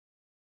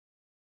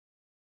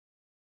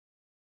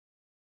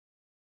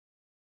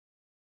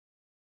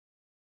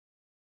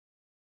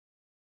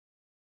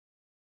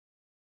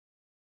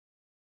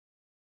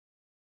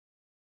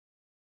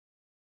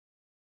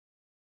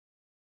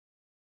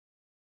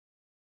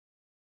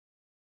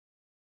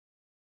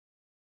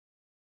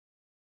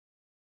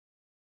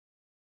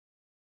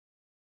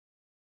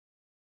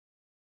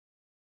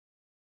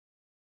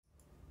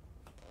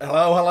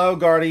Hello, hello,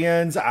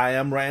 Guardians. I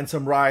am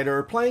Ransom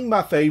Rider playing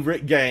my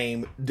favorite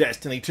game,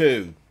 Destiny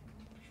 2.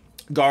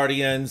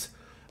 Guardians,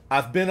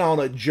 I've been on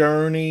a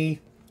journey.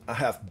 I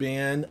have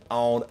been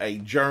on a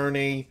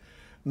journey.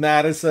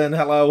 Madison,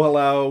 hello,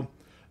 hello.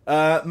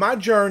 My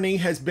journey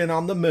has been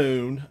on the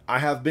moon. I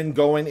have been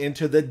going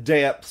into the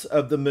depths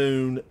of the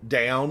moon,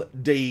 down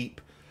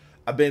deep.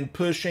 I've been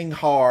pushing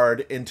hard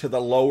into the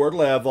lower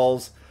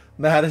levels.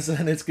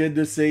 Madison, it's good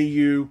to see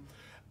you.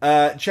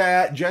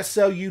 Chat, just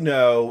so you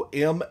know,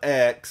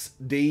 MXDYSONN,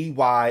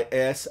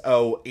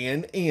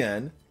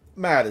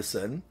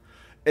 Madison,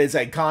 is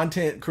a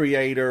content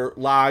creator,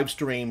 live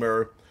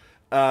streamer.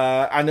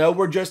 I know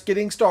we're just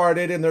getting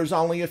started and there's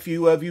only a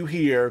few of you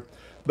here,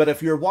 but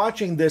if you're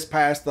watching this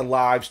past the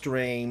live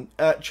stream,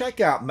 check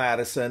out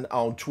Madison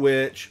on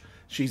Twitch.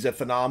 She's a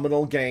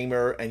phenomenal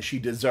gamer and she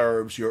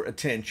deserves your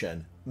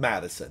attention.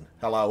 Madison,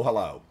 hello,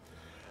 hello.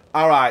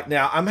 All right,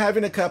 now I'm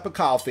having a cup of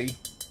coffee.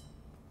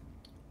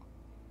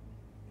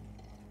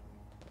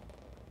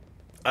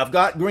 I've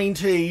got green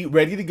tea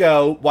ready to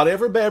go.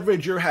 Whatever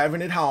beverage you're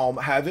having at home,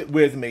 have it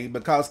with me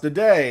because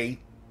today,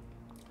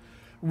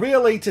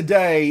 really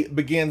today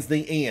begins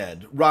the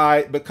end,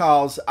 right?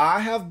 Because I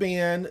have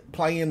been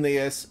playing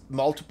this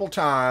multiple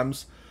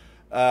times.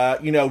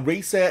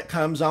 Reset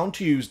comes on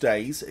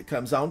Tuesdays. It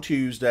comes on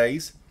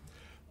Tuesdays.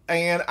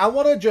 And I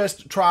want to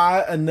just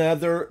try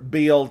another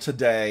build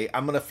today.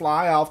 I'm going to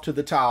fly off to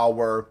the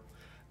tower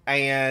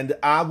and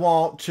I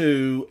want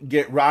to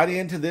get right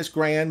into this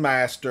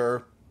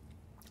Grandmaster.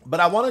 But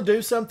I want to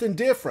do something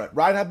different,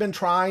 right? I've been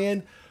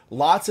trying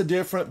lots of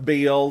different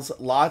builds,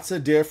 lots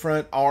of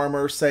different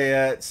armor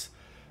sets.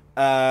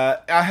 I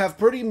have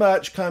pretty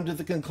much come to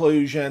the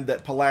conclusion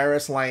that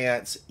Polaris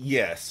Lance,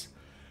 yes,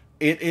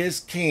 it is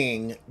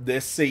king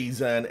this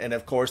season. And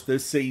of course,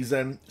 this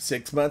season,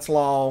 6 months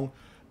long.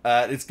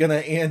 It's going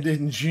to end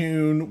in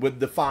June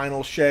with the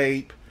final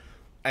shape.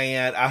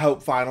 And I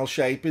hope final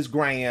shape is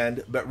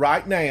grand. But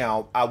right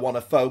now, I want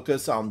to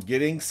focus on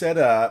getting set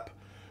up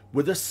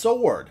with a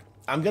sword.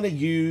 I'm going to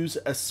use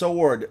a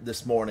sword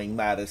this morning,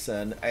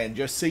 Madison, and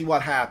just see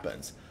what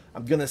happens.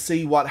 I'm going to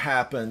see what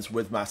happens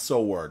with my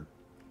sword.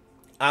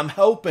 I'm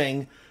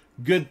hoping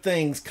good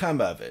things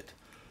come of it.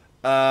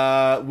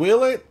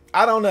 Will it?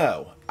 I don't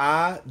know.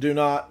 I do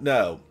not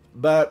know.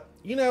 But,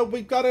 you know,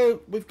 we've got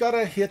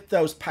to hit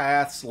those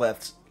paths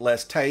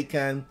less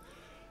taken.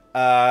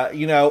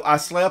 I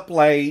slept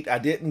late. I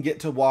didn't get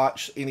to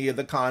watch any of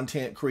the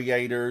content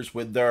creators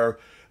with their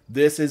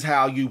 "this is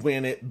how you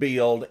win it"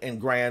 build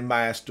and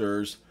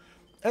Grandmasters.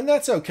 And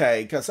that's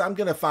okay, because I'm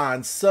going to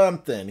find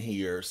something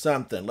here.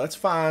 Something. Let's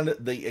find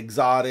the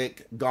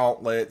exotic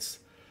gauntlets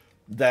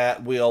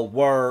that will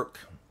work.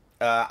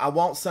 I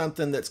want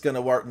something that's going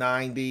to work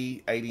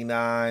 90,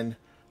 89,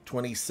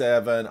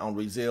 27 on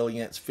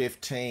resilience,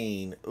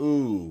 15.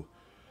 Ooh.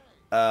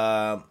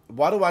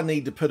 What do I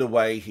need to put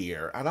away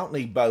here? I don't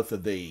need both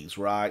of these,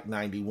 right?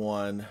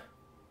 91.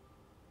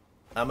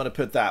 I'm going to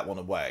put that one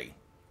away.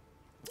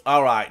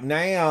 All right,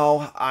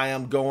 now I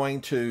am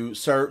going to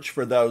search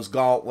for those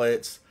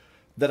gauntlets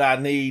that I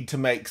need to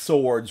make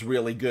swords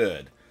really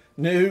good.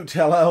 Newt,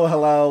 hello,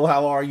 hello.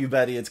 How are you,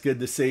 buddy? It's good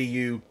to see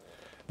you.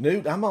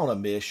 Newt, I'm on a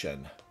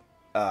mission.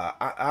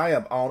 I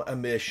am on a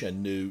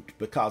mission, Newt,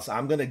 because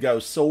I'm going to go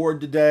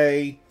sword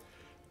today,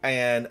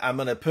 and I'm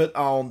going to put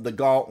on the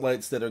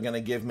gauntlets that are going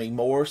to give me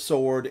more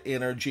sword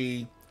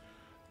energy.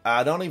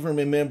 I don't even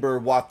remember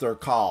what they're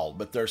called,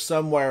 but they're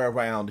somewhere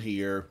around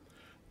here.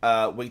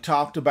 We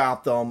talked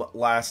about them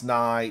last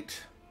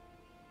night.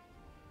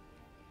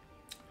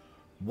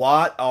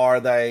 What are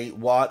they?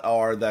 What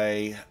are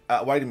they?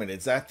 Wait a minute.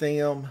 Is that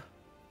them?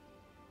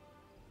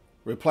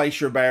 Replace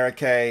your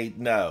barricade.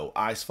 No.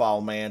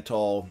 Icefall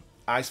Mantle.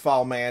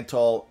 Icefall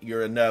Mantle.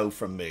 You're a no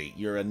from me.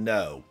 You're a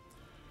no.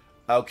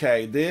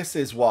 Okay. This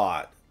is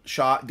what?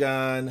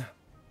 Shotgun.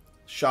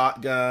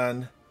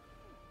 Shotgun.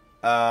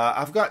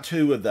 I've got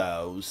 2 of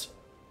those.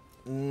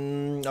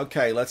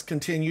 Okay. Let's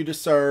continue to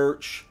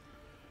search.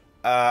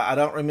 I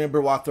don't remember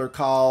what they're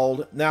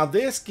called. Now,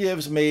 this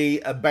gives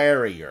me a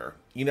barrier.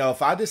 You know,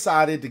 if I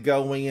decided to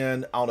go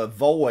in on a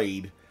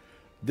void,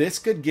 this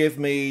could give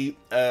me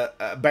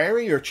a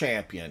barrier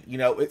champion. You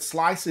know, it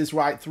slices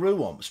right through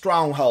them.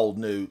 Stronghold,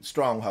 Newt.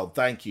 Stronghold.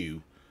 Thank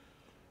you.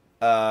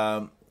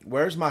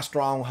 Where's my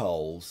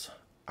strongholds?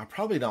 I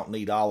probably don't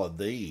need all of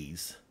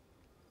these.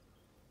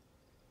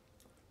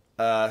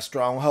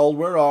 Stronghold,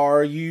 where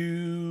are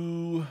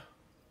you?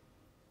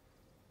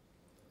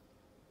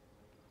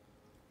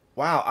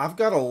 Wow, I've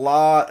got a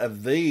lot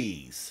of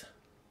these.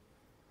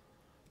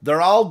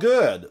 They're all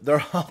good.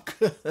 They're all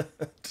good.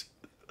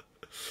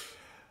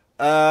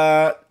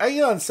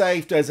 Aeon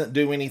Safe doesn't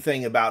do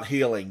anything about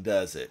healing,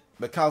 does it?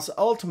 Because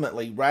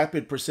ultimately,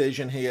 rapid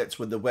precision hits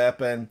with the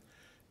weapon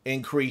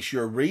increase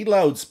your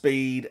reload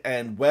speed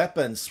and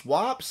weapon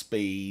swap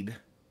speed.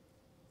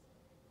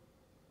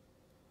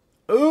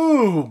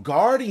 Ooh,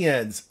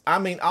 Guardians. I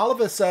mean, all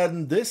of a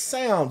sudden, this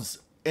sounds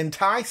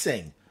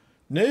enticing.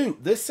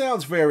 Newt, this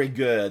sounds very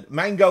good.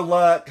 Mango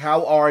Luck,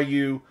 how are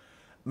you?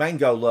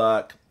 Mango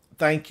Luck,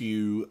 thank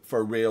you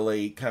for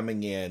really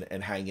coming in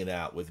and hanging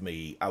out with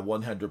me. I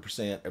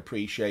 100%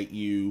 appreciate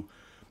you.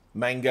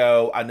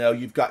 Mango, I know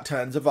you've got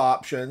tons of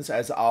options,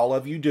 as all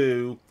of you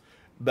do,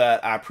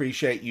 but I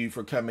appreciate you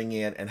for coming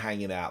in and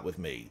hanging out with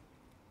me.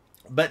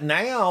 But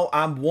now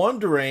I'm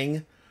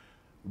wondering,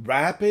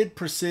 rapid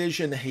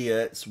precision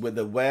hits with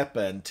a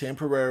weapon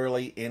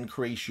temporarily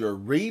increase your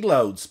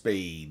reload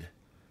speed.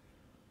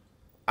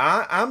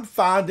 I'm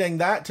finding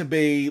that to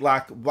be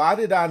like, why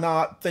did I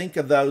not think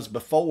of those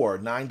before?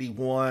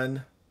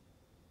 91,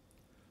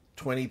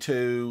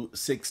 22,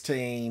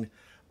 16.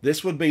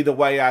 This would be the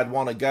way I'd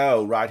want to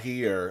go right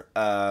here.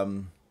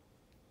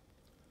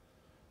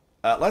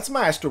 Let's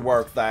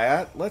masterwork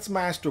that. Let's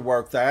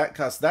masterwork that,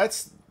 because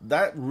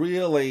that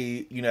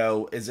really,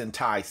 is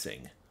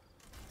enticing.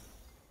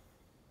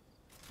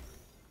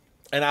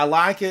 And I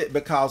like it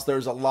because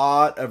there's a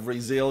lot of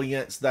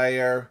resilience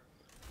there.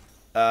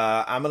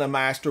 I'm going to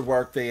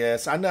masterwork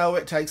this. I know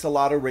it takes a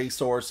lot of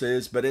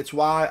resources, but it's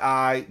why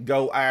I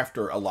go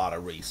after a lot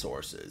of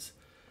resources.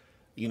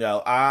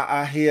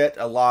 I hit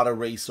a lot of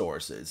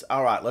resources.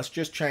 All right, let's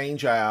just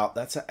change out.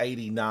 That's an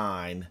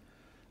 89,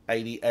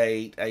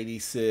 88,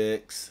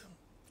 86,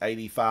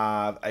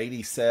 85,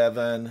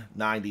 87,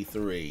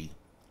 93.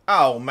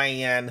 Oh,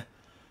 man.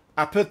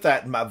 I put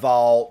that in my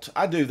vault.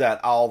 I do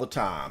that all the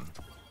time.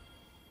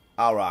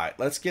 All right,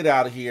 let's get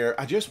out of here.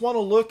 I just want to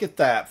look at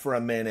that for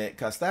a minute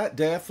because that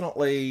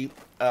definitely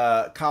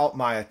caught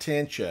my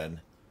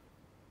attention.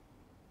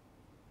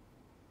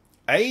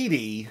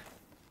 80?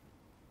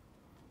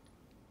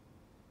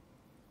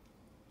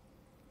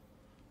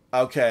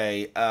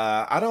 Okay,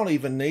 I don't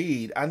even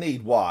need... I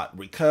need what?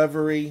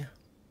 Recovery?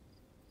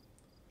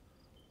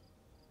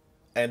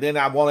 And then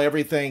I want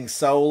everything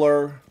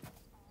solar.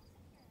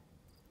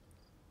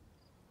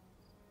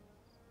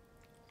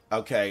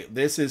 Okay,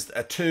 this is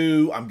a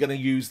 2. I'm going to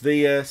use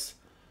this.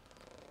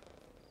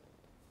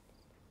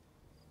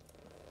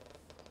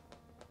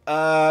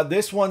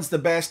 This one's the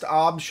best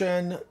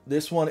option.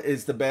 This one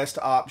is the best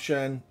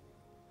option.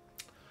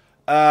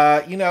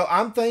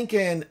 I'm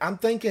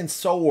thinking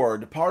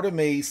sword. Part of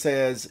me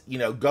says,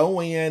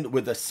 go in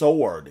with a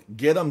sword.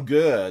 Get them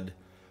good.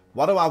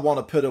 What do I want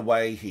to put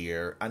away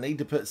here? I need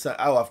to put some...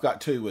 Oh, I've got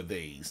 2 of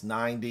these.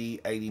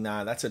 90,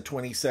 89. That's a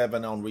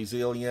 27 on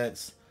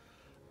resilience.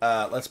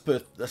 Let's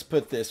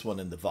put this one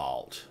in the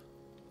vault.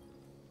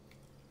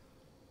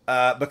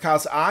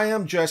 Because I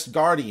am just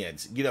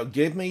Guardians.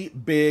 Give me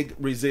big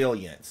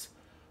resilience.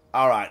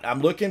 All right,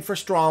 I'm looking for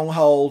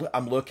Stronghold.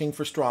 I'm looking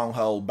for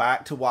Stronghold.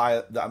 Back to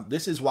why...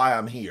 This is why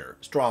I'm here.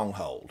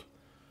 Stronghold.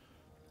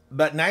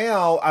 But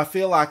now I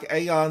feel like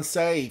Aeon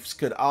Safes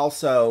could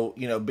also,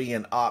 be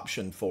an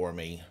option for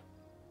me.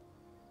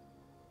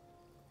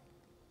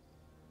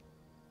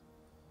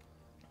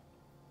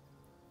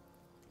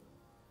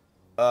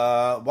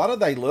 What do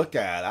they look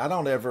at? I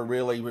don't ever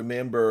really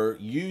remember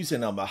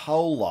using them a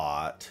whole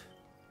lot.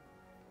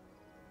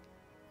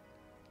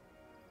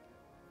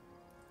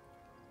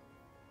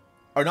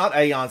 Or not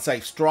Aeon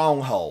Safe,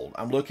 Stronghold.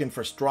 I'm looking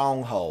for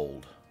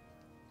Stronghold.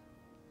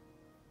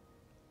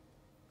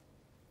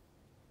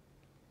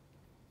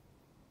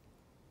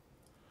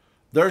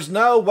 There's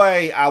no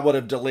way I would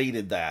have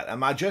deleted that.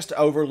 Am I just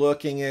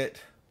overlooking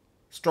it?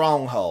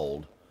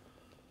 Stronghold.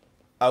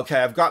 Okay,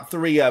 I've got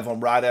 3 of them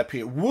right up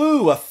here.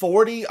 Woo, a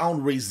 40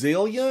 on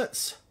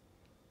resilience?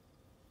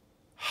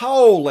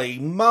 Holy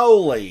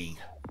moly.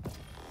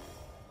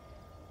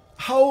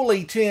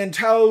 Holy 10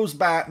 toes,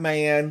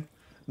 Batman.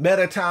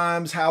 Meta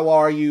Times, how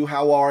are you?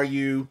 How are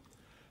you?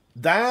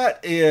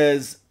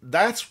 That's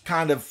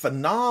kind of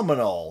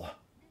phenomenal.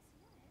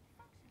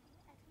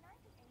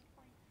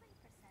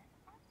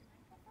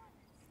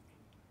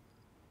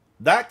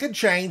 That could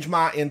change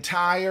my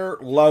entire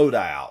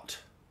loadout.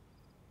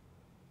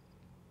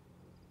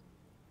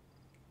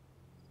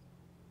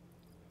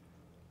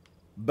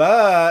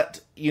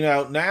 But,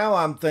 now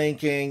I'm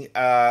thinking,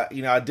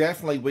 I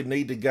definitely would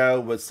need to go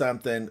with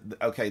something.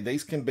 Okay,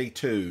 these can be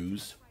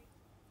 2s.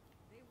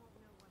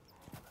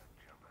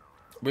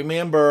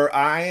 Remember,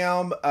 I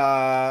am,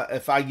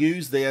 if I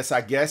use this,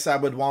 I guess I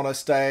would want to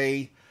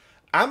stay.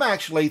 I'm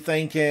actually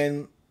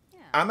thinking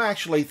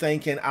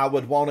I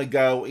would want to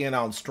go in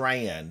on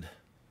Strand.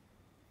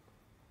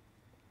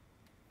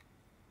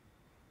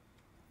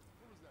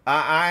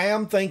 I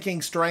am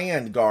thinking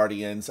Strand,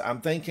 Guardians.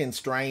 I'm thinking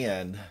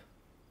Strand.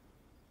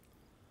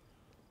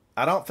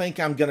 I don't think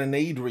I'm going to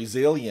need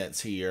resilience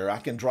here. I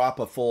can drop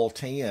a full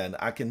 10.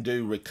 I can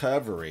do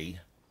recovery.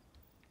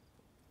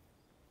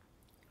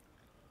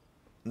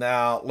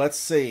 Now, let's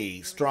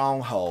see.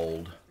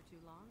 Stronghold.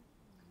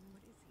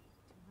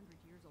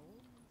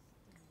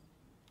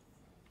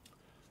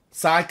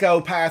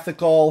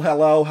 Psychopathical.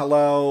 Hello,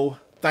 hello.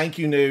 Thank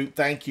you, Newt.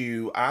 Thank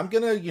you. I'm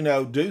going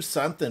to, do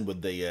something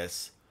with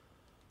this.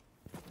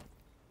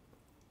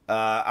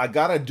 I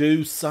got to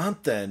do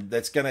something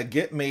that's going to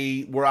get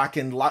me where I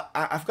can...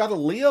 I've got to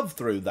live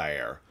through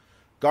there.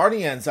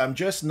 Guardians, I'm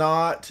just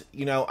not...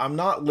 I'm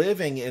not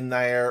living in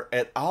there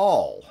at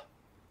all.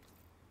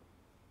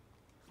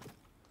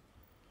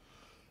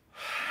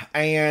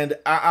 And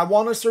I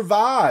want to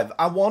survive.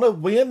 I want to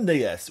win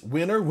this.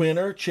 Winner,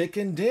 winner,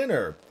 chicken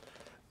dinner.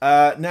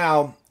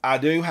 Now, I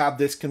do have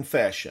this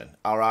confession.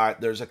 All right,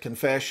 there's a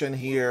confession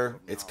here.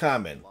 It's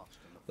coming.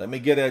 Let me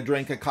get a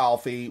drink of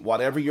coffee.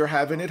 Whatever you're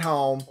having at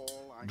home,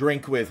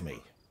 drink with me.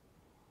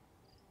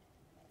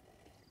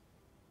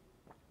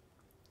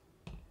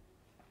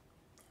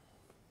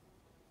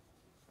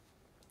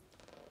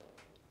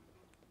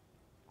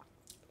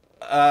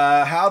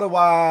 How do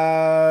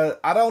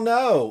I don't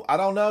know. I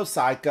don't know,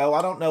 Psycho.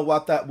 I don't know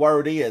what that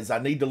word is. I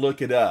need to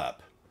look it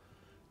up.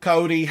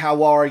 Cody,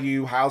 how are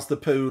you? How's the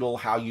poodle?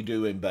 How you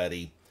doing,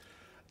 buddy?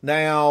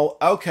 Now,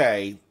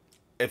 okay,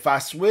 if I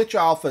switch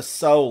off a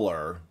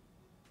solar,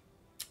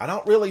 I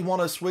don't really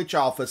want to switch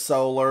off a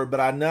solar, but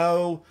I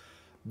know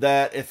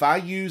that if I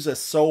use a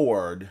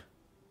sword,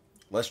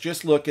 let's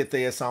just look at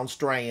this on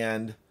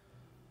Strand.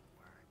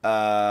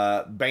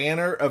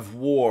 Banner of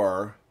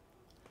War.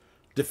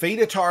 Defeat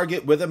a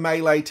target with a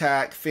melee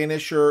attack,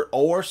 finisher,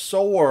 or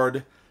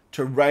sword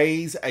to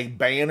raise a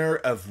banner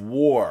of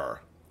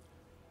war.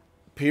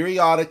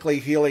 Periodically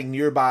healing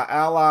nearby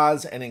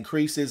allies and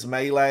increases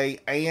melee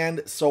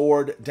and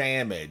sword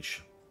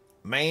damage.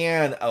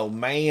 Man, oh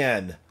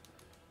man.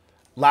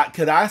 Like,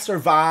 could I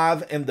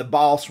survive in the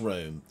boss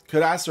room?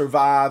 Could I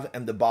survive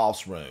in the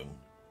boss room?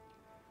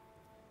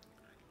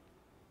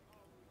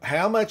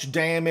 How much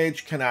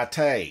damage can I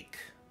take?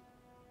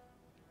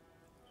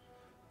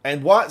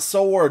 And what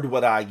sword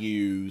would I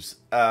use?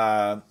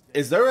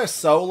 Is there a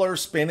solar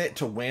spin it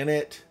to win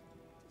it?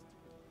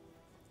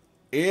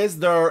 Is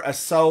there a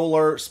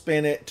solar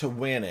spin it to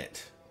win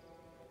it?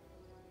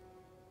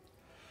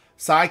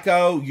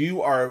 Psycho,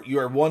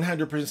 you're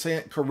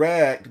 100%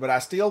 correct, but I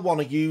still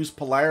want to use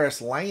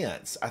Polaris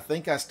Lance. I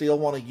think I still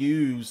want to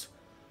use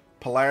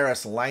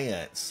Polaris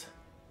Lance.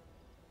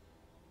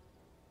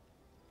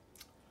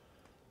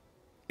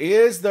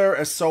 Is there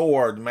a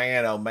sword?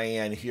 Man, oh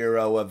man,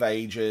 Hero of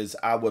Ages.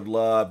 I would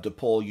love to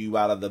pull you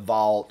out of the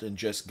vault and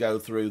just go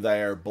through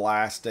there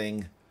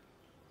blasting.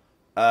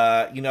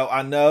 You know,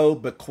 I know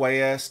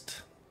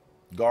Bequest,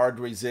 Guard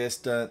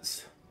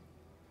Resistance,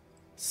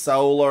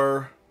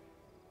 Solar,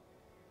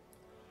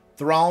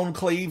 Throne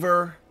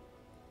Cleaver.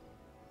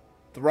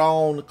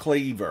 Throne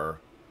Cleaver.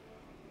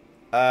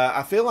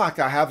 I feel like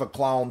I have a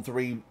Clone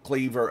 3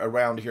 Cleaver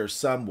around here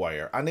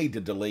somewhere. I need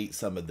to delete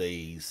some of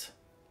these.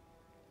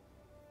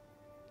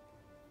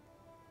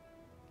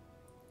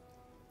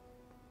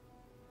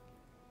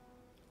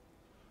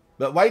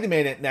 But wait a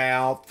minute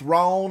now.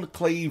 Throne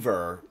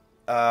Cleaver.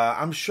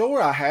 I'm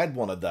sure I had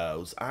one of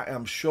those. I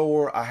am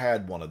sure I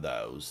had one of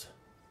those.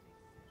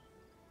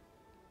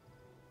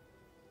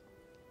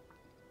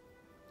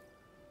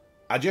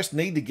 I just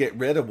need to get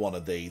rid of one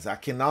of these. I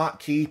cannot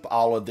keep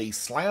all of these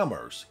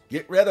slammers.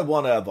 Get rid of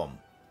one of them.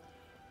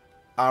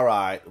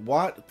 Alright.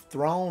 What?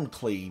 Throne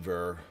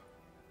Cleaver.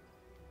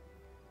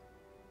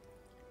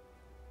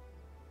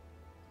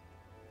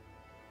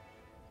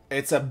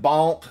 It's a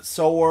bonk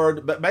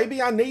sword, but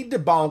maybe I need to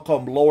bonk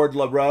them, Lord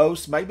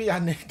LaRose. Maybe I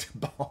need to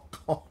bonk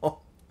them.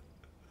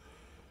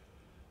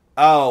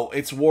 Oh,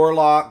 it's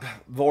Warlock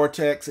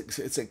Vortex.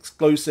 It's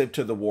exclusive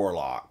to the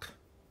Warlock.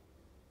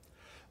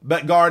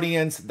 But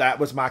Guardians, that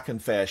was my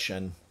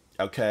confession.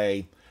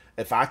 Okay,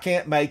 if I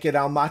can't make it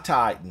on my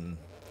Titan,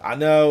 I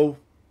know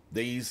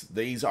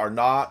these are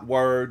not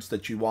words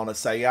that you want to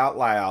say out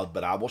loud,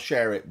 but I will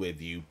share it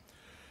with you.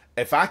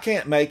 If I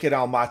can't make it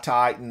on my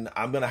Titan,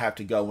 I'm going to have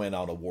to go in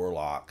on a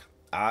Warlock.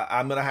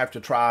 I'm going to have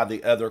to try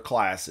the other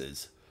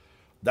classes.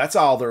 That's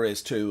all there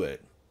is to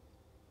it.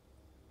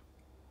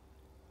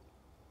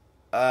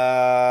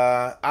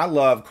 I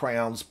love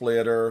Crown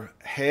Splitter.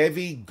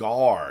 Heavy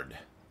Guard.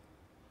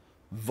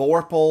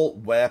 Vorpal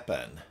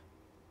Weapon.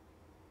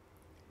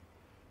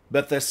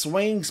 But the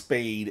swing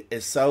speed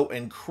is so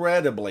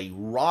incredibly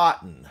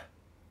rotten.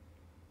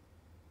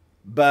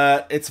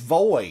 But it's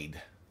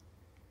void.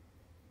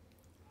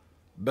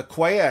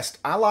 Bequest.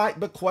 I like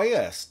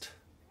Bequest.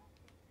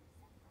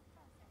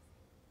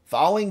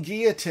 Falling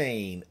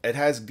Guillotine. It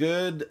has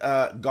good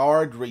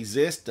guard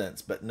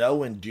resistance, but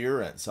no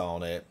endurance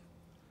on it.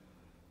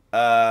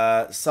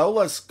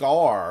 Solar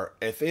Scar.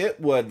 If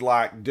it would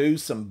like do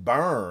some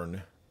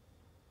burn.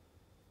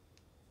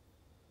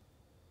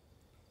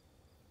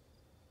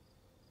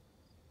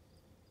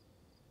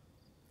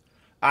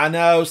 I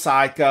know,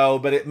 Psycho,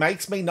 but it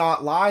makes me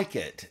not like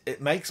it.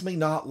 It makes me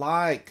not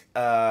like,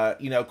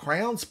 you know,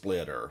 Crown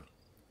Splitter.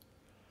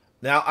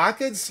 Now, I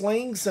could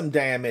sling some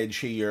damage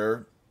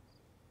here.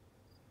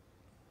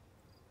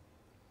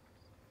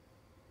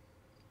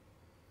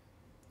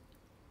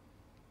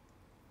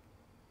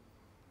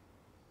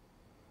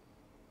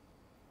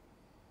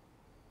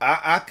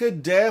 I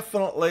could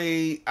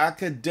definitely,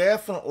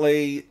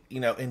 you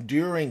know,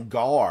 Enduring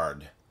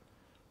Guard.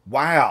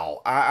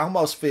 Wow, I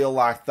almost feel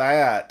like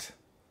that.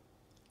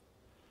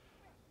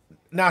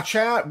 Now,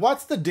 chat,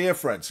 what's the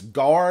difference?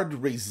 Guard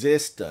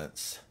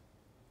resistance.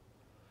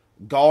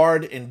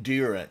 Guard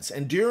endurance.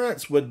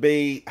 Endurance would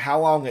be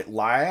how long it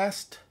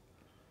lasts.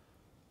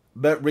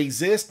 But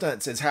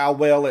resistance is how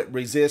well it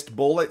resists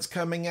bullets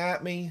coming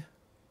at me.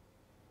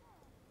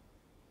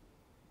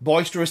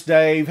 Boisterous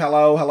Dave,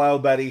 hello, hello,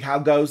 buddy. How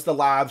goes the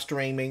live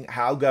streaming?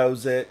 How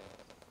goes it?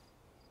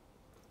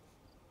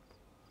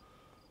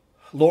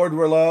 Lord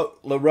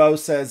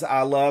LaRose says,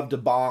 I love to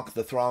bonk.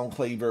 The Throne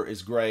Cleaver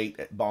is great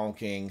at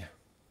bonking.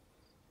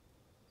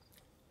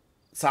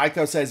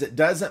 Psycho says, it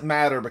doesn't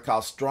matter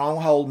because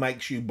Stronghold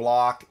makes you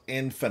block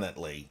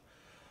infinitely.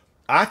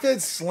 I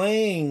could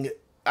sling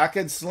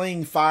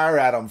fire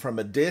at them from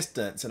a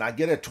distance and I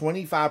get a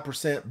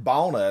 25%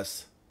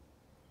 bonus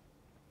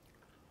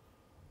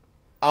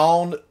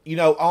on,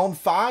 on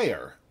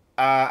fire.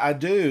 I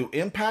do.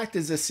 Impact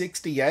is a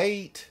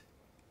 68.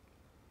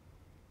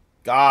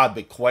 God,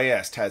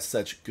 Bequest has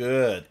such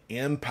good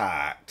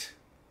impact.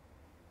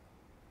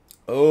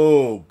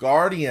 Oh,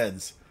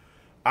 Guardians.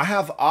 I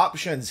have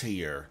options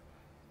here.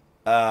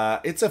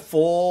 It's a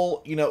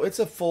full,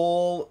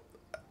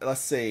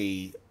 let's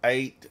see,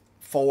 8,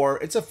 4.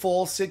 It's a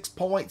full 6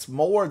 points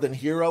more than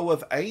Hero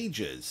of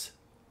Ages.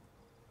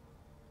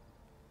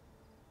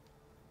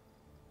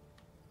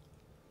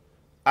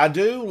 I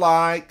do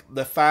like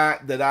the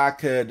fact that I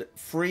could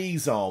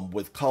freeze them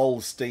with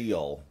Cold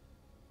Steel.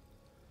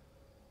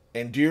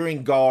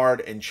 Enduring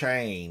Guard and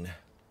Chain.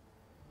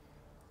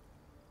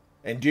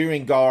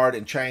 Enduring Guard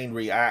and Chain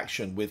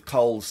reaction with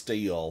Cold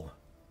Steel.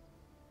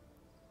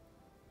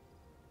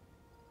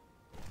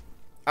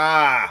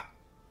 Ah!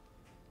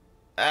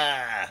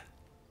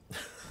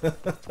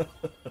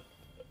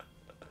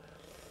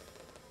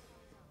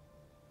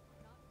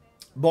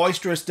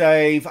 Boisterous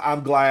Dave,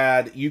 I'm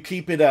glad. You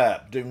keep it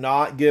up. Do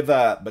not give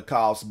up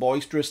because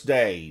Boisterous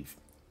Dave,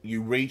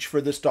 you reach for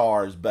the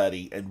stars,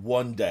 buddy, and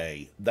one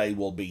day they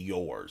will be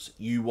yours.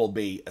 You will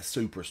be a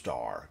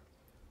superstar.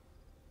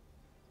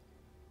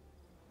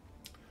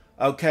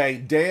 Okay,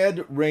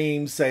 Dead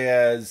Ream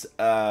says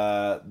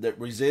that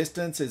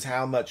resistance is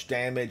how much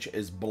damage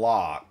is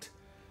blocked.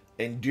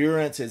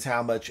 Endurance is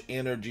how much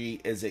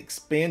energy is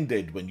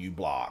expended when you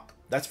block.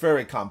 That's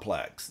very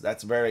complex.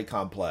 That's very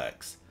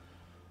complex.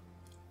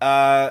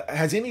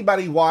 Has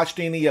anybody watched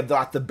any of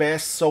the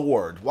best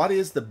sword? What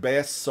is the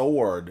best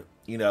sword?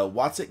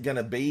 What's it going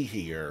to be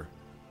here?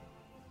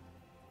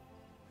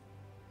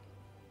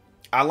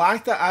 I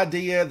like the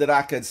idea that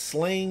I could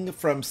sling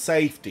from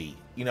safety.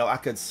 I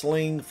could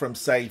sling from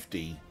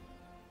safety.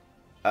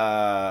 Do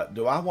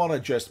I want to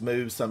just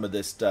move some of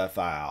this stuff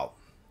out?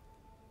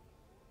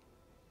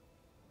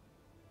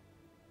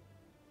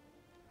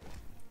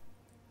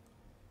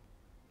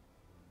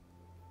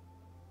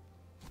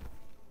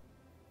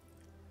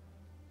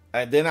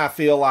 And then I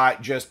feel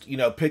like just,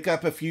 pick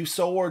up a few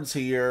swords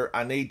here.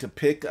 I need to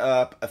pick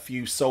up a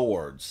few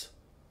swords.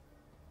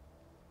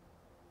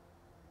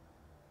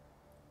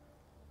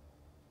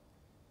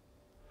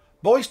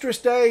 Boisterous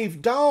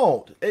Dave,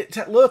 don't.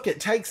 Look, it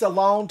takes a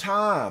long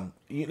time.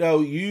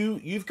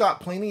 You've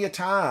got plenty of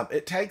time.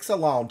 It takes a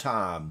long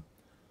time.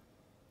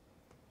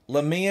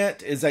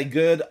 Lament is a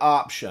good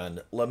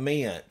option.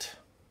 Lament.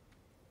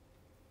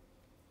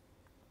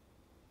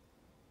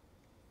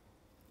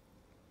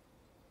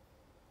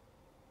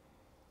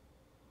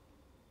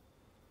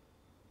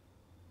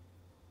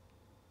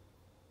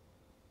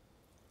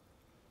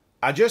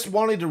 I just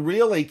wanted to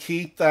really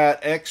keep that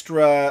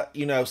extra,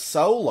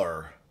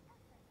 solar.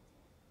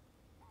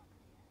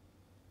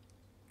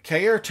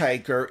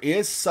 Caretaker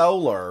is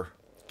solar.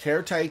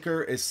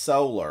 Caretaker is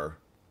solar.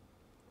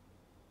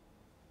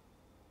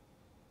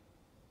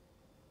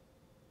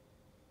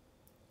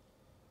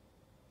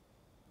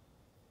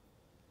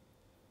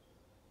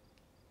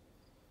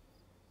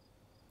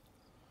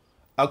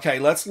 Okay,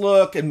 let's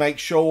look and make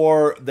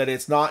sure that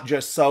it's not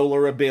just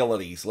solar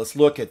abilities. Let's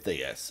look at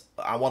this.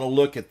 I want to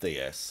look at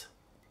this.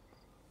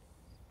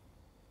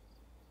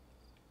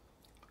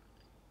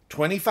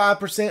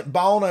 25%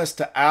 bonus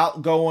to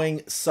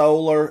outgoing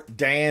solar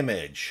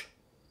damage.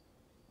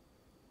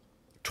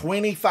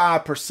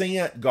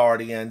 25%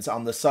 Guardians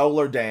on the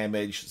solar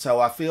damage. So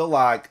I feel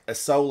like a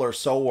solar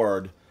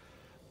sword.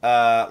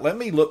 Let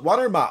me look. What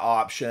are my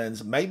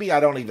options? Maybe I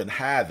don't even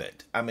have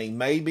it. I mean,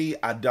 maybe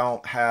I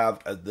don't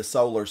have the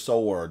solar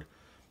sword.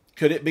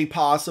 Could it be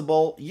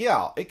possible?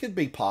 Yeah, it could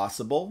be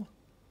possible.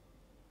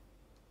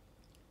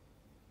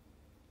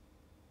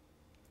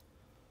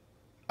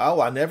 Oh,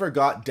 I never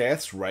got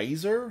Death's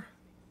Razor?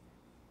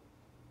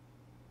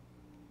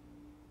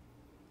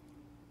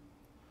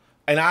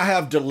 And I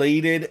have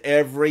deleted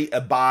every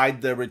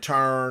Abide the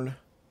Return.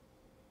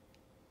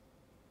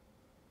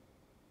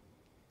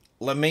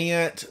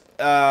 Lament.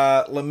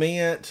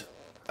 Lament.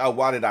 Oh,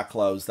 why did I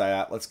close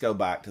that? Let's go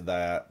back to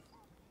that.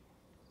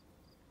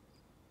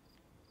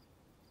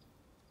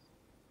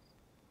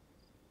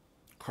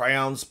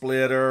 Crown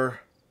Splitter.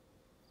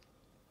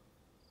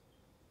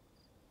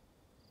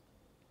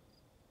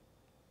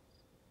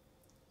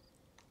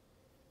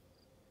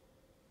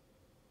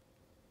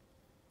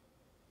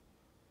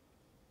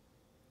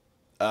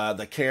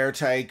 The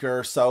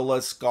Caretaker,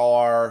 Solar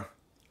Scar.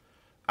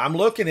 I'm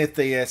looking at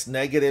this,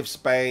 negative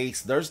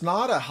space. There's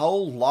not a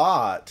whole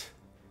lot.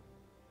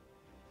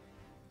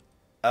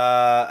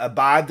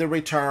 Abide the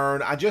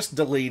return. I just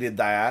deleted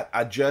that.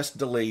 I just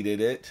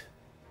deleted it.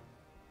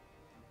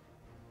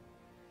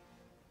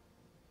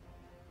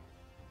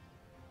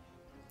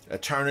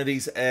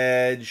 Eternity's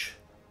Edge.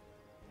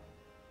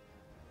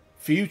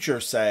 Future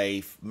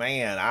Safe.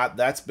 Man,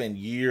 that's been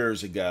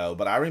years ago,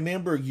 but I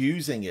remember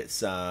using it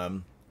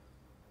some.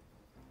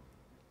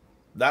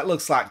 That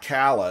looks like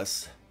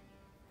Callus.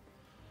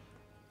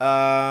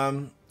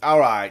 All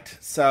right.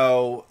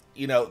 So,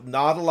 you know,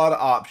 not a lot of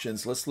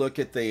options. Let's look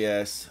at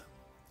this.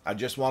 I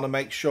just want to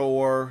make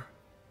sure.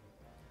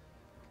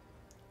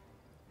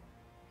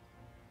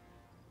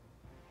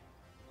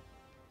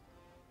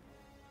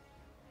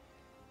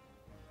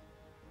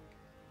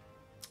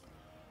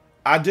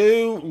 I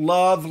do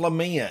love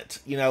Lament.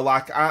 You know,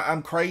 like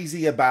I'm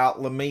crazy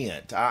about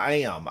Lament. I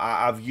am.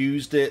 I've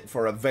used it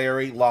for a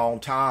very long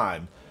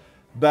time.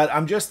 But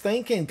I'm just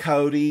thinking,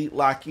 Cody,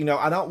 like, you know,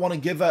 I don't want to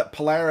give up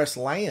Polaris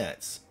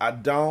Lance. I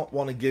don't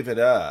want to give it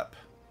up.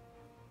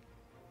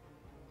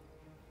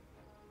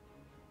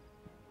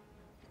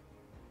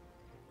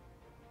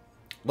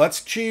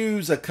 Let's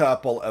choose a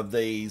couple of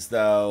these,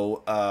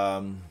 though.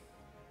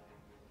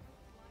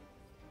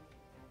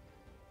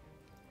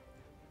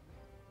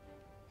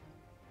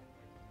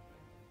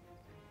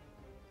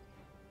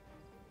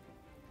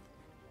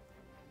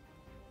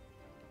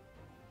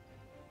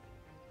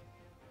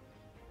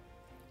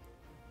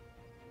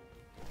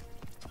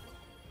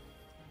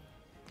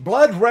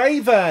 Blood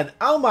Raven.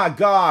 Oh my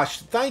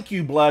gosh. Thank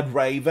you, Blood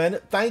Raven.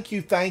 Thank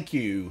you, thank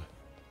you.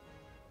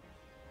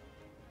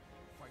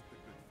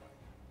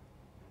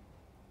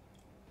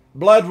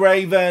 Blood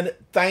Raven,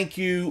 thank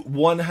you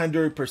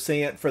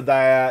 100% for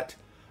that.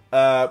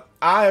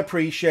 I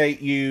appreciate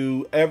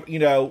you. You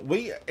know,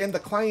 we in the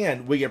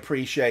clan, we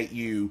appreciate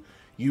you.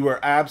 You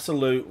are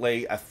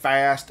absolutely a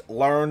fast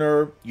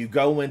learner. You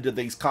go into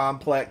these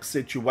complex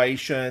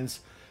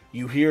situations.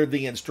 You hear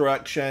the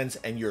instructions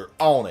and you're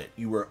on it.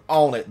 You were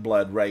on it,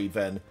 Blood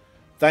Raven.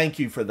 Thank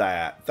you for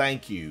that.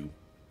 Thank you.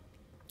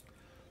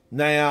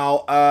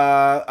 Now,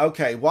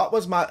 okay, what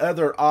was my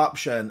other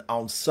option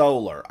on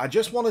solar? I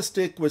just want to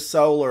stick with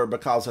solar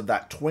because of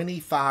that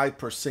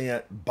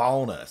 25%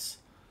 bonus.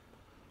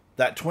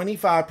 That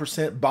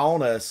 25%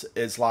 bonus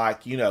is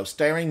like, you know,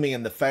 staring me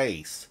in the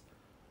face.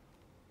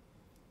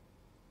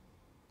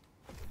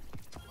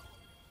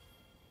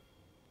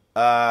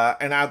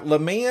 And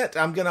Lament,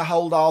 I'm going to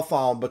hold off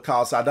on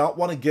because I don't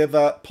want to give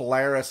up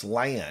Polaris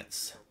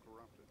Lance.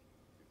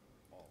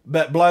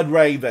 But Blood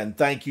Raven,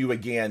 thank you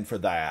again for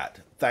that.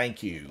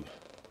 Thank you.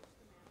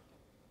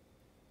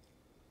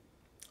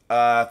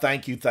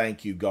 Thank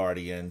you,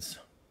 Guardians.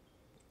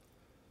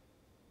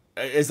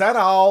 Is that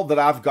all that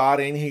I've got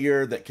in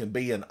here that can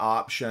be an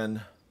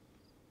option?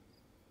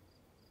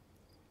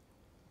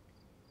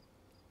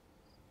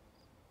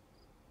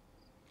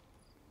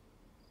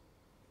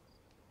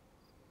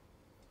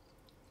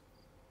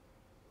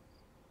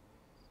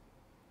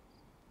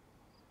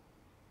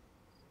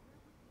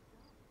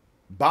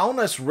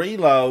 Bonus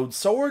reload.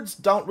 Swords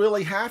don't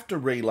really have to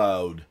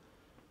reload.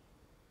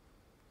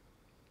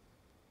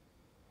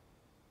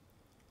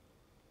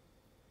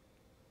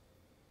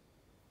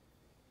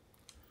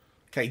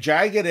 Okay,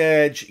 Jagged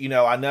Edge, you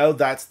know, I know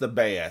that's the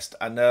best.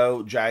 I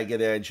know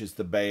Jagged Edge is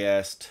the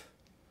best.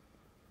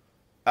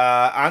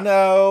 I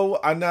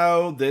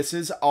know, this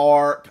is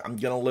Arc. I'm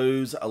going to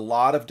lose a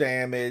lot of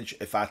damage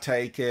if I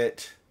take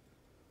it.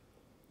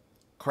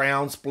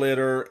 Crown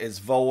Splitter is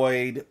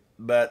Void,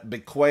 but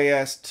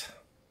Bequest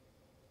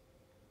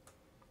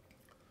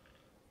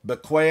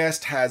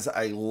has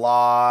a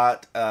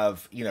lot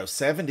of, you know,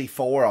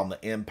 74 on the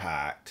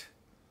impact.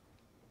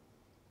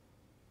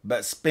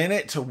 But spin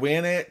it to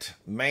win it,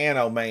 man,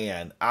 oh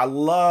man. I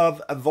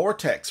love a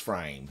Vortex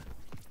Frame.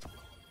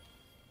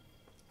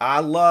 I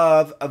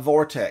love a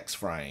Vortex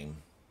Frame.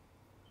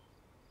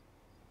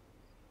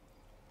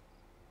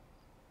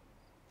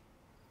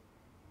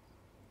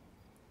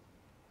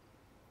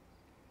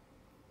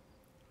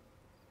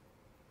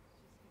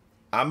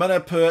 I'm going to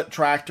put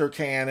Tractor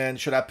Cannon.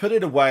 Should I put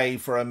it away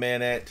for a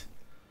minute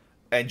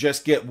and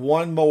just get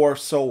one more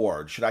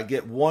sword? Should I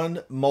get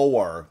one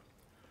more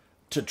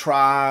to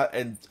try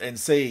and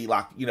see,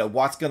 like, you know,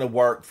 what's going to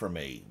work for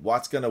me?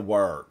 What's going to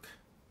work?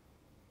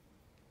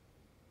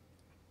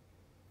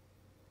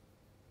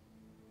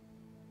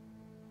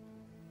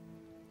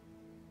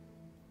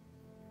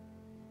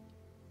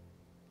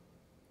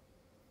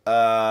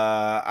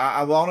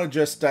 I want to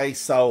just stay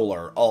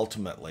solar,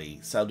 ultimately.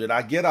 So did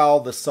I get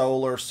all the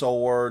solar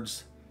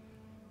swords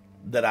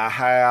that I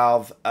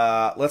have?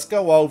 Let's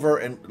go over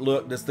and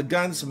look. Does the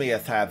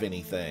Gunsmith have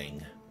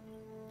anything?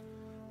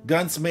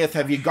 Gunsmith,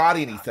 have you got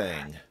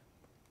anything?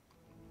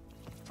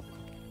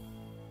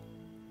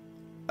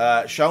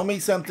 Show me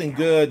something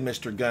good,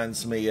 Mr.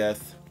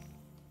 Gunsmith.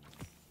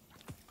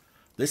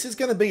 This is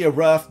going to be a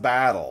rough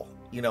battle.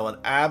 You know, an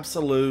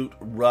absolute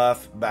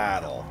rough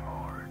battle.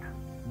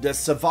 Does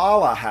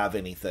Savala have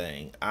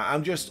anything?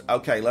 I'm just...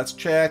 Okay, let's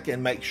check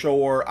and make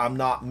sure I'm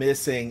not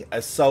missing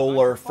a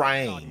solar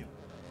frame.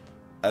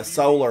 A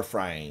solar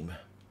frame.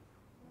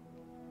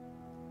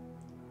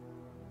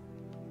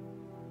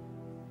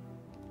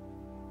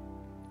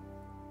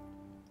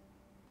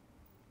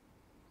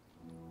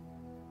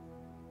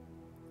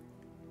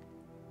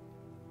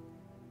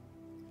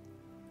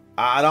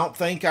 I don't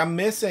think I'm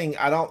missing.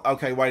 I don't.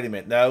 Okay, wait a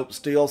minute. Nope.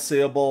 Steel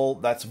Sybil.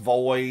 That's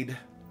void.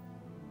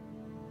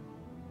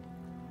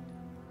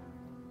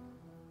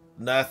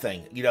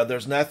 Nothing. You know,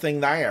 there's nothing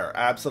there.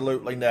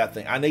 Absolutely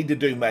nothing. I need to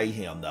do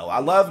Mayhem, though. I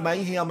love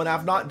Mayhem, and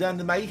I've not done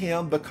the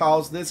Mayhem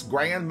because this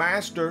Grand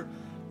Master,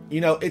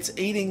 you know, it's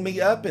eating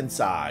me up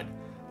inside.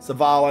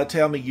 Zavala,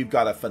 tell me you've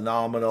got a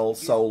phenomenal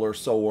solar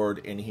sword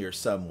in here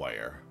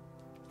somewhere.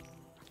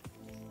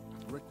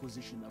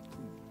 Requisition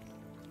approved.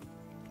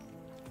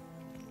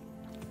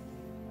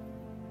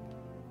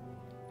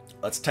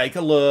 Let's take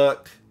a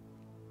look.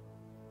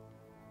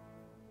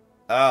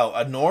 Oh,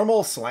 a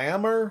normal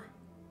slammer?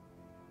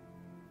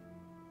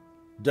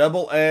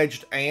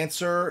 Double-edged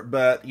answer,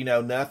 but, you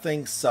know,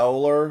 nothing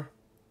solar.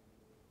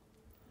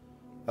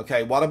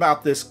 Okay, what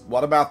about this?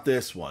 What about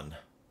this one?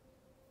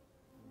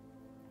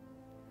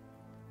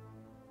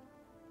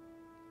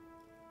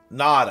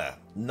 Nada.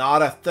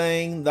 Not a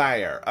thing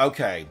there.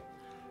 Okay.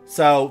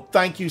 So,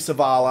 thank you,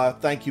 Zavala.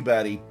 Thank you,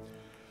 buddy.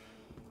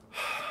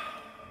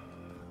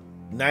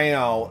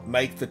 Now,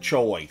 make the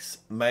choice.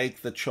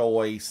 Make the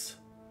choice.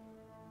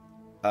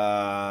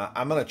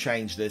 I'm going to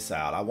change this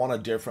out. I want a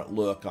different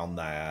look on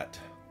that.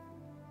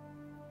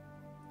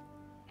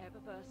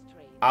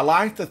 I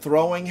like the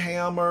throwing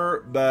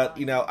hammer, but,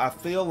 you know, I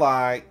feel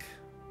like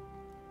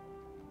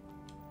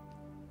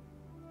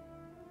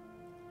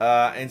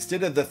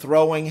instead of the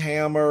throwing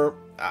hammer,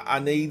 I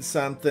need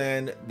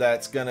something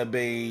that's going to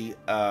be,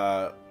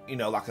 you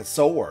know, like a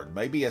sword.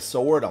 Maybe a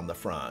sword on the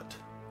front.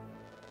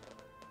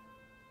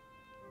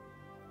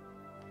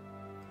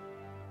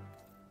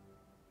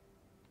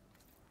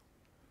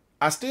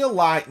 I still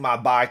like my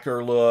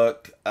biker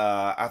look.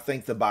 I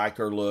think the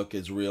biker look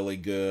is really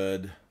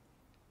good.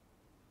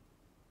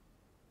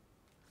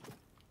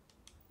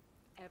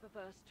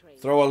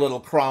 Throw a little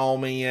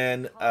chrome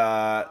in.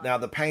 Now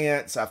the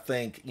pants, I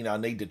think, you know, I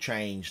need to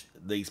change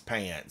these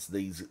pants.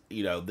 These,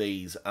 you know,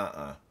 these,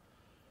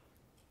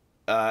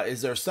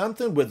 is there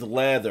something with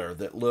leather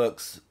that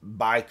looks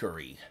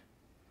bikery?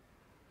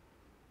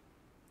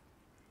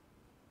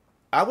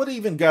 I would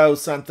even go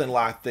something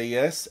like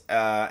this.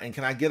 And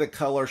can I get a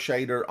color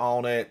shader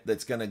on it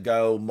that's going to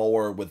go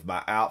more with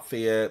my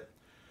outfit?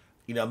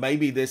 You know,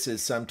 maybe this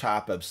is some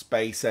type of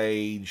space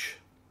age.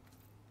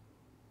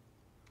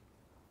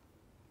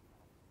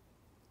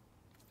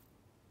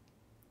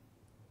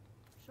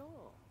 Sure.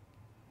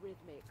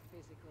 Rhythmic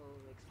physical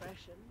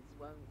expressions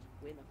won't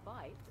win a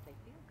fight, but they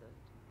feel good.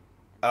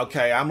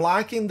 Okay, I'm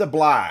liking the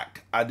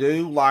black. I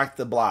do like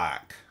the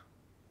black.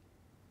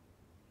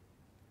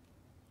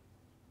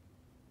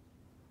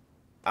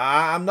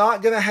 I'm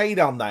not going to hate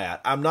on that.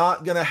 I'm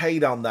not going to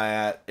hate on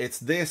that. It's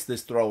this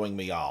that's throwing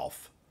me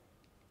off.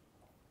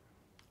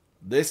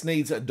 This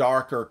needs a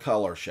darker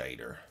color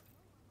shader.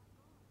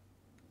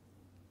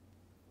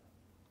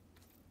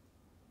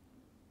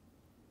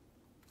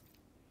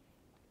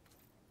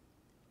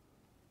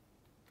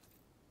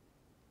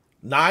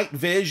 Night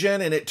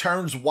vision and it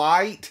turns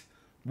white?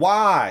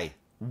 Why?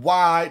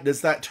 Why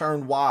does that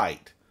turn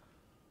white?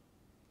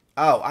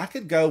 Oh, I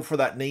could go for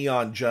that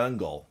neon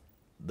jungle.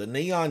 The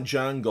neon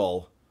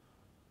jungle.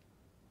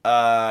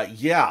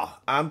 Yeah,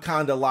 I'm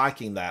kind of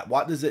liking that.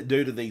 What does it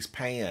do to these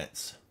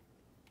pants?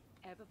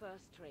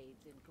 Eververse trades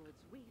in goods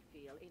we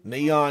feel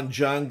Neon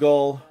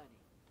jungle.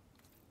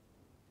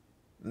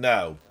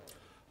 No.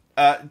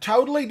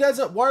 Totally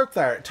doesn't work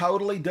there. It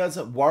totally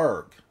doesn't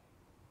work.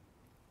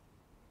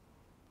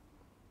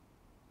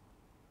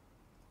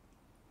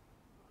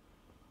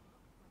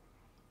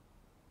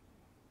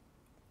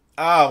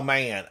 Oh,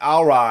 man.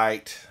 All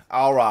right.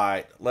 All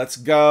right. Let's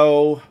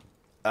go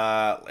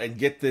and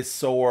get this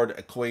sword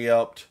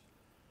equipped.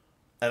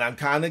 And I'm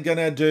kind of going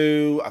to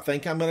do... I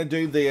think I'm going to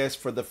do this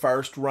for the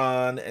first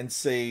run and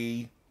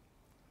see...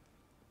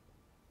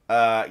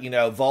 you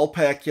know,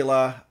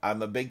 Vulpecula.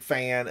 I'm a big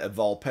fan of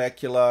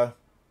Vulpecula.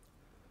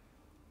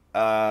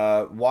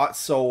 What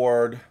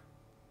sword...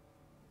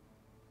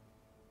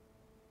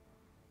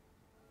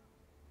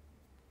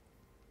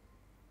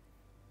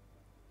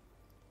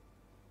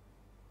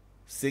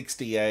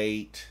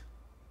 68.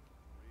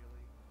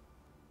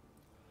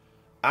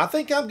 I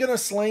think I'm going to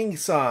sling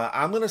some.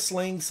 I'm going to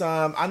sling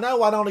some. I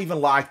know I don't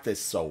even like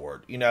this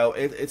sword. You know,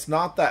 it's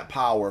not that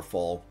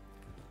powerful.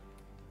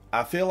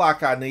 I feel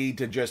like I need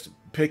to just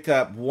pick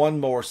up one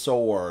more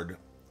sword.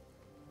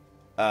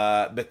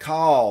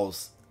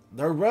 Because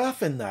they're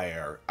rough in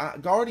there.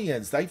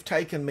 Guardians, they've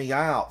taken me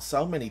out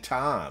so many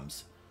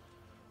times.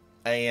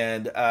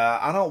 And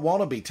I don't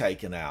want to be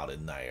taken out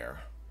in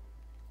there.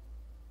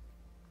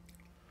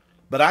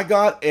 But I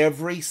got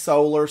every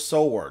solar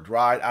sword,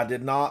 right? I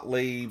did not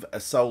leave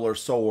a solar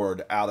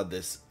sword out of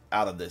this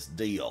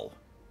deal.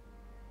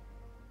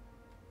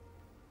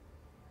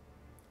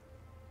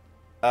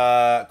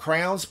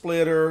 Crown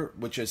Splitter,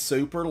 which is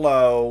super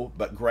low,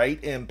 but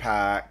great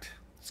impact.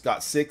 It's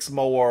got 6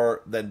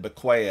 more than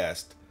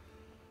Bequest.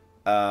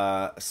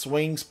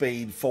 Swing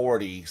speed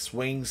 40,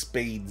 swing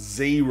speed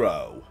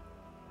 0.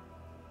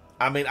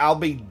 I mean, I'll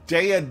be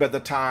dead by the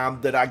time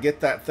that I get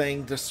that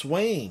thing to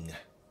swing.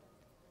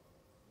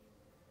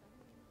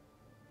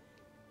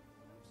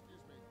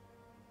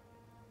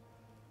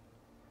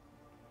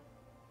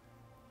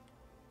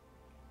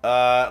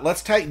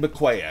 Let's take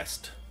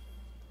Bequest.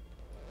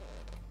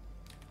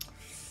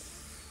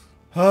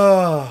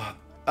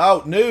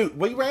 Oh, Newt,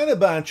 we ran a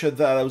bunch of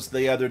those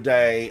the other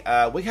day.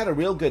 We had a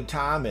real good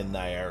time in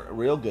there. A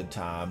real good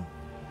time.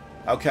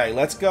 Okay,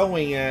 let's go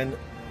in,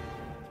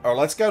 or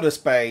let's go to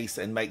space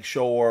and make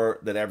sure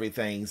that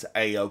everything's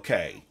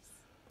A-okay.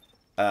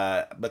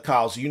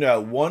 Because, you know,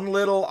 one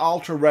little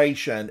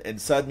alteration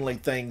and suddenly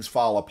things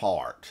fall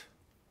apart.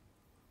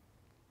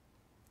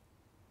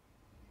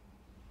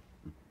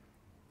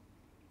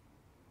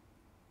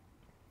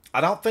 I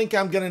don't think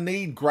I'm going to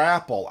need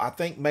grapple. I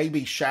think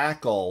maybe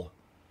shackle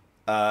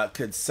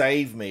could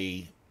save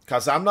me,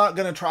 because I'm not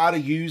going to try to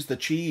use the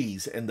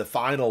cheese in the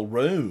final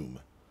room.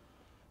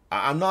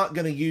 I'm not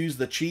going to use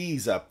the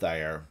cheese up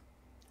there.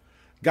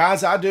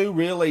 Guys, I do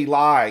really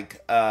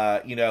like,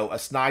 you know, a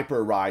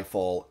sniper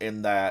rifle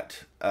in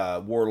that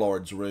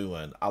Warlord's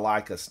Ruin. I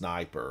like a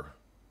sniper.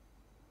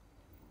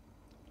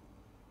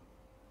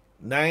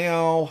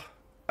 Now,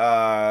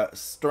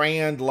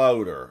 strand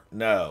loader.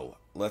 No.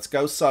 Let's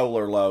go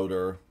solar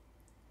loader.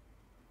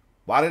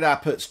 Why did I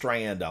put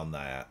strand on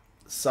that?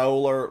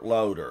 Solar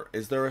loader.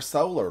 Is there a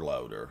solar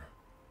loader?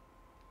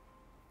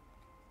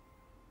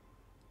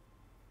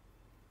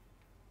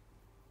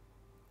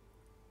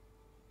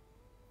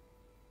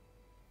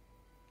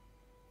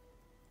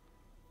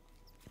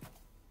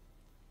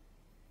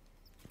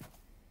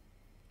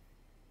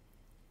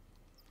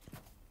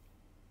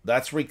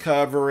 That's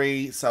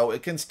recovery, so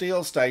it can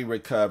still stay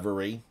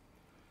recovery.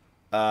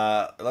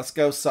 Let's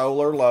go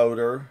solar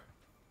loader.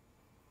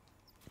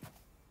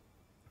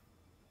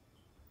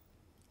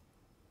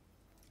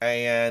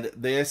 And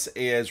this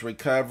is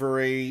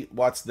recovery.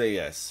 What's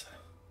this?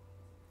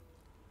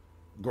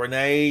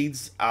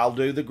 Grenades. I'll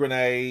do the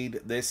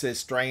grenade. This is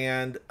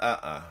strand.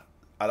 I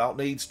don't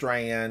need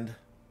strand.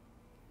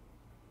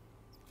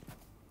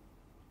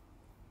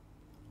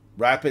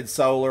 Rapid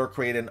solar.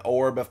 Create an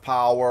orb of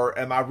power.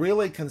 Am I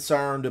really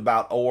concerned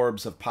about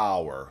orbs of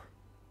power?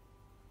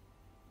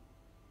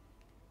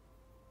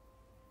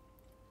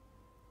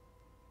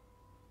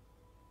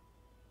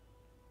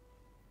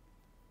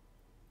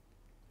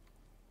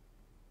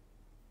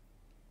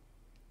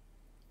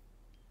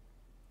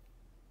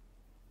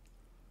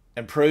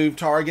 Improved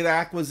target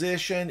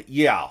acquisition?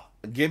 Yeah.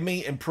 Give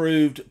me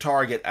improved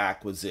target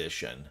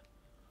acquisition.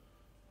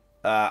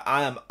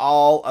 I am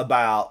all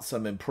about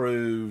some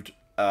improved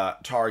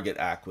target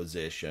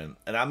acquisition.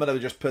 And I'm going to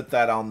just put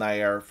that on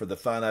there for the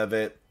fun of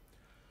it.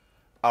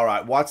 All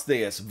right, what's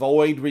this?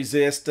 Void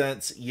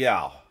resistance?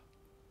 Yeah.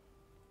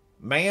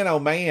 Man, oh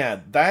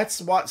man,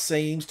 that's what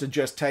seems to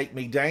just take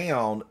me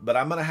down. But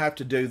I'm going to have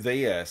to do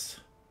this.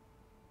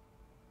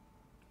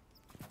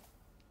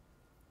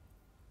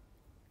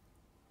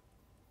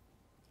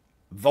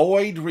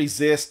 Void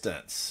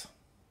resistance.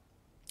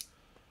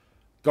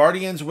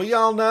 Guardians, we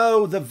all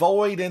know the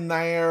void in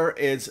there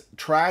is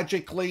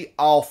tragically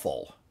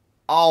awful.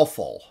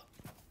 Awful.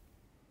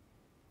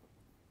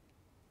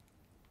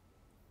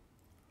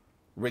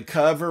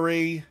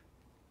 Recovery.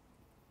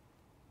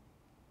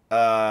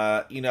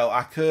 You know,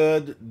 I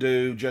could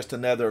do just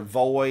another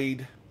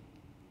void.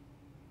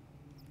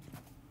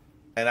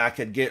 And I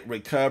could get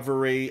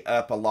recovery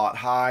up a lot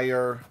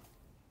higher.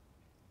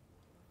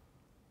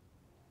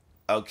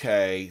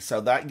 Okay, so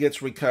that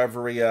gets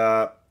recovery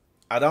up.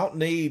 I don't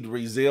need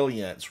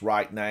resilience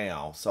right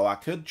now, so I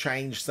could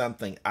change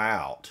something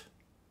out.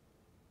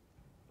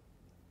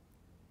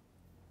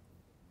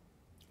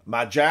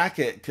 My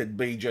jacket could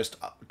be just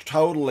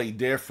totally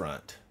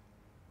different.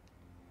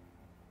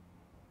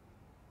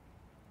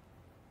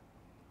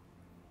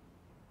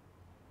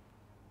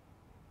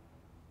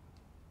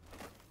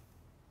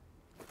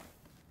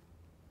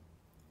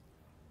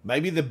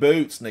 Maybe the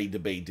boots need to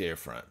be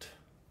different.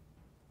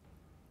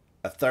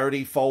 A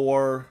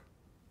 34.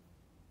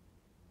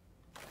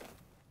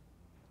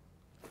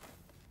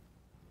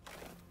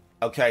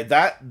 Okay,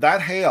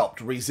 that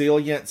helped.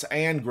 Resilience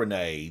and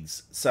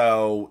grenades.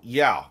 So,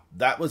 yeah,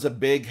 that was a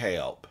big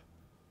help.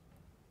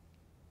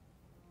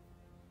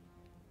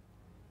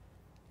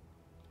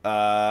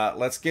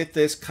 Let's get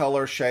this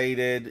color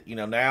shaded. You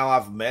know, now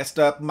I've messed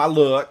up my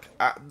look.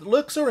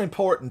 Looks are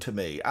important to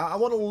me. I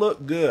want to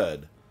look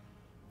good.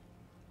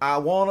 I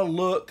want to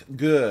look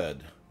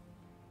good.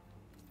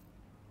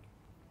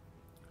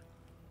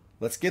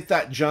 Let's get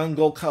that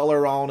jungle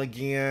color on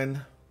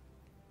again.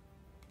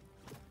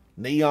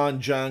 Neon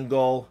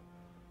jungle.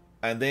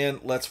 And then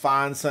let's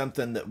find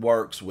something that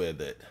works with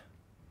it.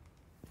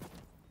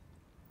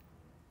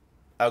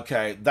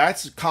 Okay,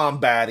 that's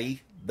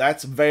combat-y.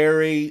 That's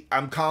very...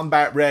 I'm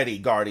combat ready,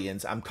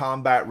 Guardians. I'm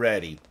combat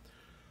ready.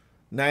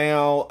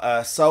 Now,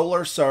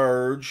 Solar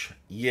Surge.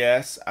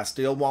 Yes, I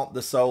still want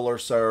the Solar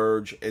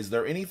Surge. Is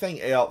there anything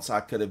else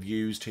I could have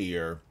used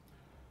here?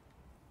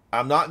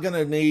 I'm not going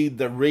to need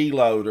the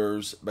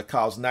reloaders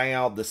because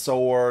now the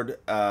sword,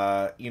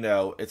 you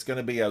know, it's going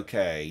to be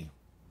okay.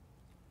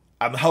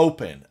 I'm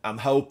hoping. I'm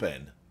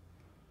hoping.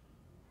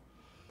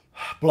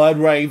 Blood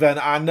Raven,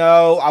 I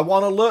know. I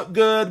want to look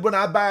good when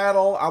I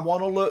battle. I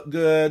want to look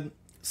good.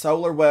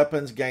 Solar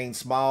weapons gain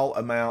small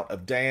amount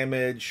of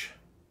damage.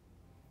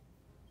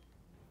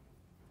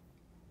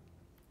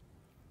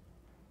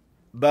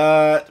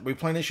 But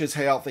replenishes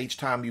health each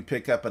time you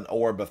pick up an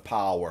orb of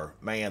power.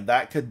 Man,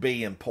 that could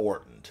be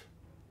important.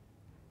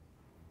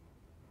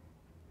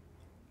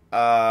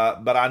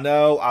 But I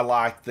know I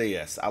like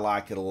this. I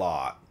like it a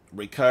lot.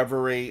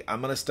 Recovery.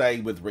 I'm going to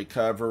stay with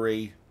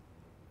recovery.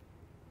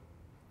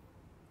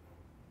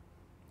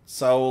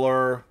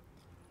 Solar.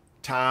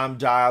 Time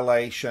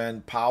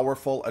dilation.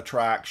 Powerful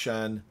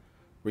attraction.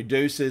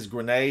 Reduces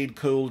grenade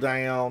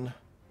cooldown.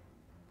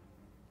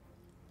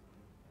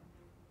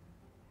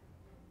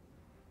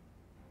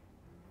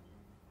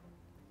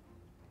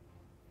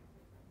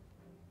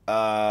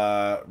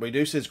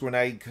 Reduces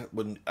grenade.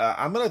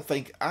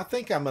 I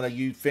think I'm gonna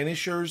use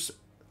finishers.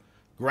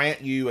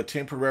 Grant you a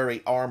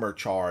temporary armor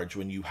charge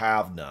when you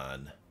have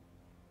none.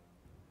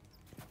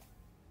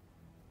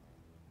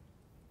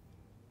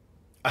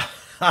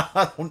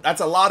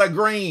 That's a lot of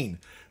green.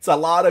 It's a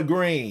lot of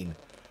green.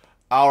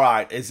 All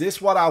right, is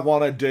this what I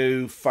want to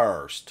do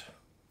first?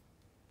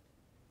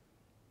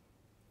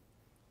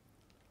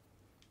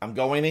 I'm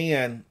going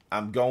in.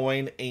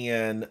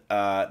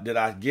 Did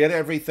I get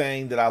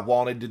everything that I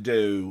wanted to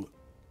do?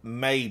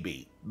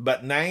 Maybe.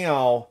 But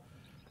now,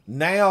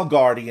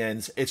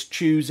 Guardians, it's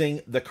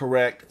choosing the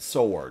correct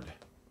sword.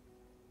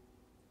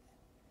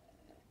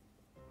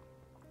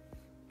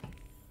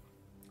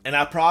 And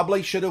I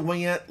probably should have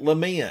went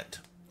Lament,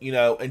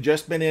 and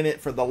just been in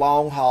it for the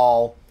long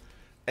haul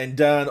and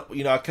done,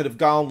 I could have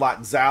gone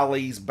like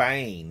Zali's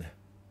Bane.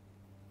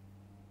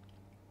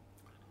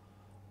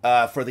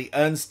 For the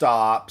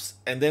unstops,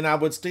 and then I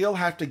would still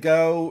have to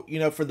go,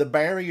 for the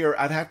barrier,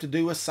 I'd have to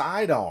do a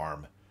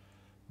sidearm.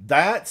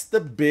 That's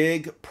the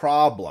big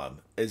problem,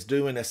 is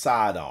doing a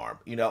sidearm.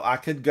 I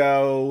could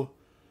go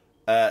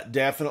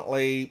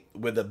definitely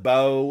with a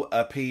bow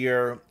up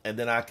here, and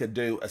then I could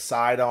do a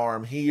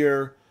sidearm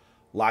here,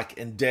 like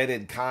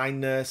Indebted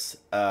Kindness.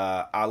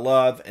 I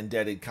love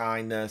Indebted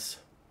Kindness.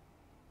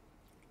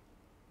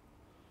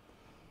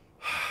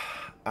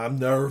 I'm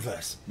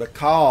nervous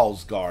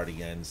because,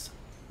 Guardians,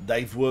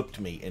 they've whooped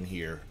me in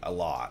here a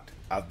lot.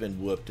 I've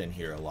been whooped in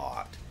here a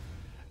lot.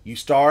 You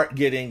start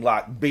getting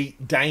like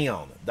beat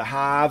down. The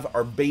Hive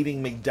are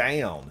beating me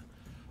down.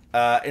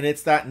 And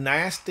it's that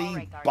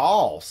nasty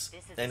boss.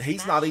 And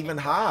he's not even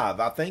Hive.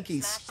 I think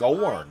he's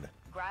Scorn.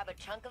 Grab a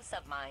chunk of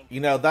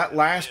submine. That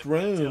last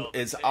room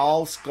is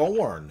all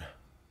Scorn.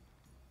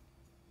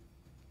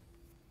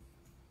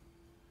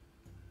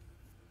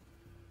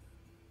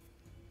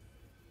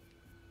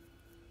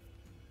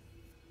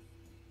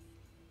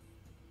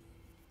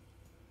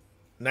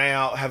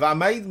 Now, have I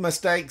made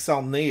mistakes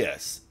on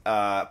this?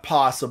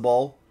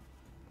 Possible.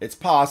 It's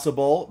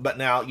possible. But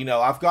now,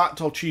 I've got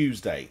till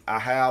Tuesday. I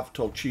have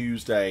till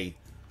Tuesday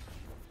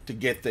to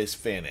get this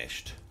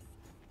finished.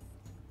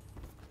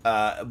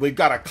 We've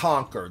got to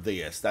conquer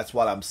this. That's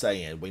what I'm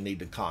saying. We need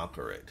to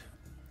conquer it.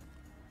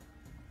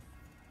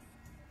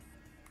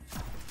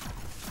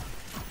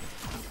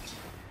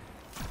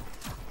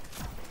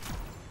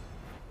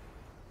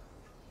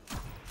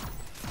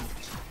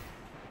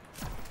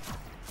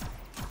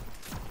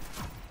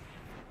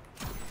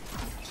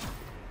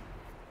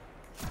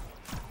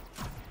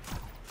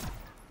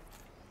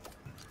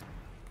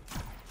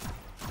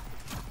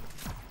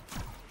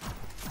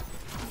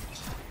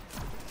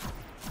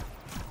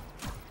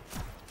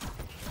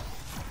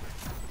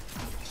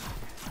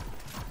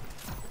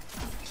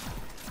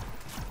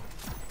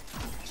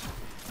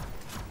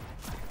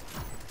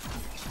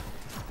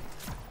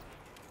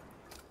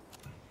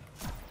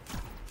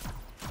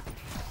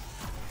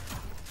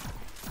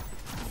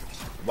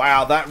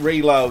 Wow, that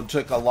reload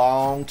took a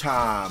long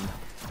time.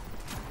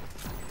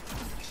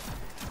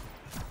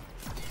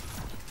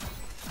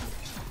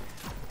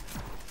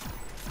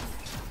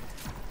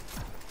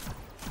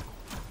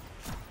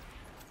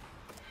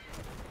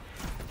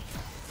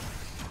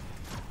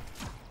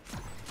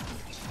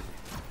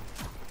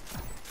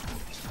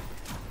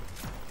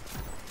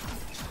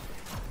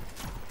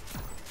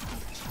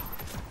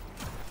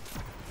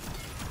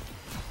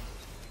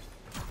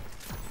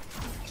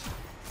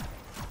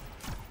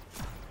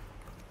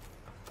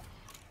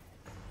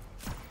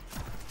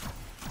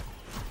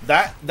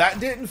 That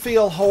didn't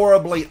feel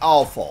horribly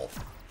awful.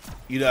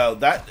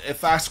 That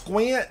if I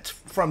squint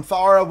from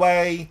far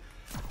away,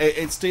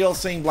 it still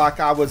seemed like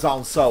I was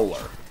on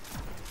solar.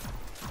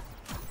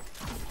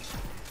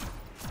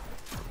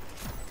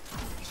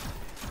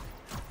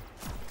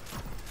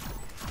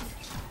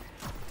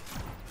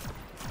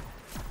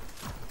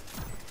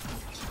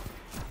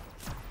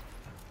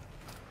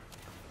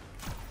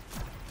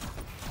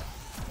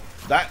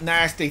 That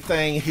nasty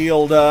thing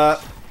healed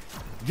up.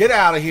 Get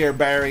out of here,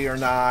 Barrier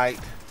Knight.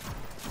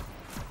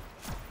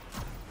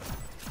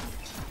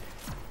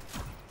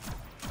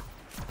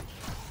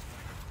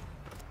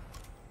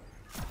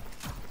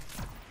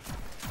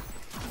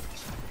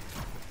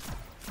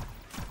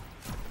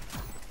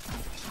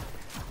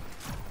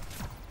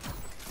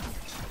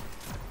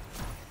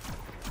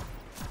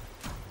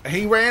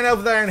 He ran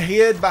over there and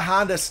hid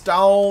behind a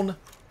stone.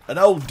 An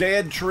old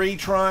dead tree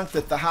trunk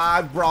that the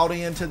hive brought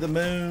into the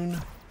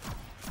moon.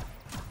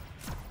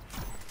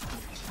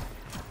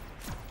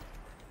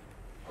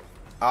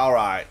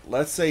 Alright,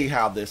 let's see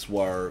how this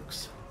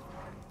works.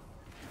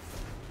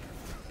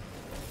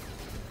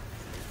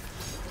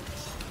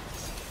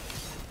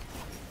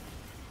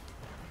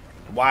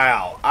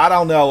 Wow, I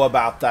don't know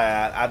about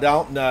that. I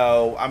don't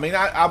know. I mean,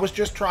 I was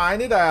just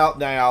trying it out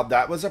now.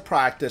 That was a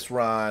practice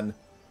run.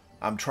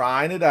 I'm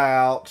trying it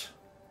out.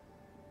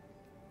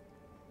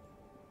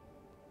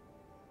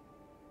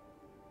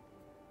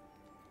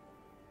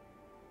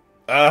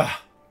 Ugh.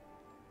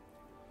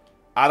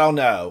 I don't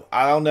know.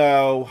 I don't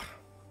know.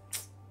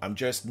 I'm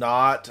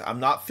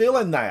not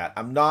feeling that.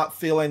 I'm not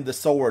feeling the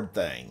sword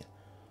thing.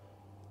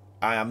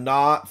 I am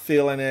not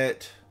feeling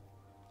it.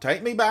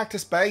 Take me back to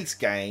space,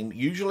 game.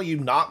 Usually you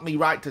knock me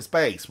right to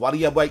space. What are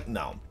you waiting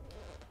on?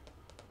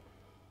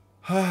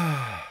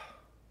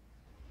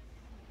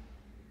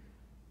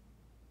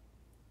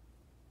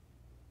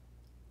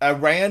 A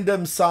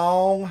random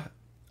song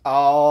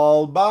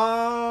all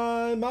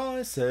by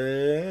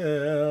myself.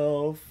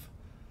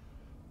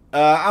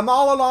 I'm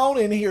all alone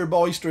in here,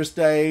 Boisterous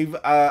Dave.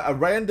 A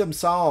random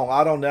song.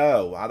 I don't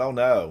know. I don't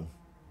know.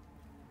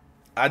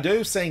 I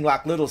do sing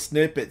like little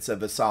snippets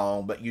of a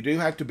song, but you do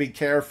have to be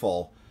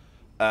careful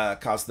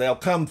because they'll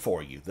come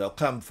for you. They'll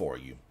come for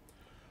you.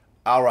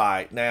 All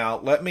right. Now,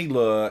 let me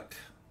look.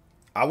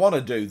 I want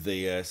to do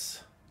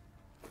this.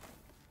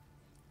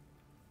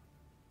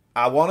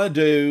 I want to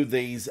do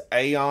these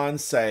Aeon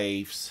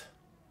safes.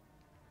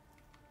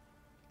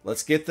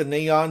 Let's get the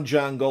Neon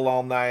Jungle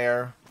on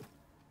there.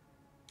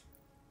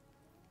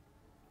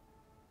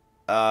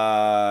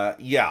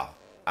 Yeah.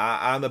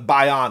 I'm a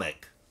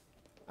bionic.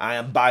 I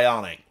am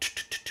bionic.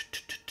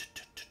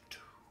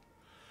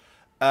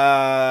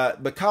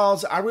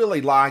 Because I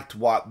really liked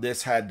what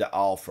this had to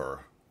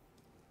offer.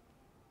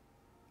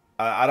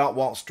 I don't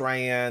want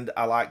Strand.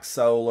 I like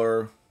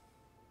Solar.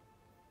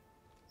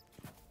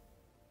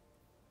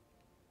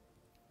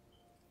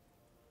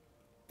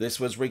 This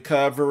was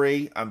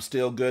Recovery. I'm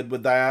still good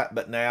with that,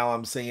 but now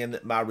I'm seeing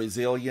that my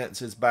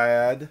Resilience is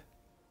bad.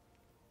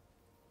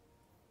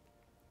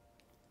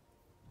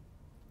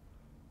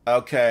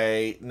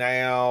 Okay,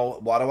 now,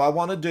 what do I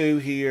want to do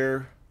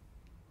here?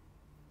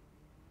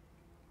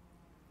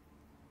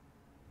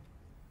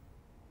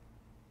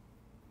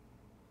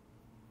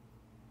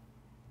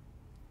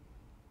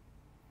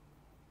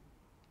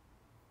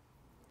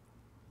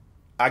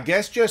 I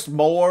guess just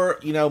more,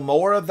 you know,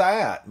 more of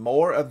that.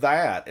 More of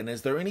that. And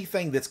is there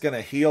anything that's going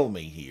to heal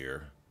me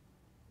here?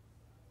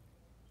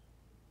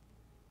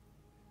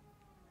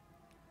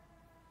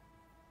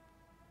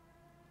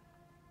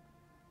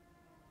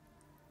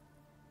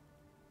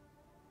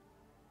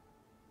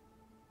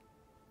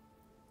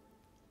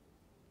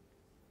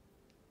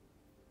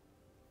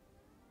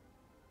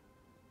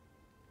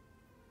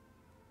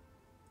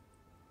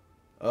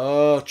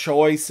 Oh,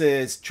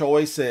 choices,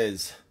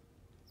 choices.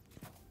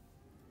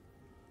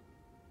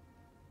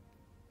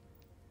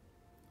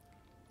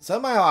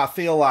 Somehow I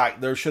feel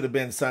like there should have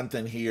been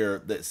something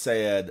here that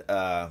said,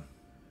 all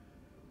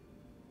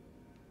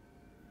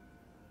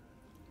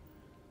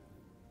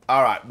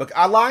right, but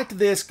I liked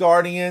this,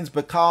 Guardians,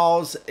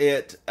 because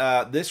it,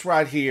 this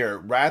right here,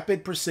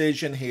 rapid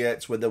precision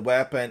hits with the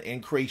weapon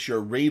increase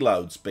your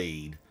reload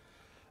speed.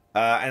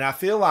 And I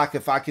feel like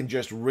if I can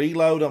just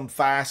reload them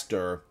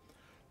faster,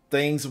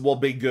 things will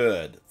be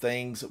good.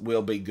 Things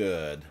will be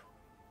good.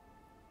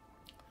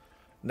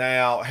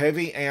 Now,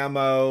 heavy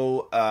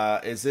ammo,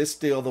 is this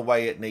still the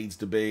way it needs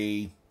to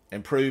be?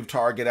 Improved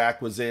target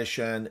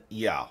acquisition?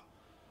 Yeah.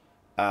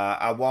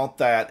 I want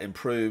that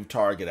improved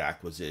target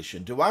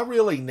acquisition. Do I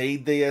really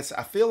need this?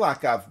 I feel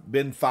like I've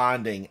been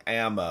finding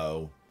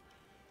ammo.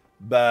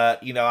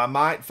 But, you know, I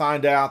might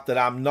find out that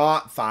I'm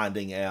not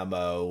finding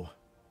ammo.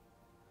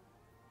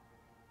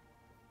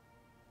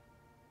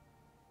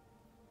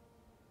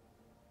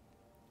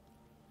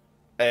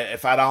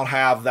 If I don't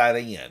have that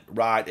in,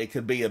 right? It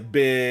could be a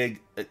big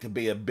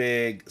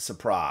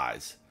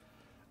surprise.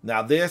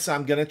 Now this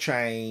I'm going to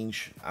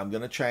change. I'm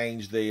going to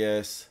change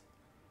this.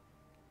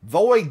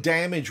 Void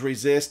damage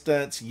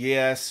resistance.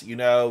 Yes, you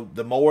know,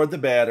 the more the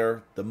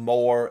better. The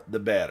more the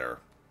better.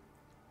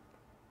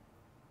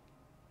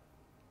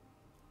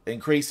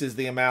 Increases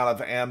the amount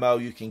of ammo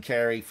you can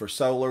carry for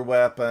solar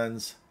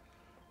weapons.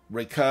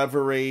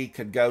 Recovery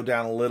could go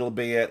down a little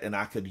bit, and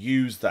I could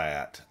use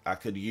that. I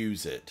could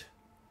use it.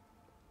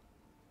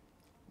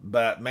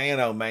 But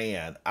man, oh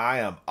man, I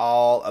am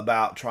all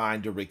about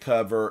trying to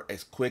recover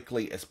as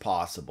quickly as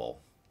possible.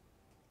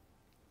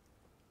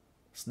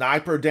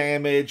 Sniper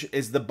damage.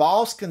 Is the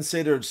boss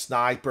considered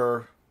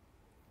sniper?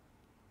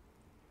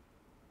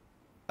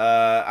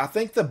 I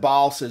think the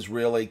boss is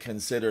really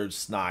considered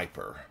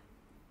sniper.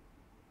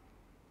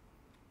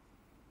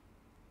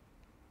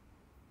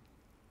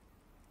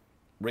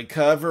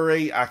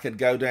 Recovery, I could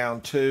go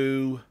down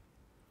 2.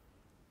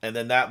 And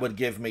then that would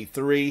give me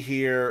 3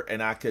 here,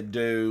 and I could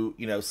do,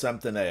 you know,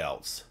 something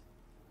else.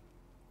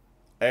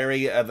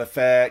 Area of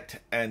effect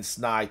and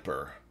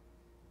sniper.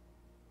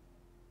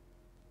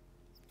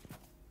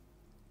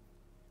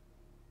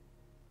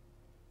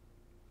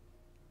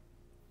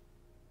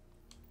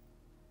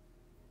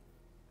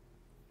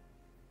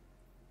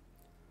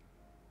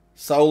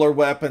 Solar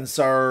weapon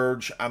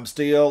surge.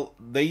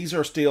 These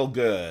are still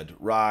good,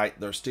 right?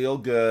 They're still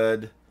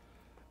good.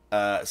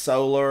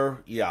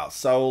 Solar, yeah,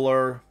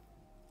 solar.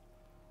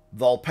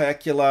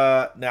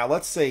 Vulpecula. Now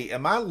let's see.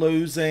 Am I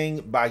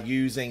losing by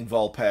using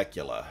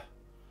Vulpecula?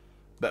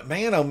 But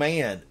man, oh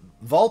man,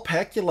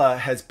 Vulpecula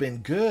has been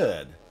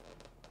good.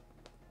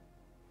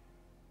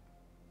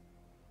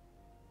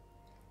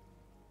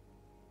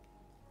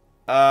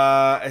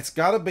 It's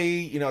got to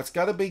be, it's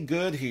got to be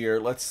good here.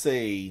 Let's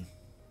see.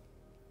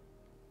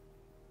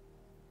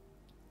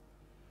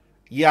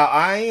 Yeah,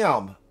 I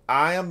am.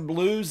 I'm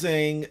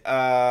losing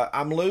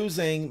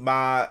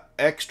my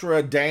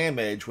extra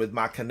damage with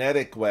my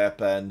kinetic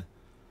weapon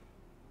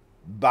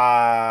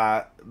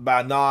by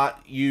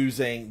not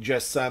using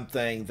just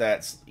something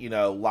that's,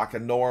 like a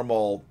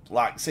normal,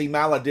 see,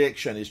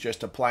 Malediction is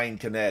just a plain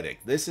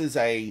kinetic. This is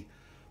a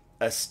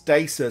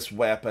stasis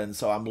weapon,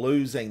 so I'm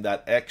losing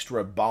that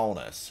extra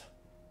bonus.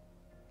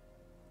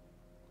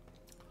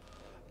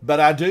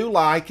 But I do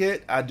like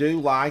it. I do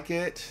like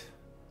it.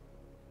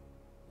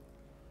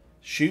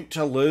 Shoot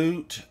to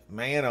loot.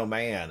 Man, oh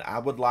man. I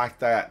would like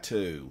that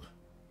too.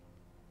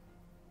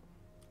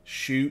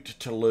 Shoot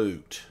to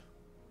loot.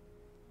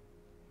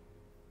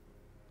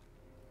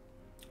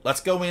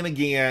 Let's go in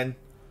again.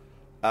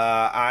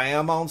 I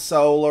am on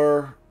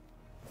solar.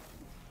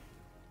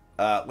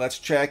 Let's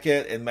check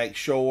it and make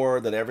sure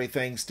that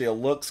everything still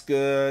looks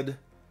good.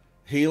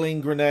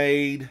 Healing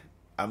grenade.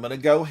 I'm going to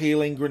go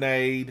healing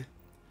grenade.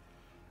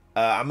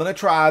 I'm going to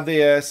try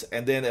this,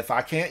 and then if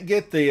I can't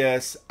get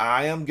this,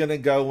 I am going to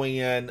go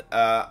in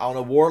on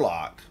a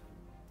warlock.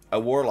 A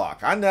warlock.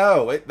 I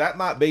know, that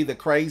might be the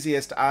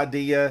craziest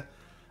idea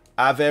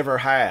I've ever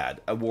had,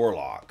 a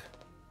warlock.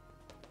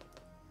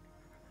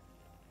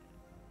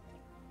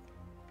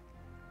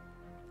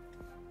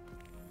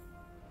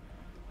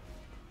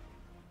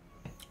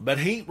 But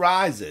heat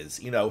rises,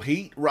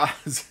 heat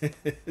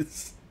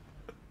rises.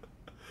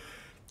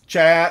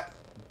 Chat,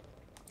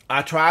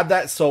 I tried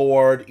that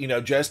sword,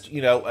 just,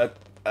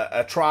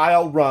 a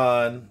trial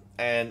run,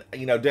 and,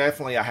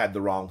 definitely I had the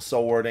wrong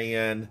sword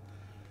in.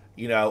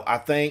 I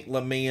think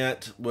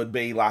Lament would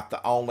be like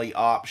the only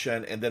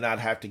option, and then I'd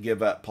have to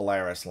give up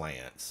Polaris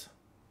Lance.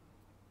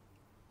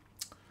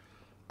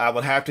 I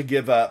would have to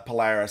give up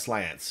Polaris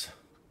Lance.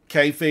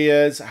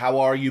 K-Fizz, how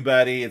are you,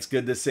 buddy? It's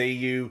good to see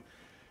you.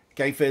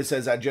 K-Fizz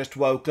says, I just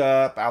woke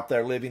up, out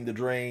there living the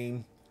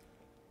dream.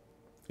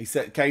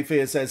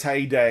 K-Fizz says,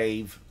 hey,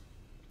 Dave.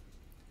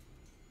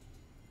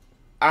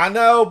 I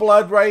know,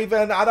 Blood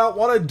Raven. I don't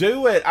want to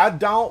do it. I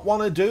don't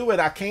want to do it.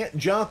 I can't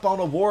jump on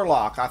a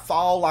warlock. I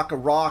fall like a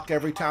rock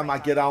every time I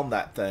get on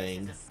that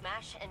thing. This is a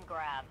smash and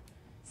grab.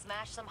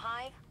 Smash some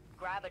hive,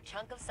 grab a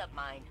chunk of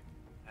submind.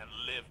 And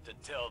live to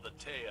tell the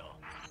tale.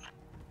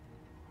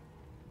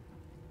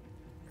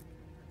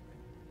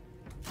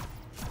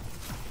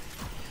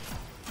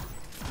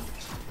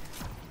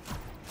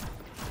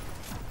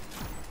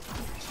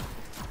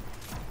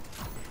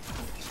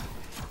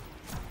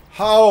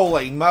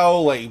 Holy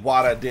moly,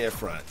 what a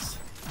difference.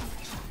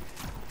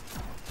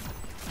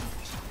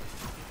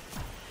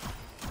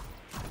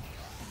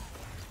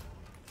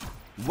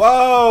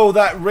 Whoa,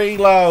 that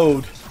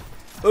reload.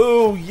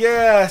 Ooh,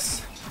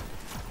 yes.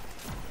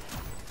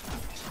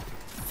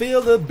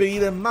 Feel the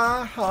beat in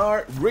my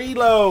heart.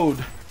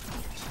 Reload.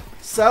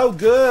 So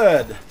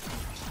good.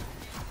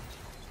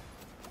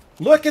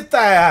 Look at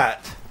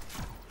that.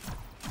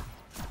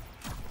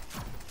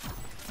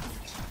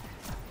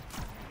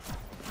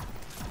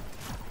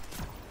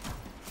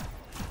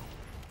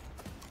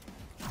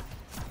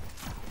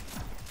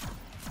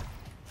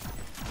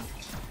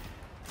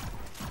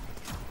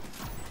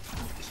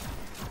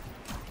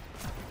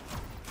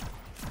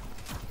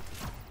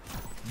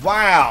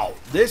 Wow,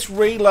 this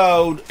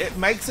reload, it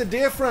makes a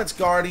difference,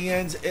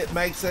 Guardians. It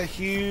makes a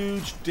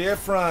huge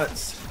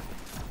difference.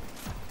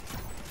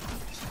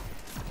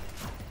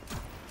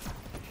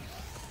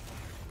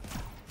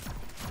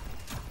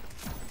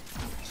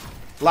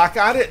 Like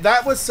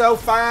that was so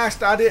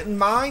fast, I didn't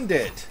mind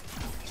it.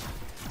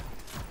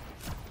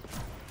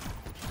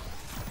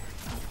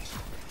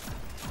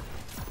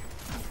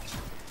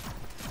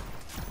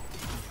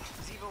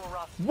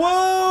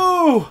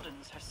 Whoa!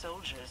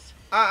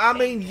 I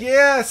mean,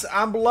 yes,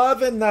 I'm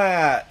loving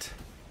that.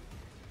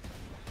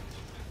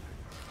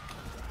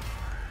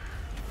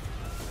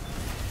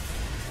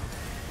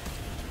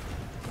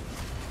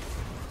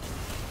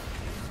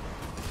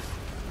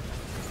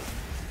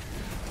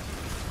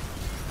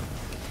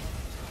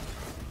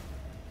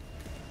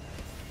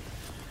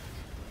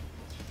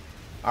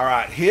 All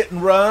right, hit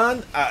and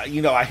run. I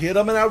hit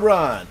them and I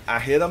run. I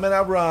hit them and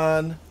I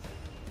run.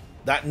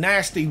 That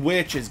nasty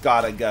witch has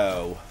got to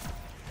go.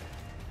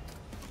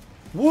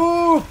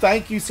 Woo!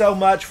 Thank you so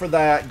much for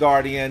that,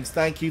 Guardians.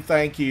 Thank you,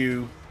 thank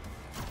you.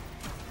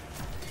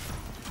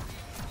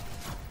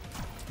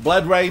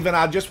 Blood Raven,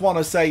 I just want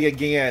to say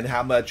again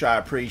how much I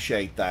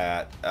appreciate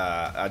that.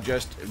 I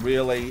just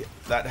really,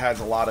 that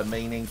has a lot of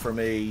meaning for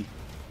me.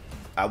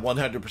 I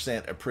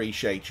 100%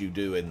 appreciate you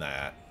doing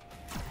that.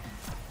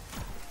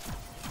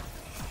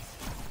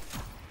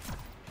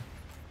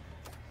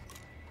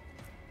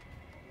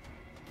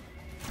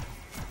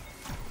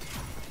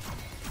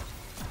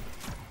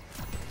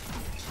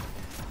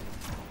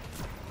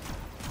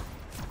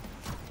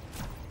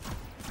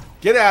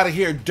 Get out of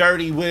here,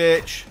 dirty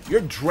witch.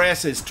 Your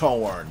dress is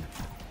torn.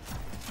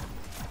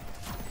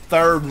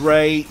 Third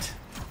rate.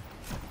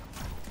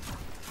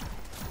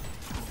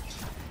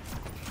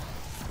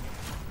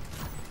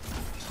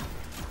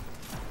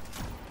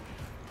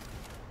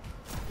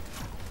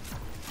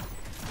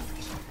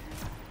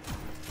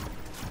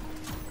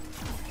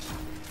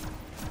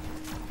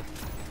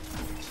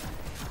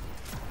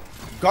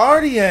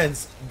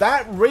 Guardians,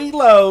 that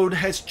reload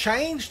has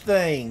changed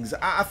things.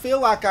 I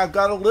feel like I've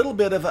got a little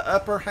bit of an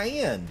upper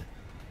hand.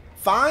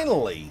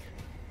 Finally.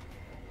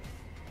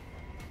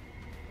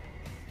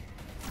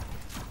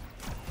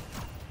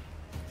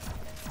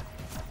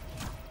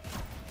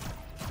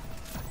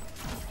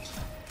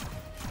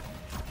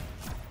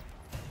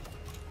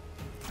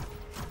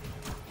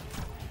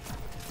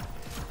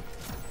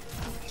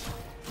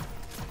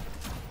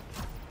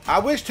 I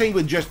wished he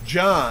would just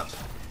jump.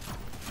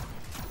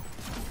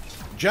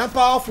 Jump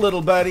off,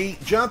 little buddy.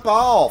 Jump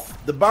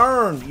off. The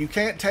burn. You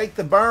can't take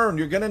the burn.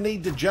 You're going to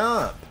need to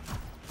jump.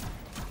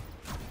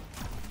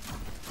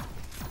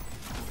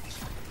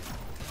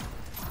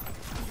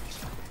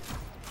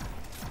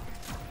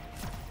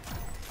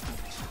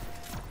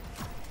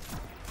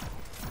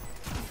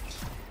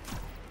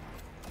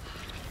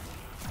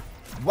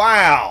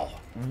 Wow.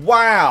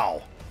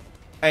 Wow.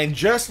 And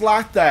just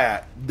like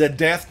that, the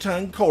Death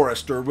Tongue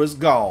Chorister was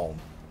gone.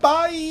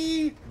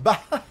 Bye.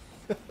 Bye.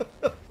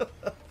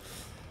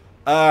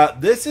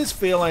 This is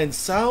feeling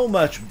so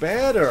much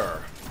better.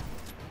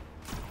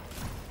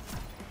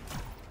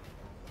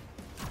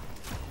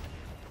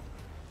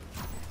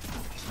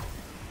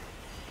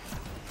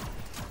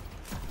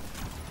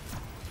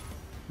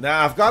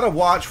 Now, I've got to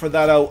watch for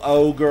that old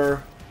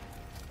ogre.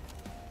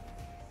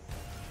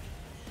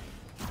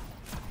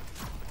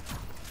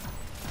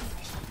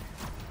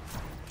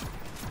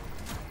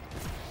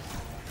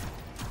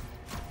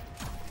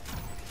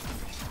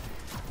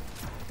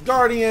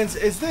 Guardians,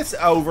 is this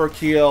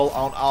overkill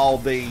on all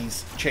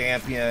these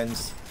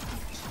champions?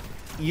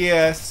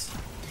 Yes.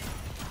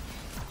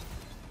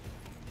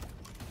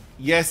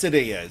 Yes, it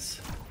is.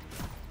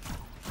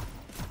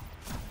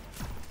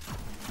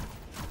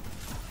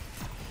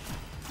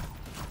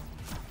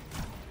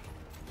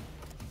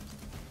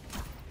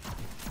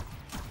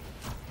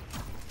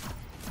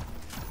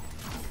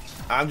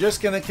 I'm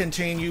just going to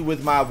continue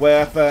with my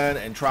weapon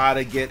and try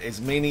to get as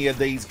many of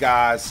these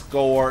guys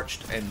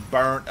scorched and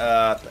burnt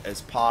up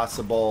as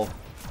possible.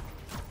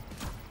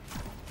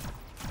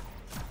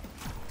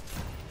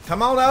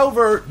 Come on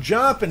over,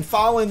 jump and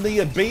fall in the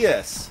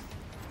abyss.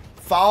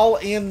 Fall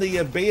in the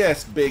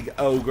abyss, big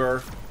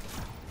ogre.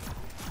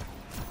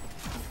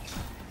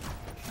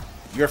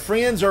 Your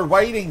friends are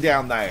waiting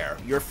down there.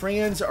 Your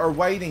friends are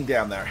waiting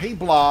down there. He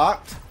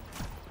blocked.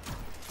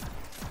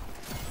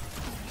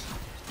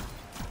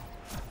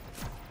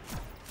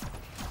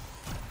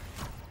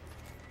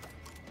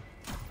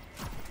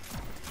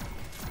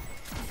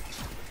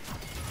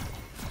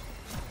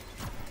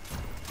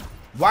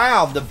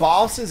 Wow, the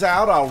boss is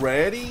out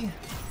already?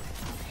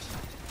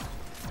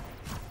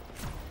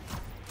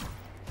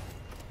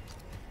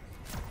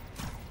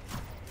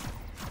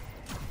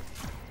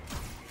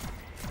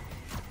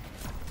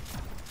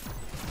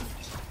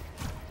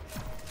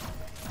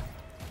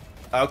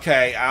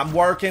 Okay, I'm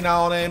working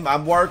on him.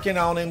 I'm working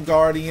on him,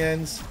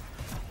 Guardians.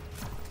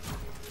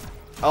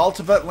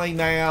 Ultimately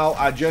now,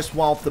 I just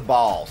want the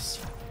boss.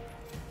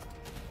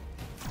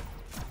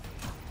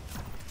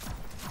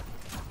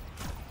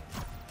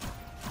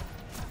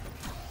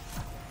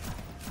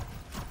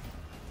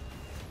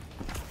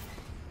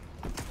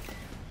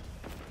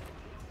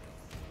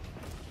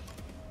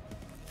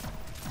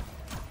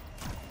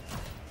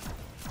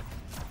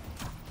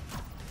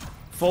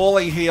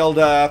 Fully healed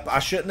up. I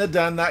shouldn't have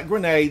done that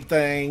grenade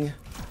thing.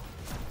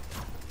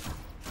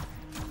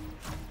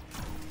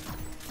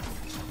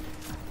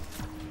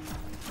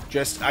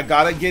 Just, I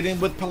gotta get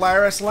in with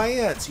Polaris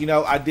Lance. You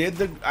know, I did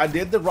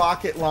the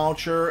rocket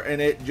launcher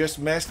and it just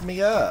messed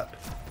me up.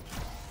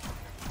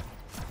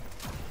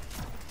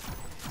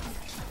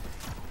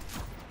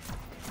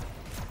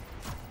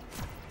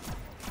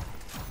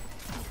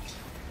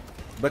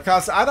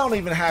 Because I don't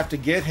even have to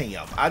get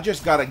him. I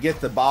just got to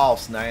get the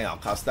boss now.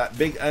 Because that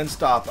big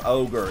unstopped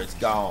ogre is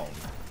gone.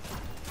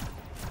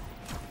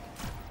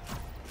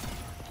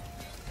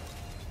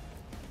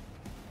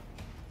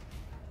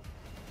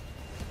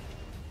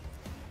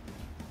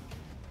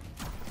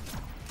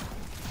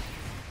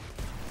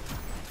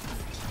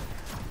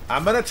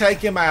 I'm going to take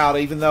him out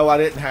even though I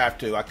didn't have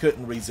to. I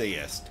couldn't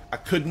resist. I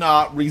could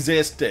not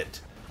resist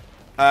it.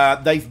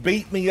 They've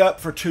beat me up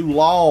for too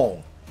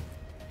long.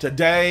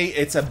 Today,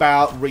 it's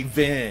about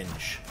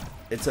revenge.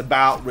 It's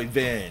about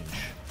revenge.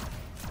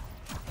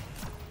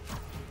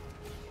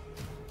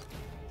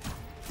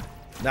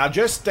 Now,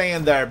 just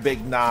stand there,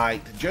 Big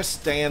Knight.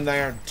 Just stand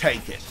there and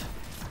take it.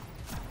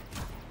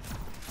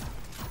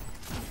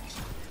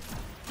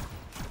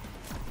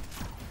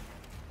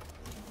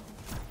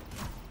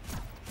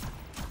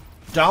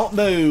 Don't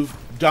move.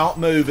 Don't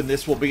move, and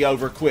this will be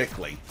over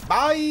quickly.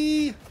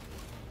 Bye!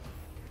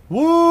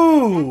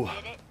 Woo!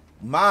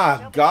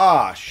 My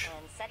gosh.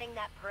 And setting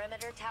that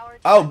perimeter tower.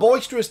 Oh,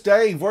 Boisterous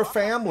Dave, we're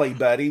family,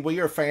 buddy. We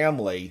are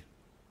family.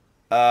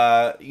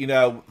 You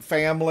know,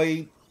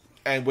 family,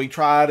 and we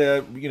try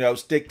to, you know,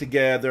 stick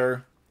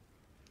together.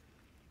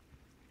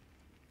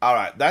 All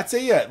right, that's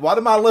it. What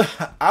am I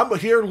I'm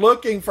here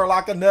looking for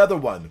like another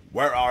one.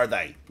 Where are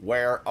they?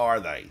 Where are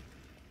they?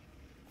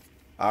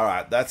 All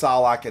right, that's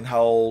all I can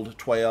hold.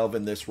 12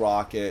 in this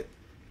rocket.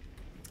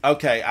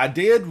 Okay, I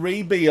did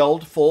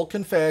rebuild, full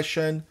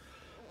confession.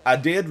 I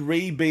did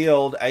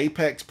rebuild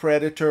Apex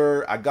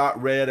Predator. I got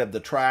rid of the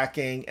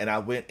tracking, and I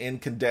went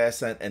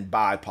incandescent and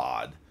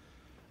bipod.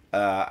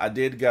 I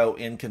did go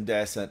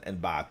incandescent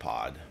and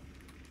bipod.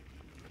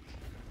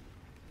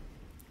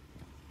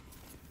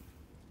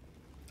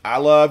 I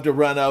love to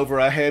run over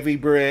a heavy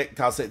brick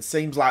because it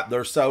seems like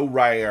they're so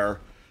rare.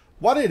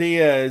 What it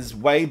is,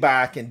 way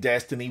back in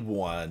Destiny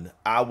 1,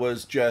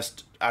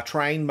 I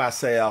trained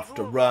myself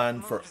to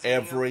run for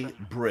every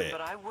brick.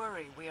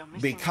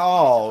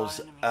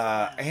 Because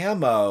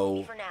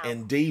ammo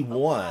in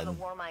D1,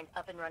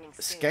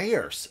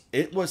 scarce.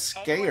 It was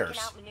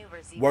scarce.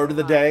 Word of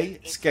the day,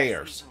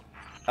 scarce.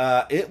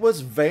 It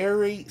was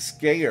very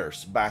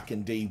scarce back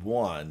in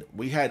D1.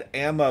 We had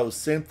ammo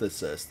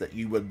synthesis that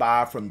you would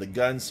buy from the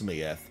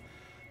gunsmith,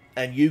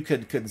 and you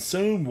could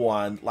consume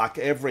one like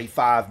every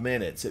 5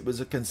 minutes. It was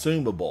a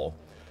consumable,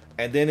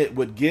 and then it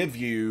would give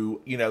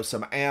you, you know,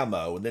 some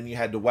ammo, and then you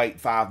had to wait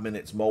 5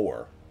 minutes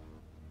more.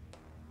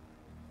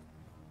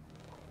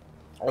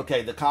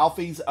 Okay, the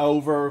coffee's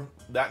over.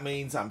 That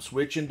means I'm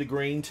switching to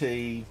green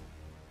tea.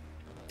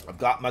 I've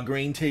got my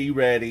green tea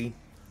ready.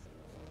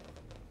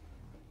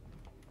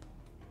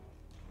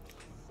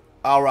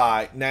 All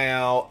right,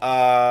 now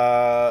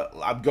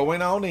I'm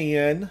going on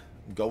in.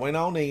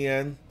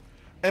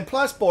 And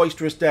plus,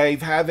 Boisterous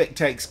Dave, Havoc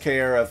takes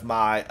care of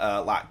my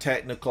like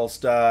technical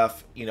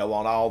stuff, you know,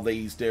 on all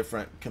these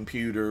different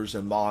computers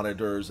and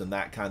monitors and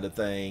that kind of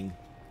thing.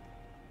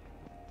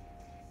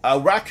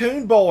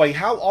 Raccoon Boy,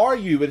 how are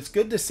you? It's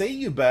good to see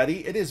you,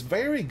 buddy. It is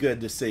very good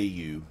to see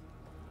you.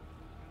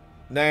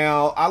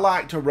 Now, I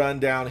like to run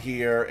down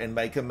here and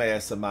make a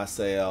mess of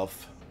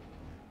myself.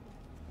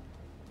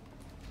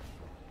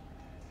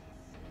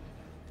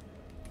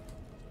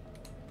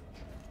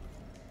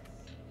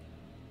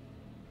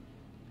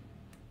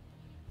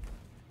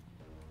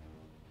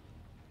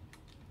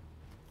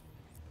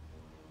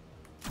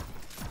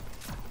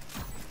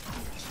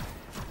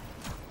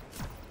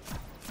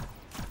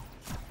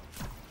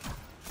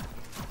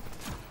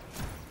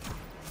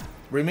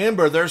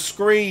 Remember, there's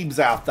screebs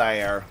out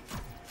there.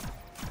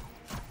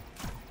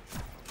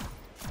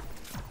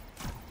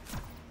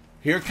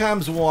 Here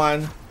comes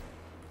one.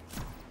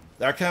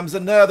 There comes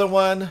another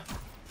one.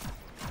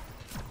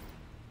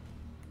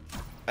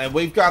 And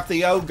we've got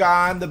the old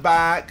guy in the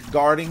back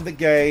guarding the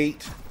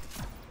gate.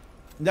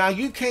 Now,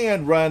 you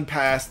can run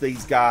past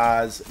these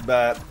guys,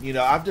 but, you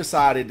know, I've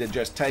decided to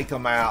just take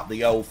them out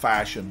the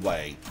old-fashioned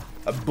way.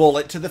 A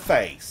bullet to the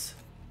face.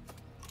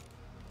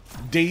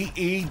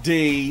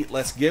 DED.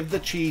 Let's give the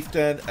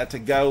chieftain a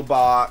to-go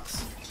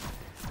box.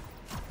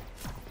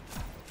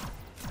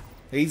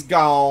 He's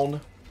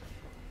gone.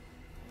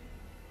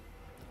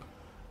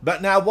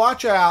 But now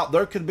watch out.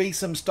 There could be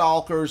some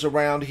stalkers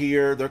around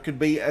here. There could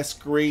be a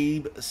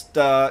screeb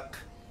stuck.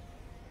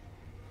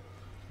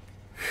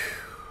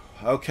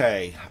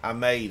 Okay, I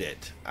made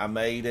it. I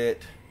made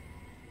it.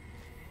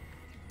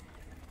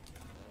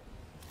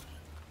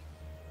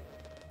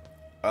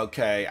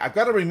 Okay, I've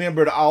got to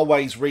remember to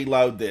always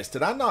reload this.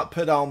 Did I not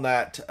put on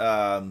that?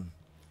 I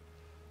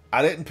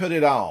didn't put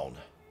it on.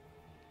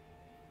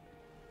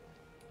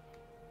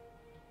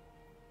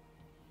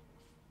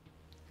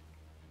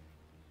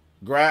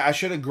 I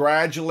should have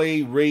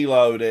gradually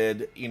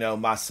reloaded, you know,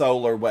 my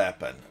solar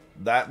weapon.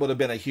 That would have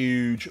been a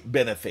huge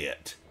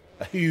benefit.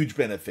 A huge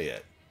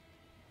benefit.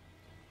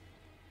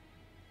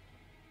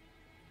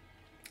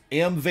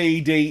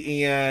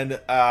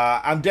 MVDN.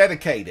 I'm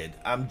dedicated.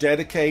 I'm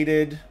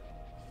dedicated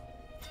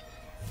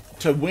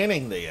to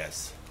winning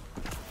this.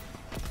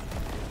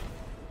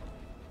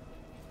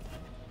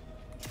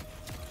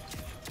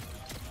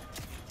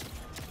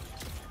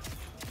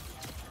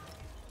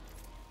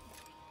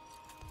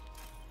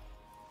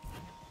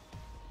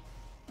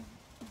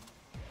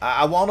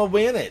 I want to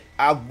win it.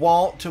 I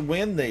want to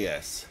win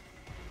this.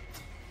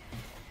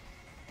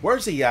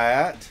 Where's he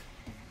at?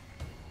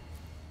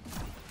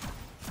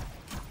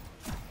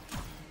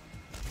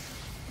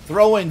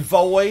 Throwing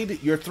void.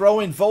 You're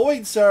throwing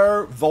void,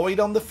 sir. Void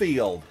on the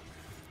field.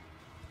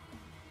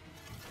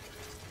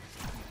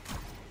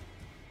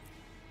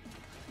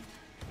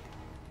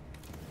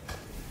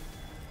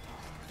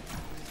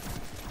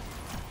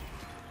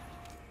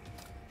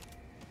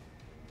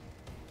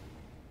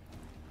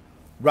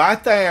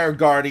 Right there,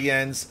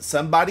 Guardians.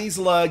 Somebody's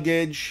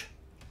luggage.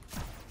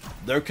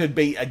 There could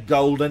be a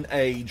Golden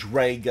Age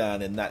ray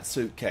gun in that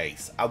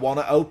suitcase. I want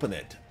to open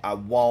it. I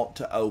want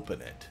to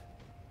open it.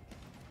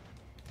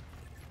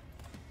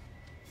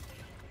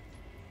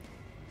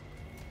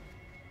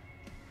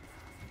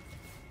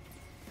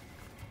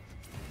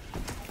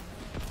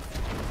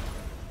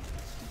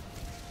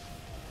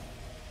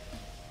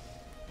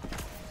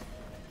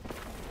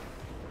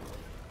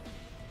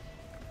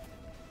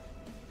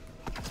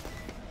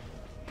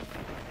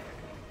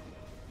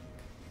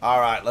 All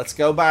right, let's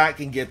go back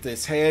and get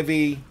this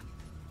heavy.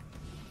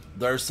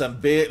 There's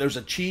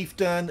a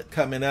chieftain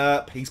coming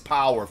up. He's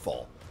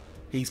powerful.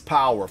 He's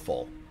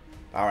powerful.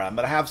 All right, I'm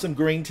going to have some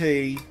green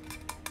tea.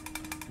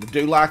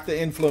 Do like the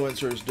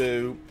influencers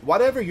do.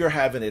 Whatever you're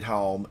having at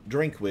home,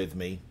 drink with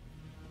me.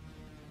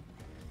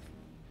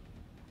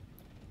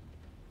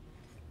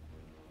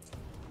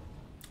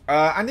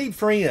 I need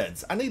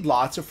friends. I need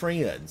lots of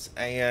friends.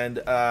 And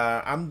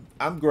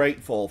I'm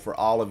grateful for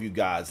all of you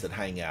guys that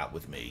hang out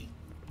with me.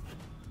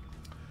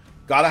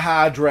 Gotta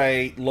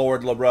hydrate,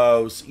 Lord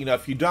LaRose. You know,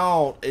 if you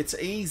don't, it's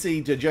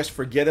easy to just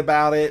forget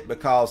about it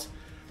because,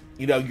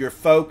 you know, you're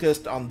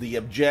focused on the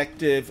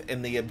objective,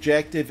 and the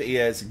objective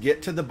is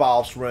get to the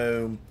boss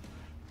room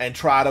and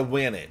try to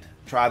win it.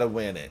 Try to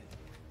win it.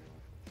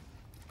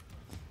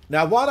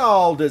 Now, what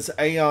all does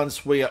Aeon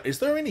Swift... Is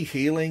there any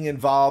healing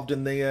involved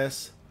in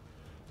this?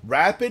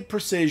 Rapid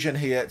precision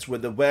hits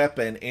with the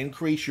weapon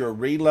increase your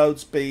reload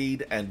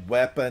speed and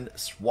weapon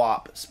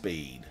swap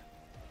speed.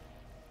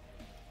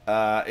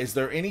 Is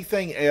there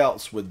anything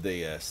else with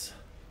this?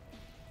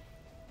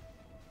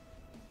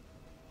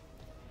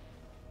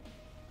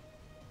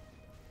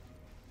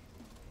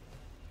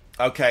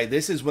 Okay,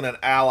 this is when an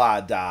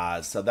ally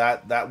dies, so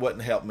that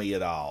wouldn't help me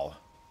at all.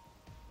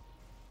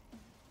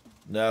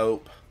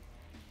 Nope.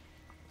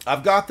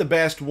 I've got the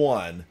best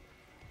one.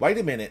 Wait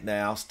a minute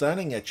now.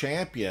 Stunning a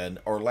champion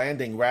or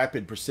landing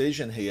rapid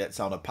precision hits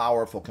on a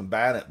powerful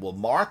combatant will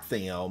mark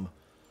them.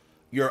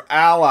 Your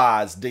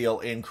allies deal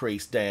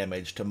increased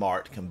damage to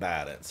marked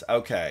combatants.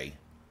 Okay.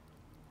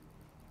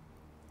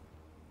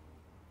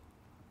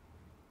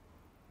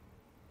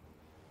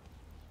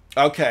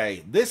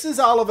 Okay, this is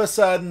all of a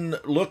sudden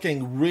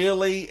looking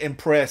really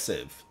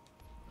impressive.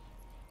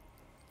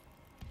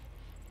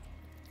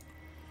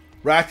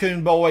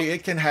 Raccoon Boy,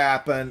 it can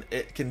happen.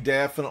 It can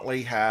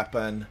definitely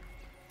happen.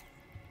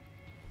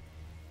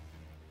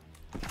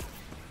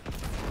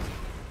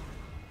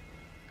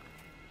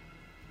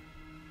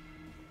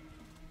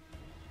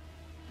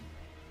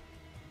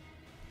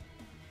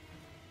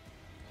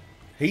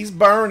 He's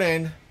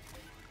burning.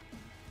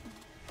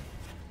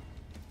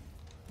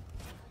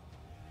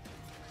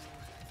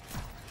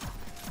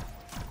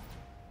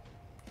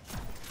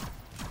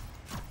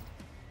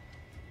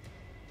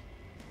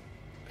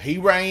 He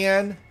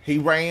ran. He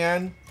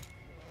ran.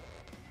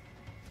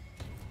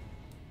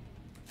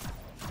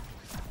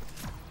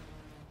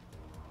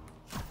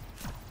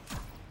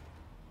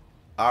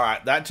 All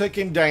right, that took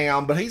him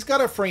down, but he's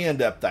got a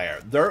friend up there.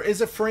 There is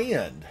a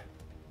friend.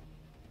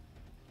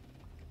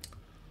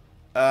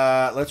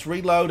 Let's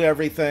reload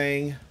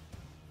everything.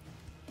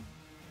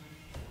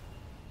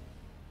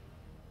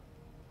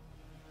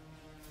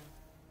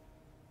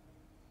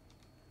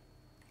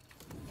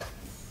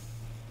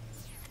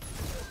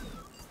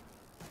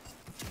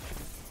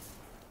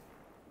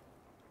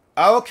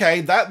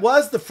 Okay, that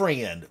was the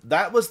friend.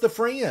 That was the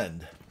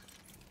friend.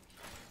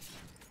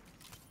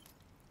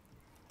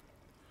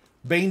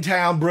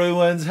 Beantown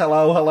Bruins,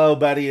 hello, hello,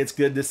 buddy. It's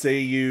good to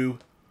see you.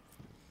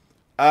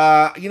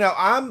 You know,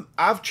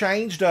 I've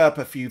changed up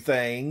a few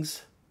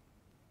things.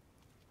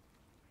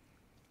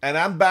 And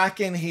I'm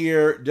back in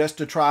here just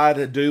to try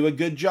to do a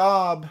good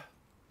job.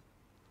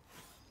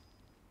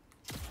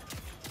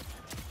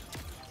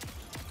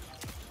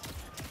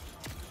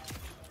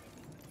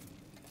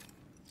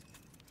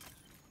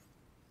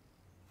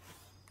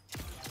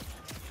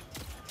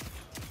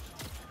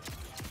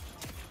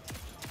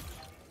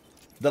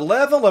 The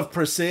level of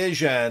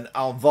precision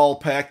on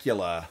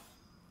Vulpecula,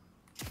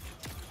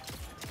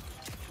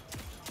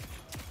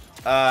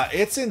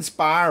 it's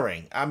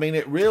inspiring. I mean,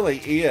 it really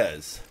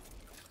is.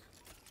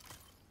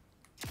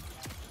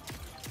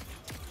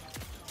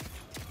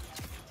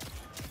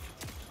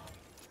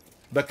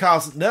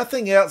 Because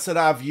nothing else that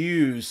I've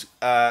used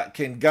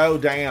can go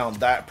down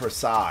that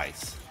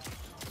precise.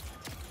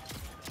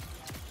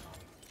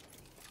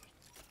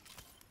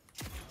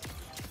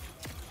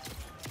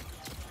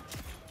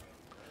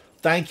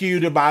 Thank you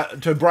to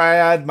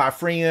Brad, my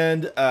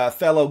friend,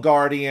 fellow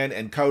Guardian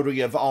and Coterie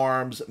of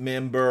Arms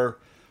member,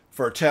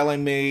 for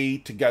telling me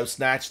to go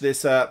snatch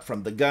this up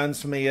from the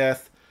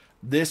gunsmith.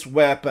 This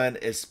weapon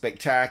is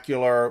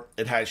spectacular.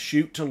 It has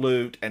shoot to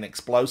loot and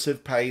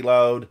explosive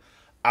payload.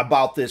 I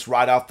bought this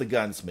right off the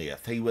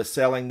gunsmith. He was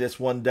selling this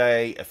one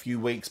day a few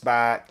weeks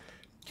back.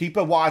 Keep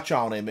a watch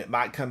on him. It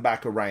might come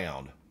back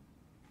around.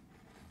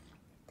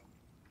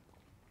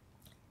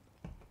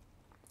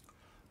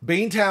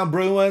 Beantown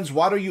Bruins,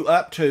 what are you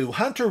up to?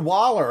 Hunter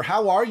Waller,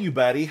 how are you,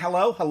 buddy?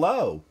 Hello,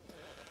 hello.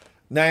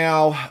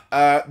 Now,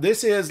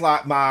 this is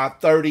like my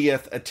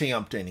 30th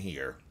attempt in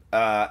here.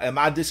 Am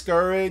I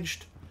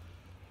discouraged?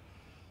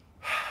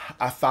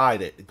 I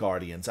fight it,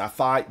 Guardians. I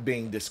fight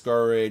being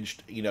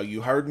discouraged. You know,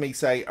 you heard me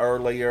say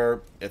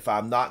earlier, if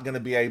I'm not going to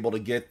be able to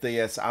get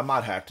this, I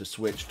might have to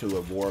switch to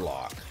a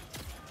Warlock.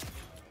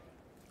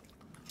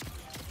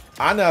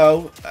 I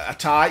know, a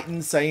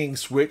Titan saying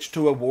switch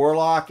to a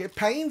Warlock, it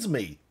pains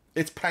me.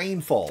 It's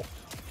painful.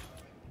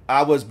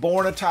 I was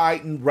born a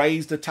Titan,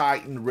 raised a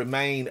Titan,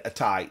 remain a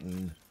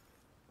Titan.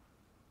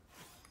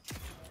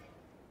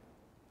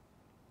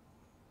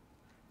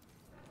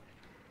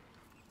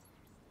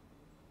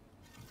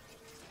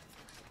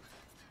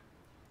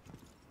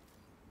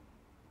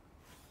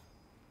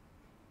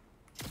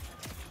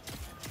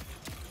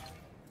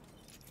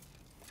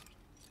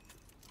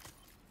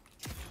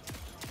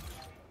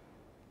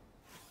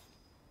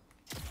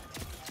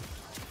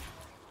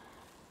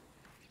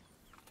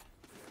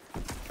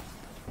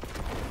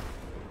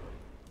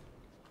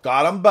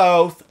 Got them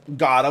both.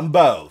 Got them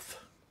both.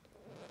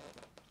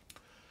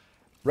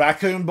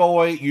 Raccoon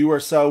Boy, you are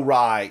so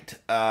right.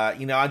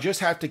 I just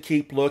have to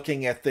keep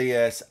looking at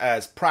this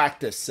as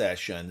practice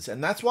sessions.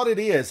 And that's what it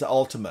is,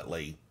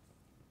 ultimately.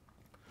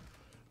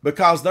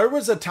 Because there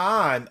was a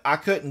time I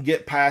couldn't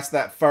get past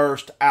that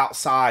first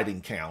outside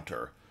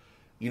encounter.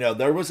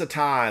 There was a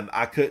time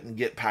I couldn't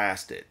get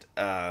past it.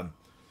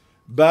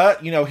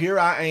 But, here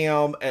I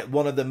am at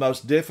one of the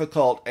most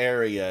difficult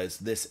areas,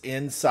 this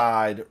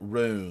inside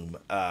room.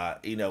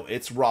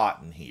 It's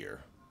rotten here.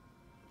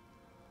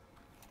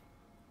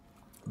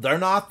 They're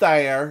not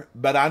there,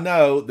 but I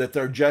know that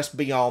they're just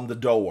beyond the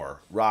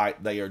door,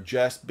 right? They are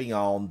just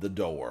beyond the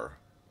door.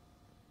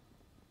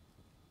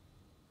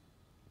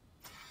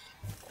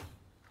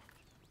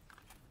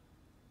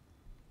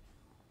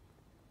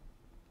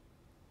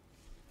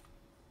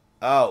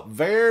 Oh,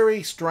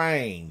 very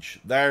strange.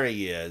 There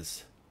he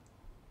is.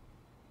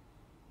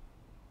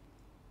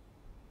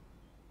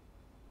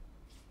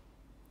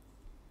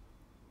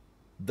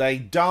 They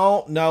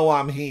don't know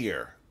I'm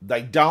here.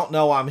 They don't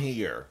know I'm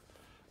here.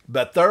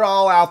 But they're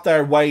all out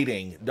there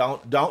waiting.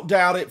 Don't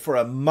doubt it for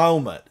a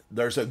moment.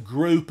 There's a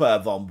group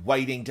of them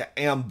waiting to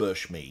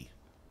ambush me.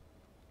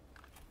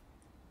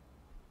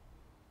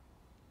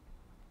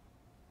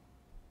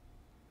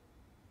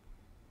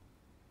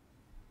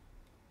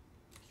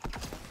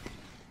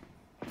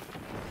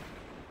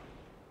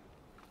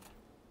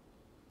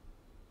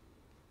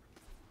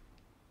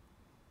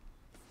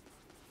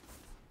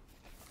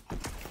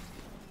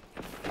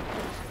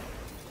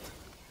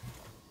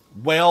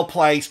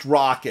 Well-placed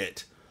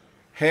rocket.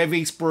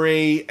 Heavy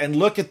spree. And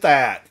look at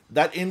that.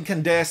 That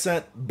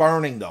incandescent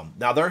burning them.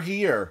 Now they're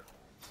here.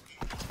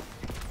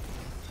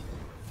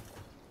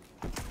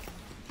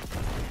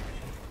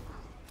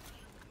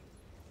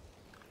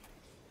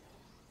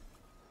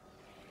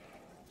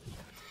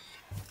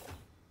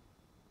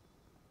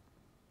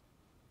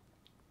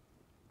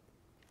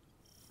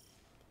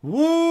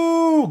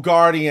 Woo,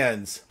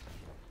 Guardians.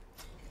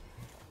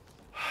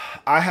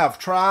 I have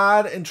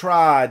tried and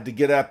tried to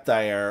get up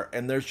there,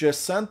 and there's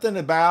just something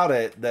about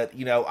it that,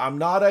 I'm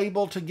not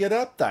able to get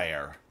up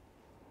there.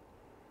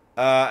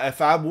 If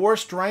I wore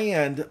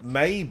Strand,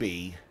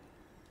 maybe.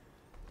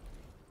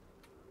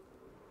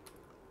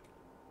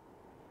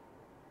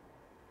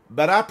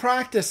 But I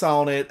practice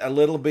on it a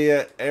little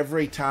bit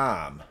every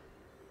time.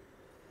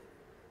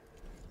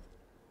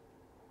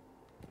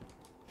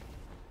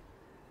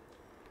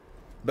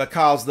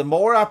 Because the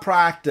more I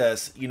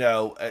practice,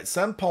 at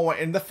some point,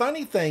 and the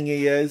funny thing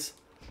is,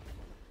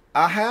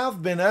 I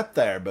have been up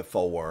there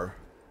before.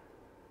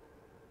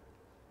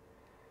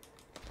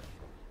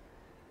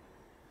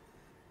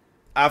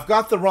 I've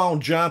got the wrong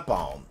jump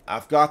on.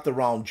 I've got the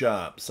wrong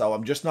jump, so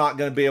I'm just not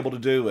going to be able to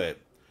do it.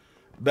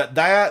 But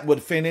that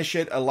would finish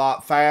it a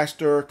lot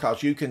faster,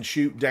 because you can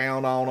shoot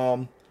down on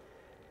them.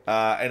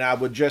 And I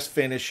would just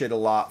finish it a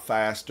lot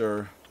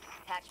faster.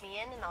 Patch me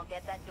in and I'll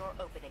get that door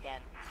open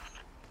again.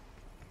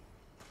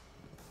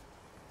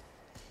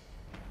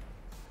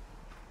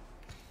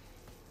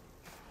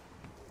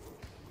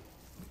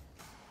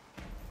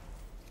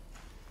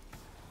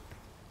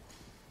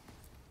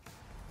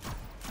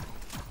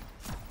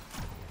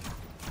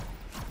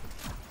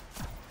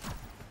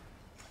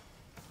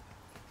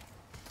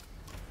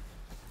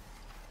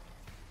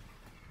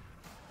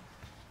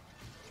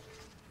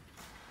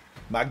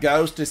 My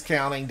ghost is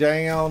counting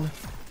down.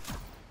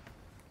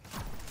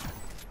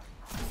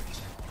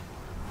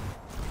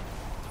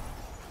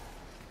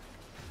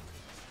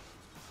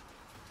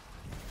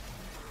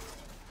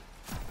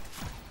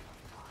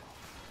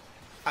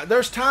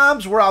 There's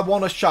times where I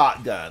want a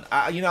shotgun.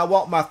 I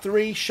want my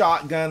 3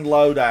 shotgun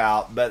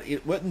loadout, but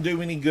it wouldn't do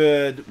any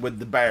good with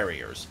the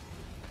barriers.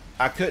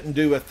 I couldn't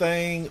do a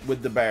thing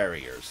with the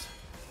barriers.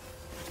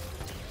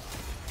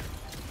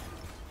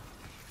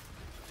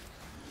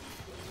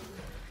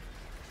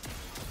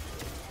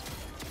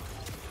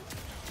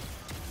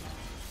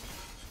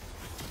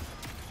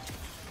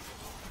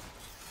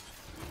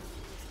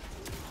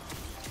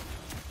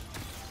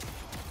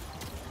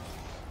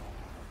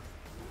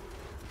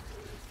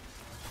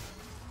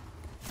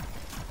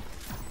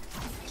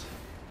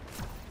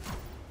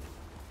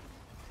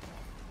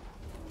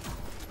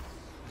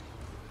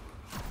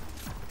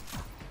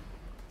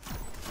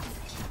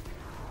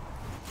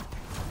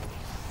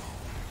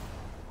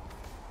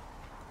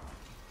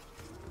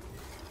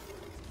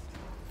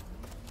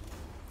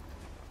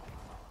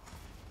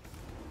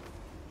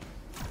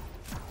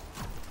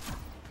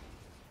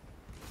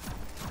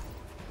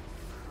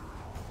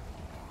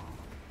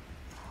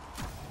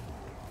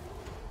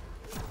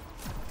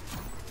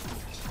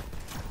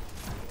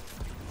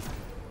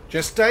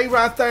 Just stay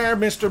right there,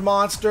 Mr.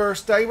 Monster.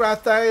 Stay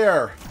right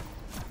there.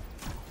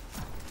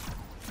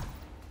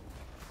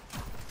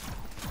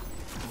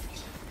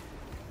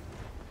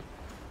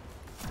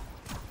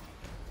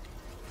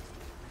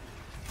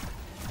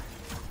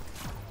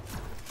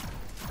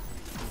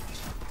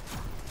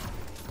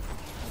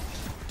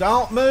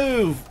 Don't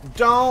move.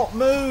 Don't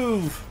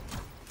move.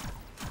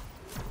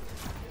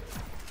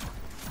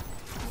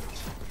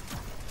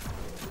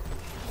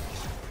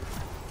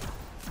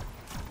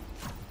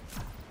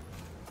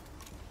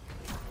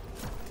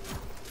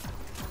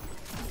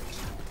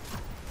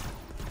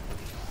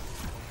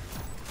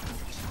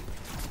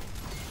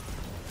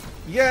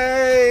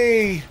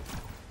 Yay!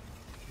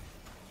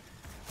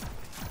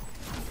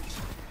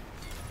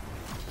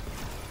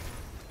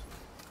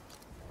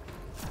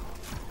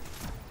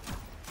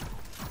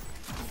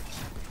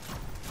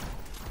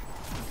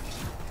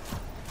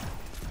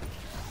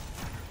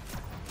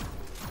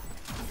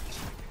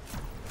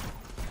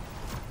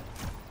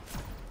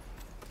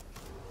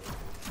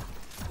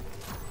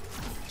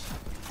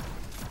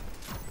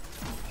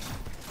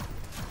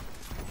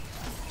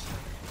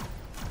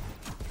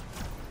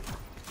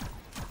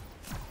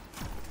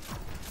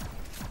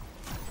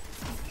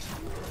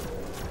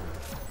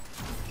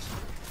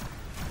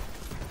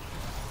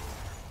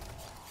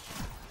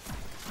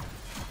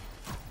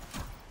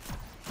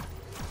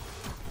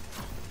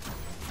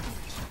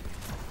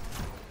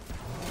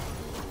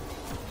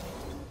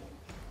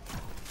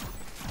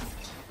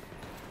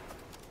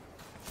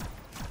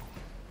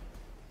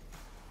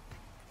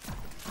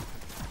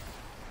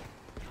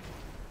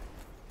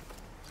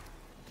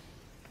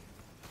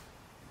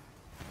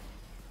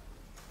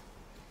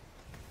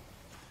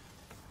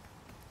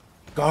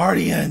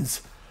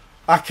 Guardians!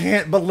 I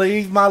can't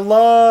believe my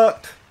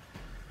luck!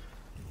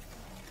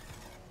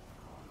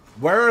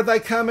 Where are they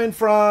coming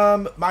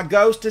from? My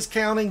ghost is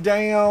counting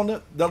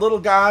down. The little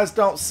guys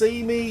don't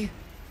see me.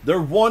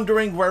 They're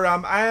wondering where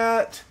I'm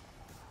at.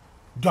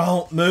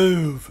 Don't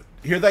move.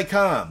 Here they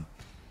come.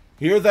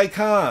 Here they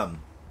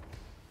come.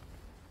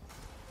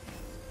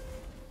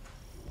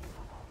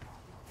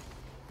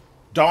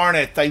 Darn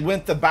it, they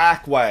went the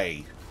back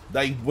way.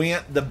 They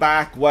went the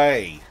back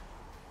way.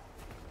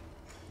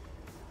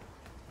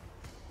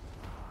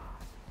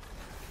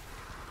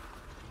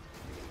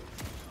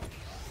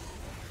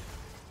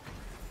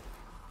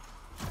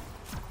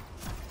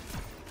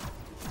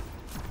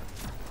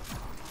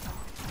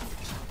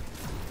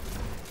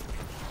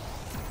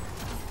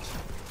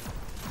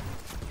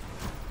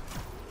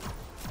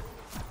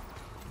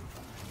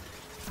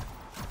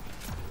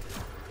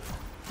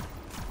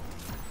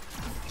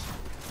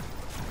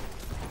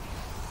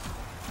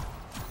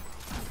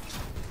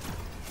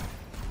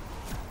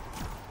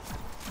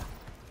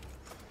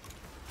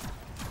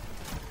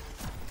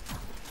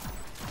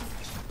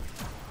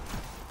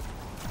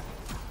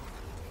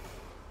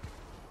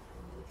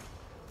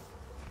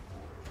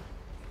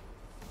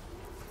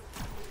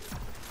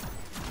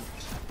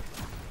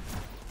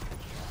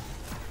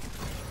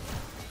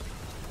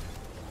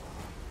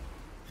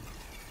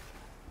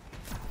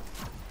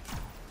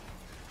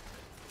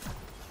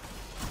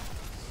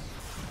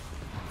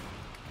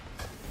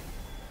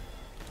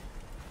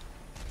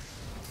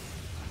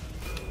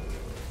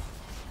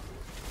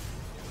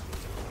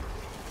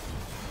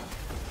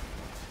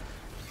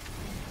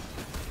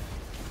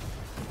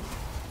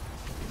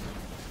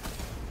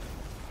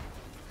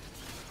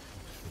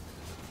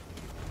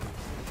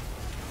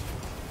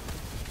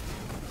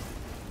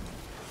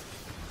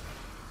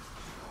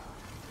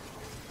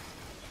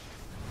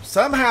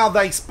 Somehow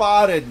they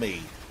spotted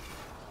me.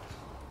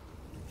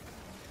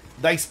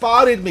 They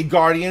spotted me,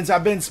 Guardians.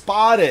 I've been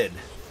spotted.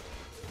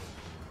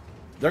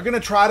 They're going to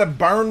try to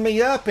burn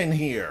me up in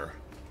here.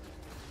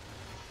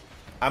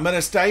 I'm going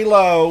to stay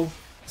low.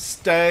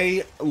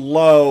 Stay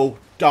low.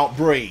 Don't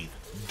breathe.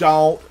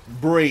 Don't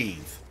breathe.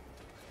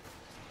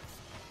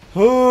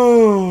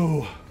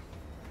 Ooh.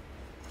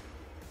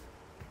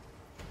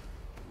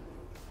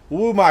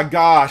 Oh my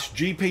gosh,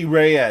 GP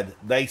Red.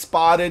 They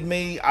spotted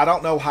me. I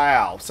don't know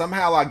how.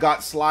 Somehow I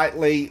got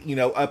slightly,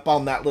 up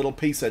on that little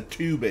piece of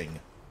tubing.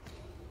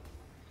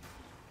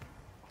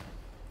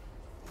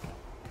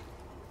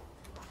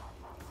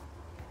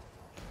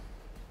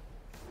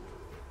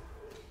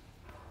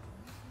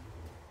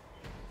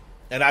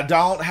 And I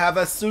don't have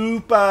a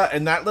super,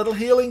 and that little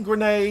healing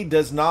grenade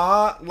does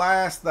not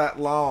last that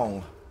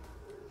long.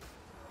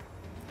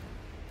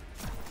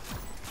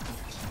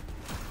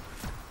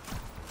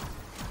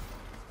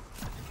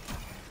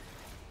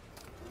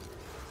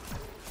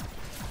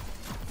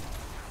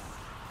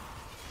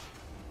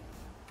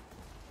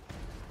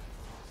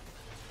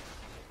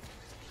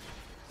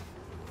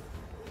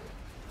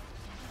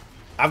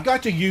 I've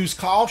got to use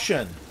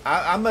caution.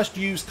 I must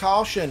use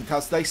caution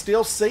because they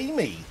still see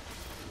me.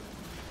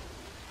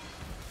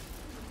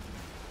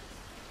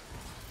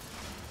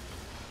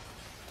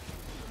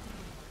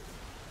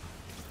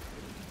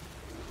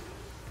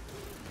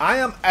 I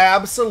am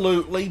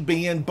absolutely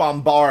being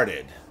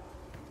bombarded.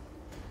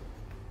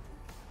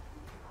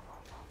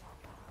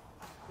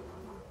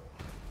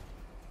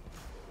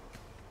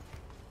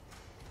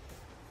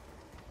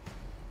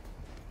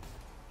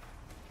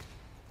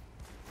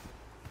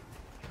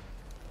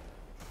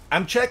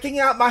 I'm checking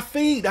out my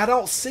feed. I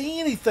don't see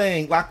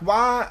anything. Like,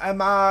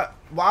 why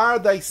are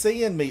they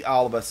seeing me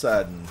all of a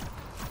sudden?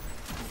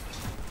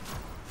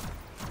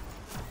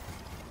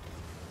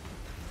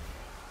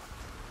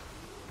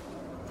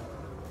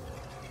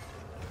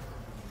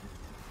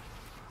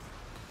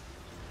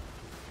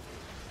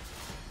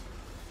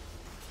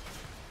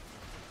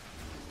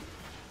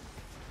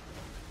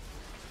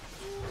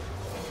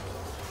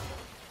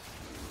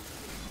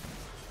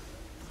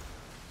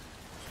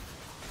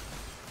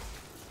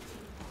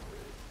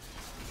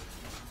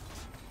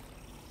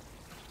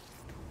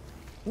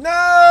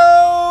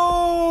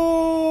 No!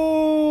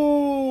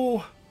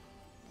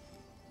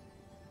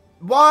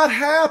 What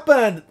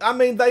happened? I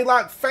mean, they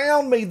like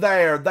found me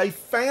there. They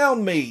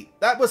found me.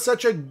 That was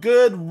such a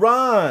good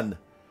run.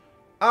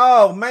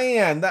 Oh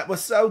man, that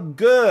was so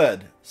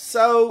good.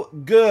 So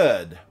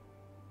good.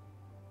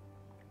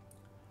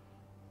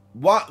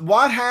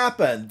 What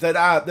happened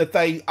that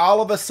they all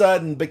of a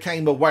sudden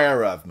became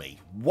aware of me?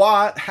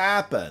 What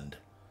happened?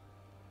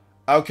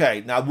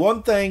 Okay, now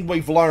one thing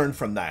we've learned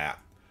from that.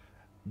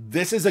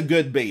 This is a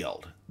good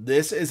build.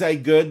 This is a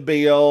good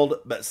build,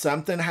 but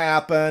something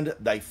happened.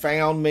 They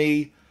found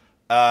me.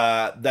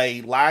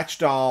 They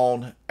latched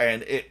on,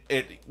 and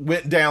it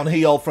went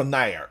downhill from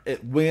there.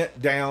 It went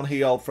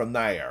downhill from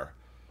there.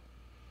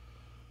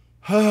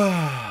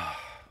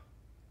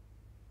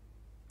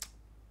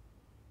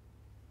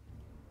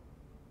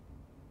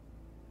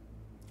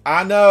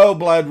 I know,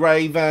 Blood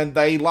Raven.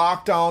 They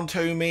locked on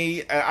to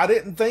me. I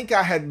didn't think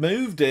I had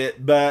moved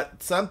it,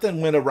 but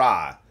something went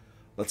awry.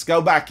 Let's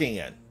go back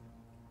in.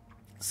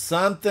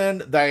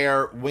 Something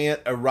there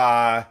went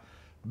awry,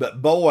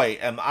 but boy,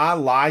 am I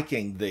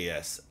liking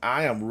this.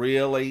 I am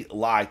really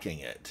liking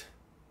it.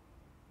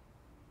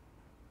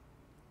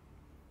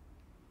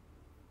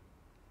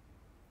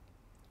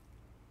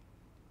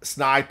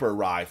 Sniper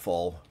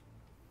rifle.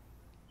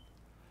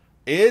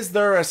 Is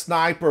there a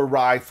sniper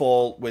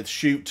rifle with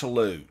shoot to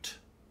loot?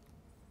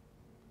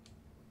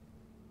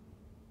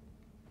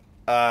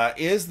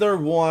 Is there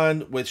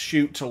one with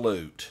shoot to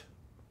loot?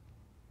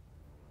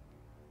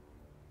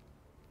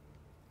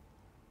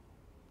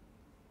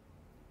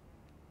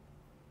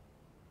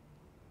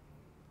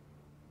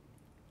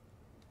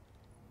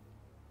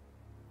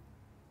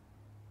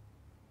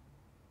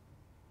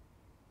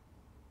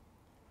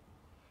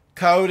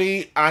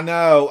 Cody, I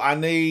know. I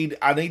need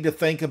to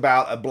think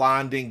about a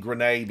blinding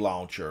grenade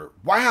launcher.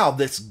 Wow,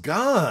 this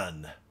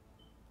gun.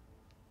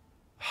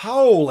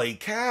 Holy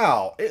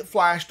cow. It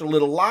flashed a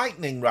little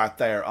lightning right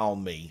there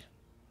on me.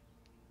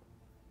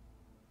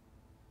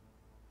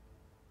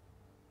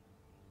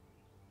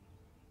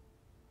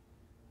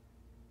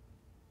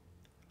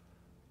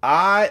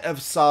 Eye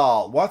of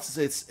Saw. What's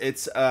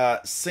it's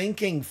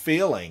Sinking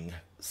Feeling.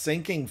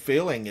 Sinking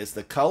Feeling is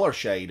the color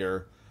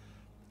shader.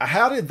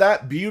 How did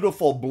that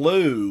beautiful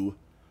blue,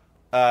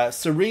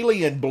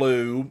 cerulean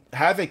blue,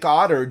 Havoc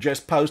Otter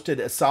just posted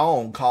a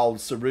song called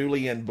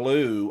Cerulean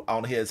Blue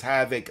on his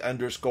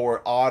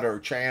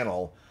Havoc_Otter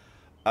channel.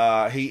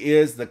 He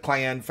is the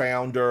clan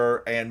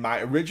founder and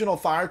my original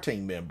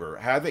fireteam member.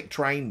 Havoc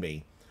trained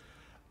me.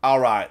 All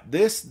right,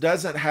 this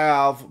doesn't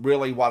have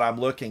really what I'm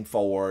looking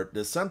for.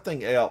 Does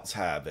something else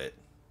have it?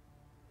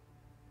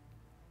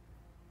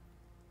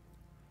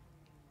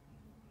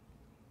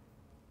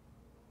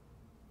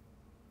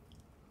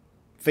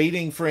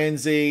 Feeding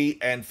Frenzy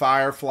and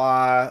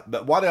Firefly.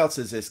 But what else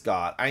has this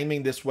got?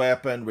 Aiming this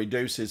weapon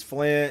reduces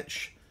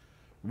flinch.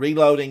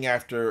 Reloading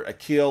after a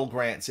kill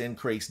grants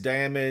increased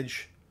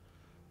damage.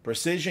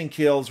 Precision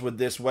kills with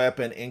this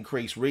weapon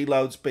increase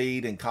reload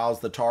speed and cause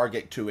the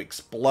target to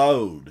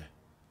explode.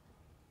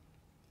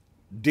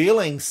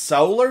 Dealing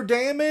solar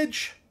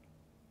damage?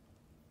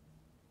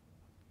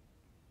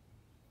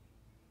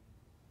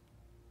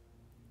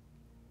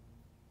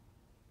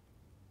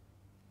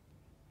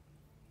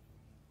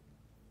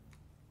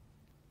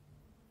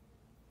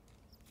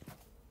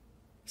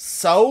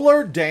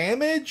 Solar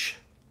damage?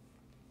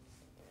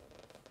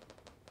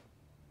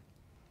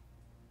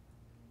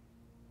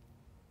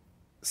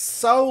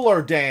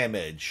 Solar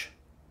damage.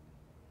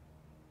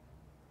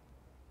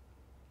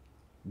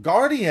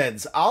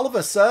 Guardians, all of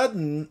a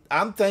sudden,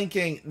 I'm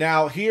thinking,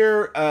 now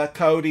here,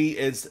 Cody,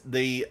 is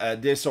the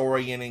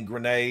disorienting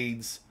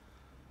grenades.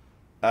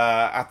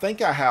 I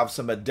think I have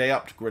some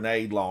adept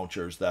grenade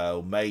launchers,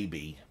 though,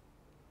 maybe.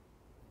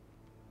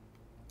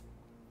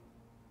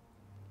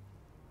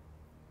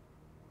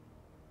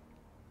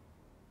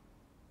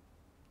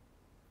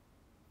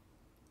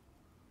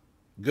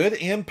 Good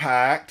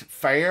impact,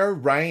 fair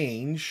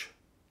range.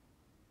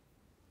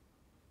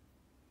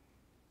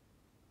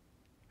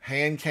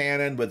 Hand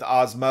cannon with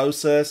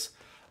osmosis.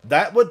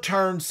 That would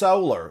turn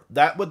solar.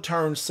 That would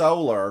turn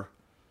solar.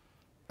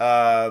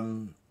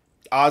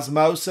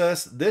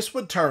 Osmosis. This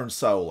would turn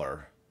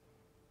solar.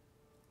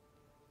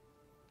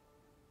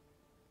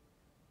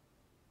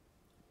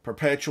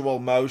 Perpetual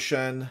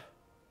motion.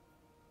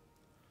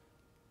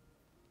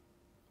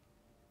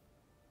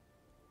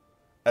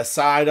 A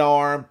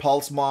sidearm,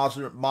 pulse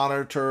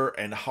monitor,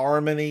 and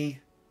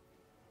harmony.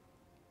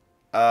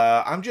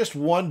 I'm just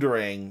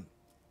wondering.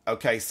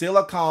 Okay,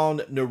 Silicon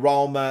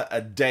Neuroma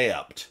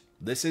Adept.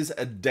 This is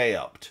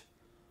Adept.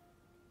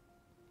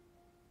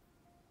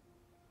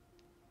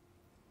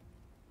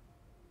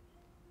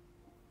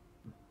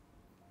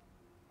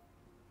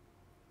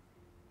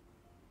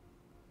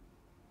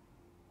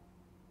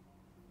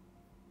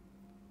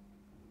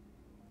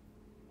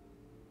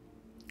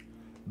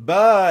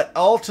 But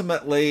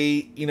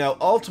ultimately,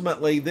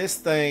 this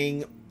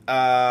thing,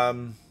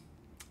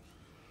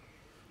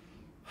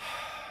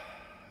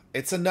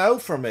 it's a no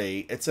for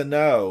me. It's a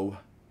no.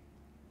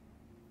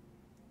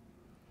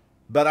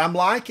 But I'm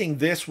liking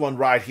this one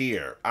right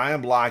here. I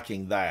am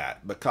liking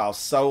that because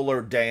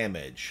solar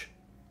damage.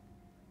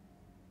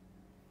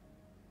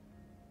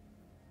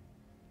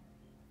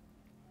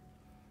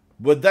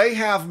 Would they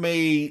have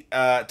me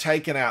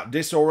taking out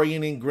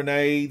disorienting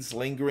grenades,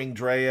 lingering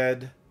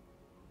dread?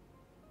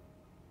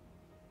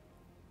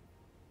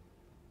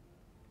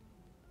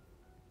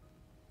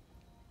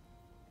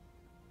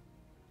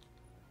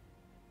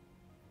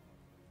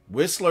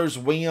 Whistler's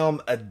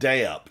Whim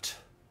Adept.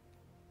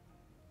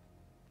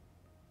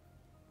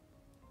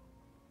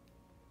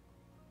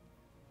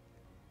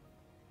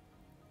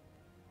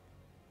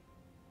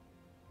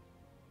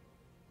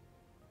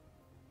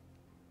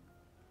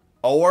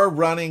 Or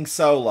running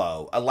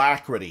solo.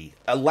 Alacrity.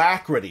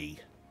 Alacrity.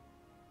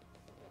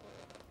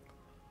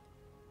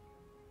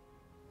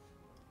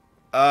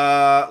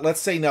 Let's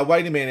see. Now,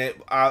 wait a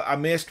minute. I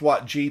missed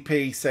what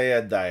GP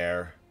said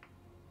there.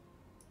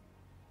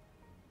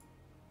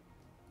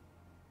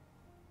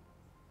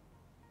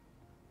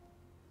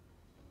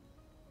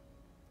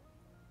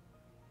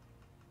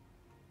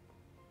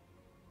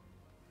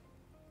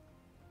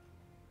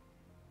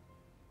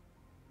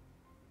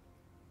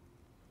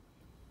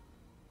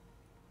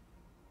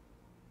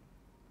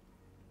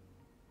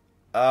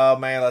 Oh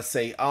man, let's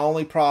see.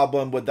 Only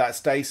problem with that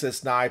stasis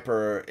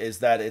sniper is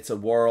that it's a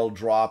world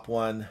drop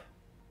one.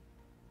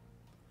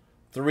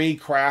 3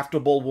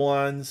 craftable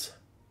ones.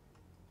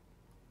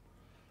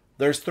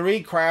 There's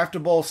 3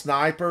 craftable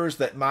snipers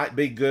that might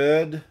be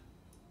good.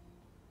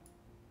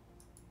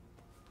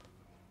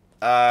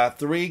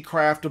 3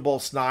 craftable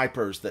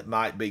snipers that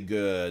might be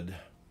good.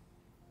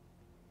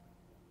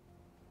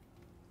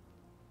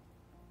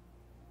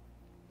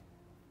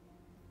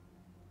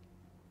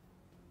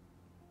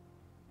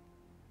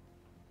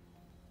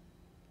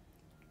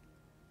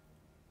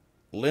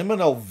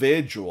 Liminal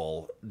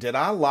Vigil. Did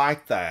I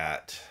like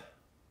that?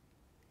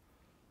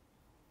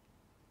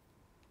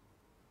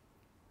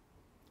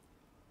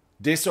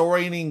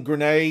 Disorienting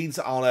grenades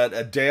on an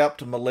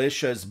adept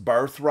militia's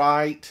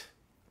birthright.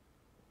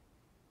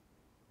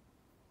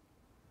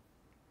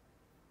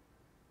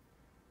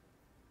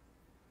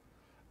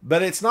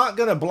 But it's not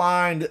going to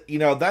blind, you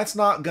know, that's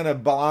not going to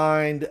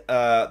blind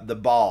the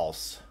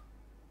boss.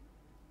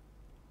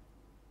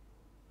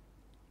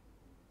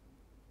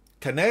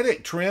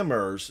 Kinetic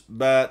tremors,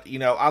 but, you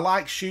know, I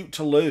like shoot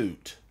to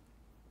loot.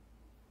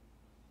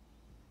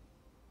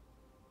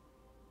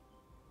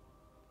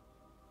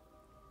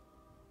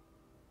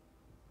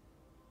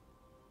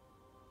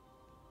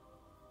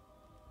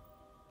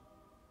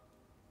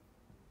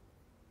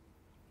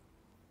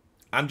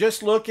 I'm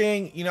just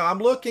looking, you know, I'm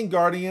looking,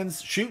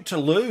 Guardians, shoot to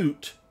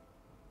loot.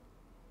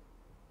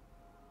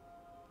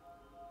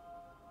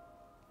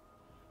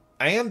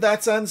 And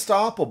that's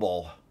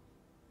unstoppable.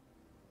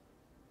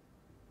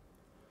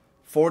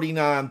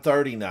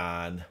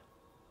 49.39.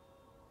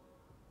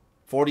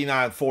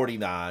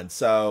 49.49.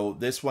 So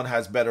this one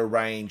has better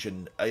range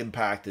and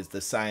impact is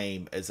the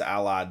same as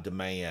Allied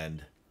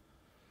Demand.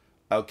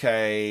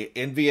 Okay,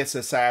 Envious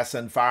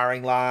Assassin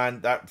firing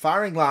line. That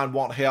firing line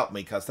won't help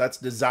me because that's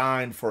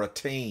designed for a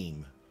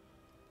team.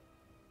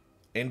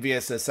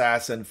 Envious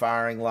Assassin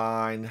firing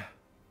line.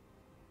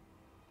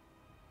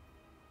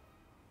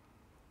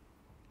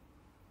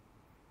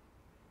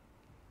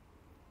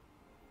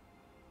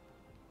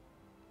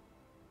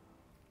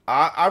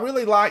 I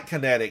really like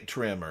kinetic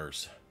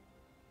tremors.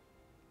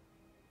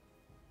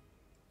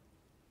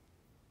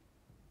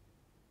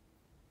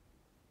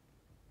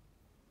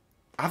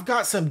 I've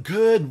got some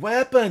good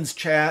weapons,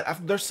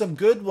 chat. There's some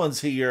good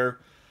ones here.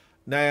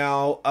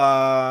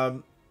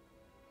 Now,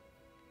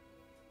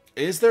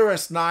 is there a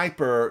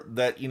sniper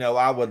that, you know,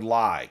 I would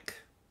like?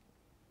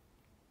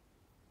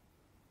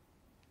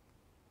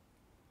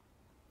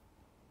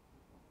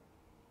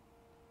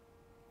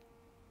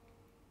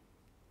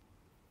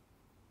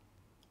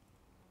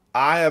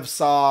 I have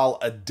saw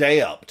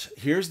Adept.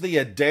 Here's the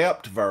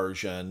Adept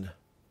version.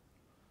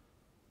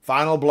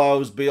 Final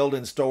blows build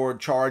and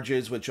stored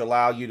charges which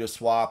allow you to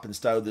swap and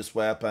stow this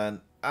weapon.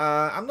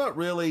 I'm not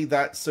really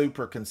that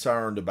super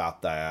concerned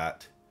about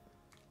that.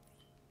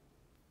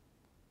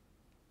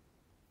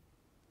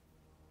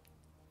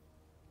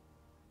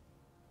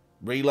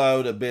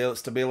 Reload,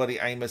 stability,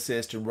 aim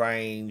assist, and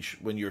range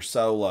when you're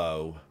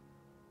solo.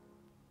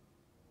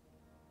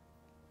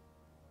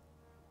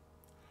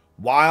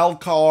 Wild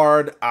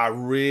card, I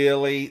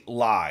really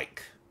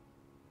like.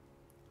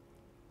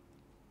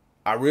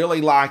 I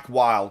really like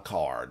wild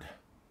card.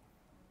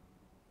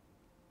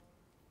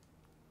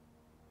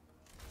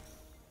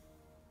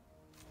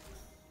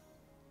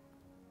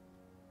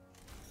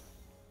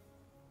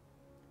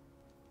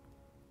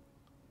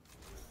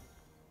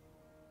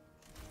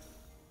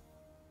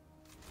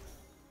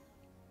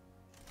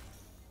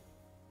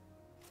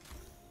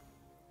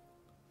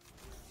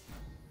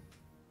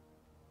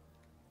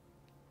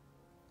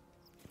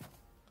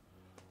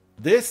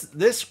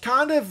 This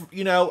kind of,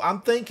 you know,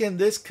 I'm thinking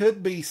this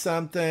could be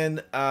something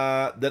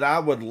that I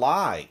would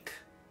like.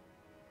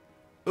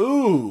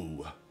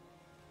 Ooh.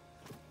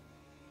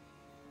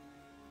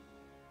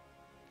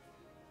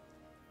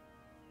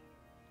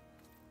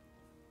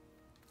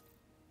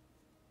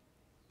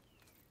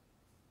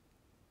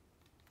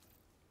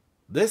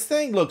 This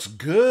thing looks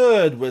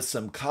good with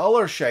some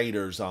color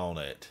shaders on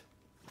it.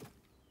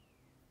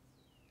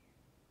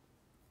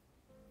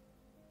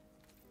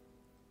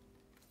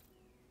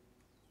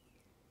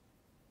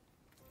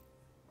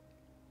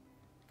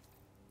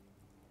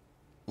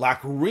 Like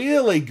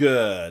really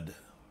good.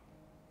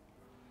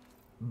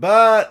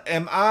 But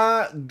am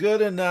I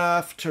good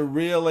enough to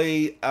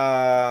really,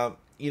 am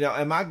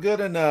I good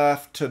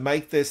enough to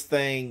make this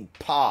thing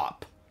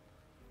pop?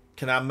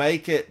 Can I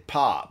make it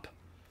pop?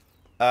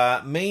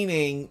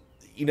 Meaning,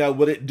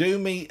 would it do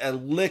me a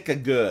lick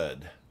of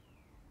good?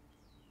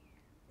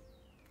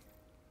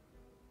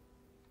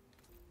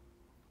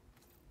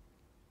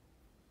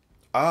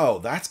 Oh,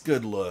 that's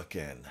good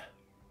looking.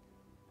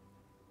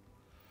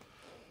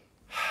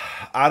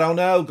 I don't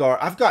know, Gar.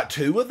 I've got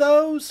 2 of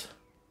those?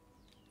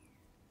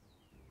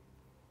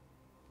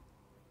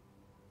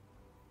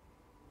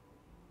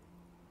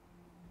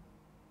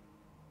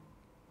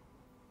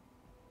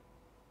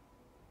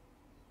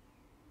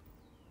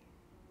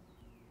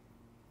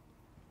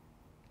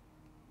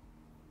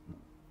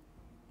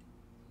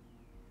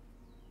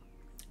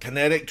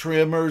 Kinetic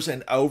trimmers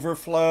and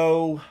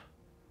overflow.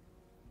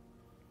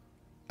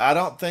 I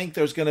don't think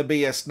there's going to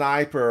be a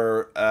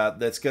sniper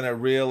that's going to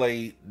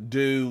really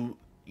do,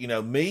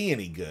 me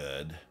any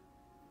good.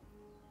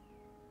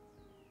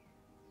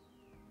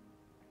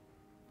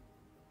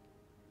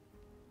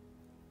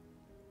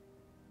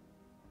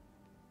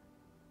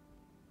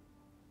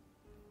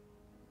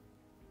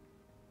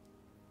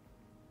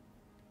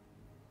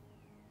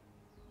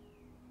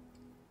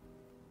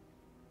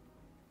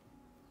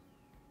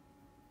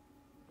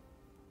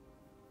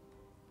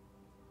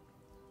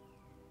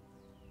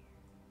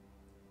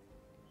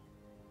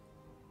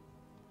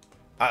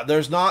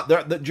 There's not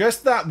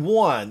just that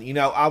one.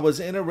 I was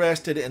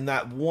interested in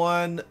that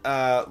one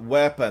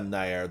weapon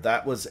there.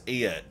 That was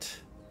it.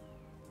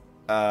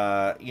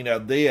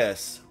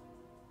 This,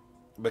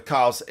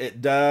 because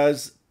it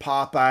does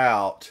pop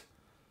out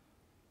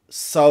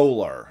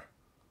solar.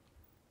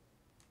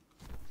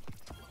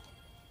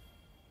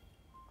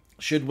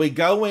 Should we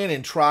go in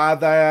and try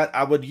that?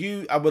 I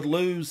would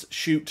lose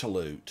shoot to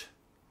loot.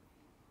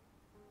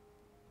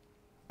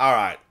 All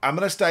right, I'm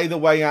going to stay the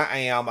way I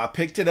am. I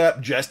picked it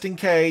up just in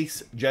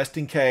case,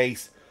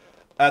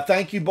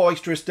 Thank you,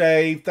 Boisterous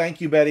Dave.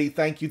 Thank you, Betty.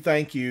 Thank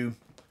you.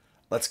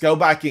 Let's go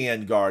back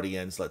in,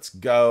 Guardians. Let's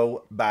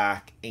go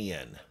back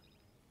in.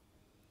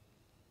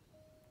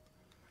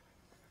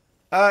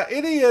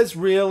 It is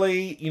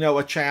really,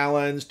 a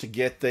challenge to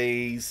get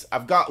these.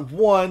 I've got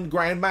 1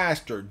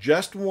 Grandmaster,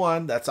 just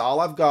 1. That's all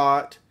I've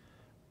got.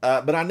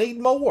 But I need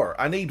more.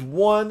 I need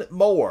 1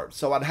 more,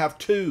 so I'd have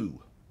 2.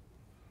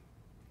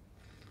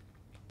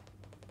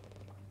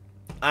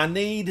 I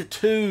need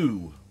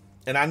 2,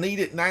 and I need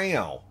it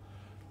now.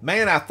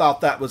 Man, I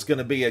thought that was going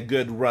to be a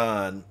good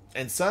run,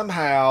 and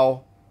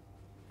somehow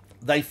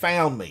they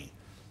found me.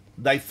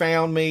 And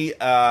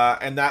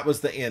that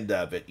was the end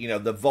of it.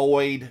 The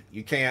void,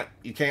 you can't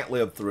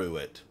live through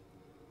it.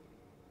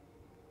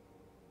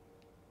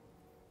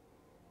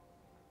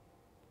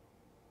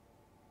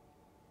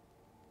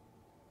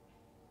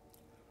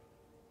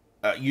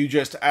 You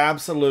just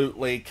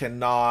absolutely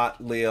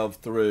cannot live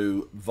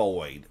through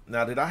void.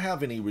 Now, did I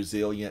have any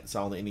resilience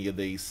on any of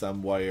these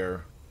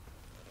somewhere?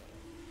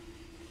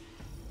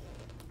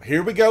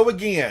 Here we go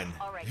again.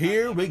 Right,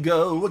 Here we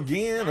go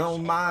again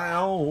on my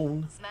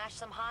own. Smash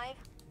some hive,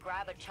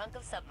 grab a chunk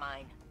of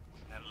submine.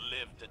 And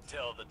live to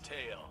tell the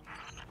tale.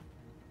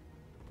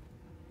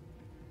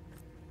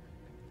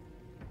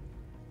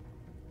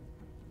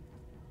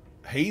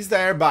 He's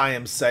there by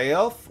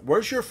himself.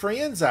 Where's your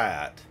friends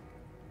at?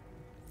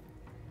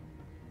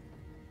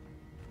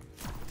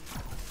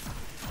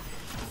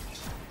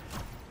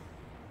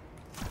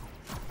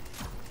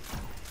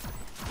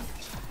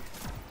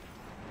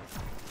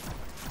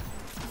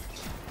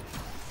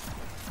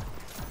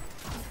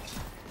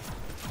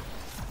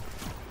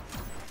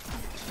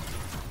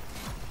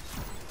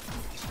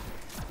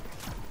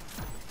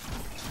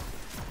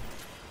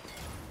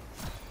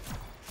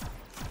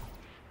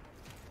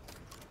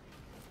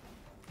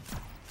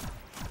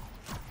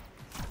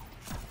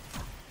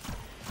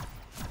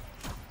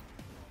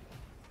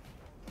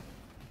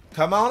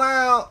 Come on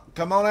out.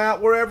 Come on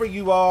out wherever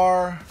you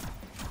are.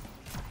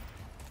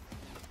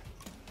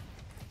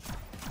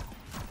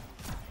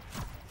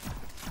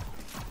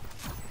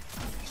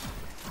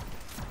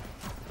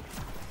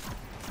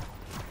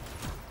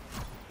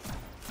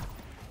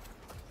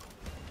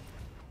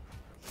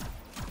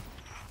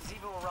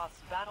 Zevoroth's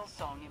battle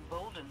song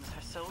emboldens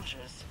her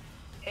soldiers.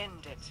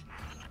 End it.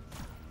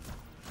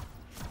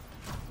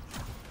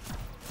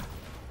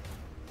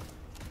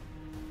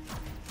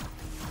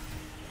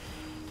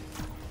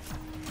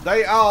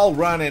 They all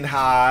run and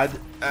hide.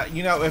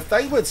 If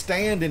they would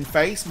stand and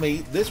face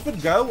me, this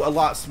would go a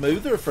lot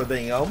smoother for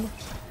them.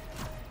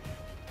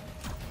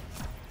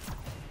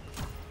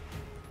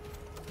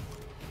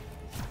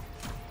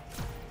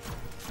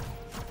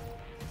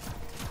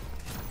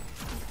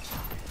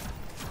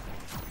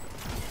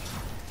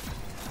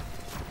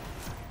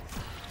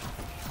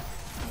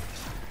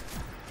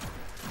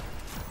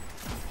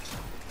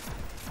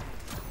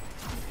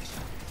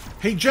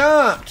 He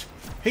jumped!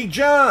 He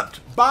jumped!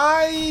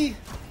 Bye!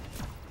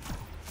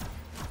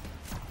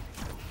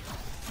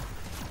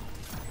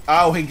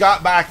 Oh, he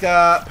got back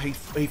up. He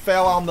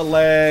fell on the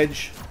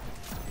ledge.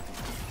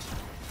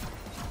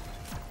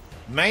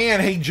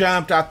 Man, he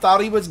jumped. I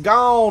thought he was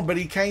gone, but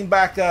he came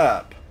back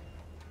up.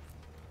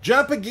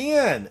 Jump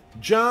again.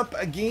 Jump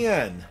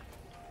again.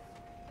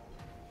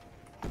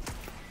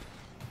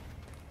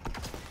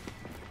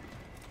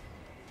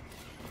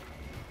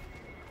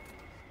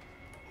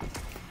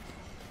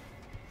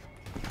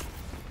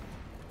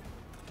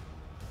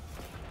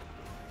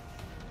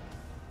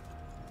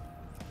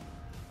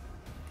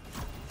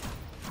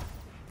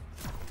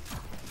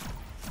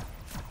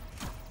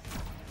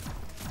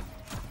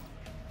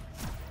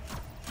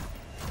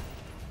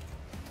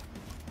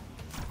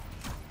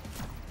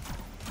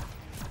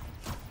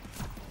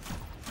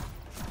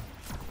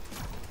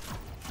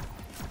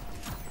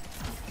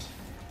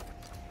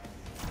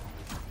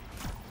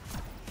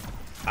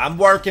 I'm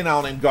working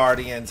on him,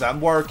 Guardians. I'm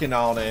working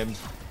on him.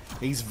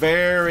 He's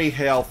very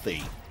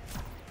healthy.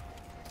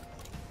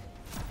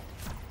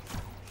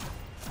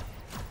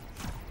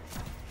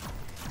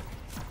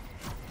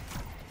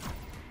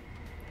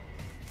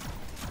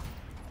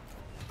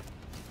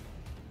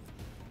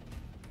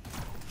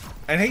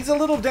 And he's a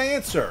little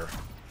dancer.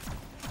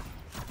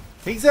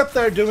 He's up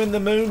there doing the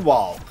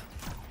moonwalk.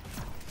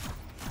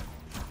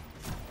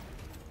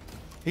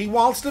 He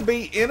wants to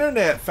be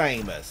internet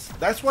famous.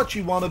 That's what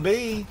you want to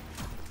be.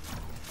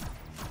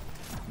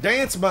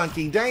 Dance,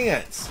 monkey,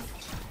 dance.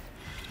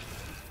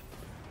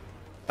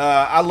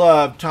 I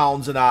love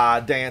Tones and I,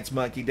 Dance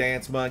Monkey,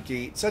 Dance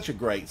Monkey. It's such a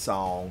great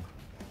song.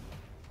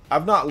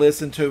 I've not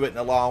listened to it in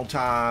a long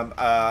time.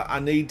 I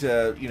need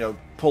to, you know,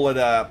 pull it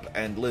up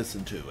and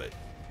listen to it.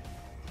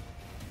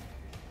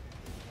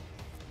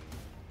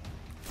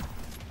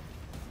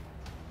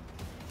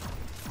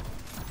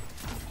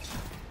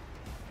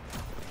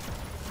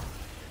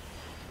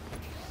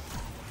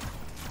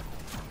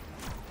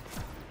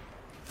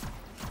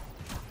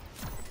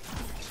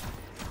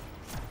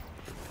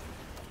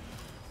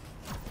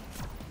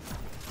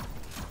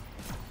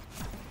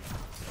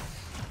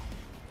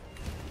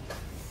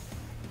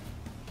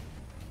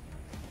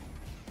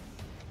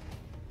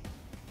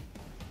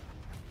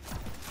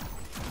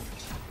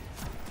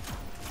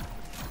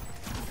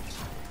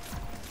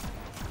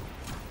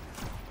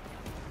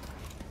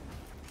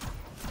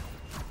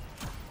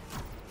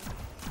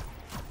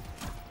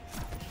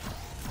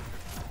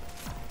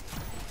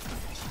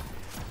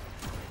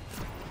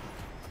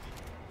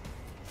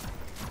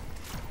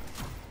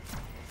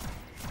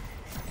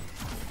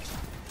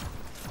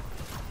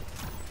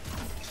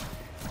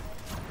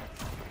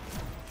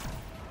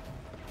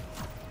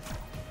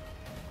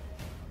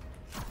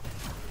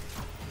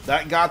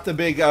 That got the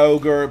big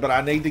ogre, but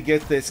I need to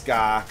get this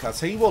guy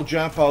because he will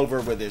jump over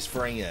with his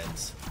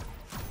friends.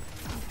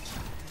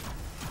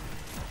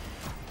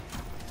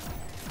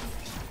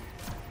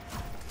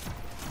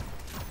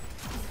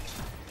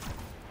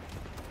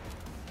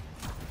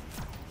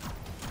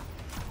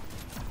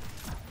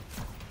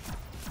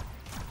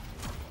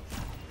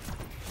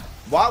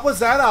 What was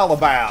that all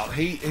about?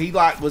 He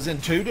like was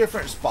in two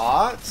different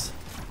spots?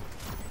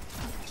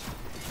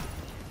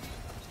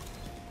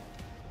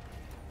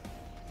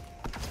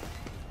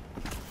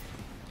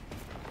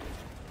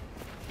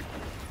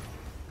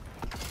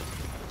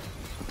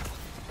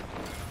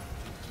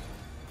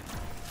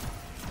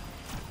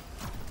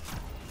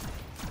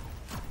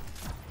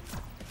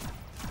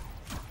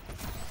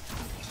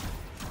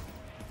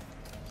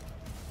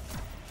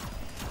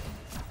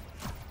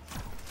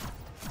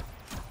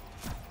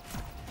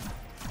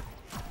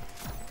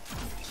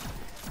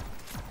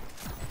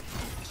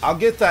 I'll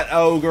get that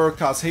ogre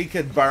because he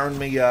could burn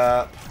me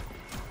up.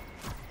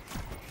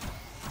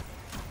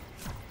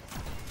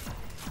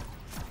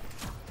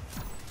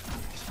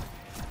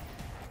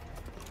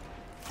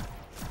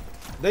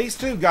 These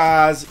two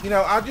guys, you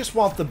know, I just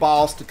want the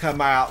boss to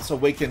come out so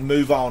we can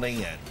move on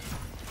in.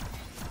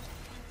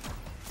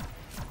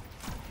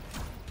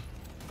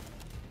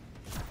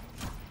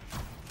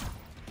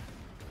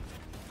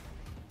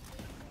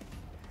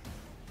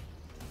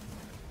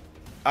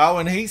 Oh,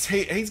 and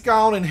he's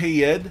gone and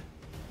hid.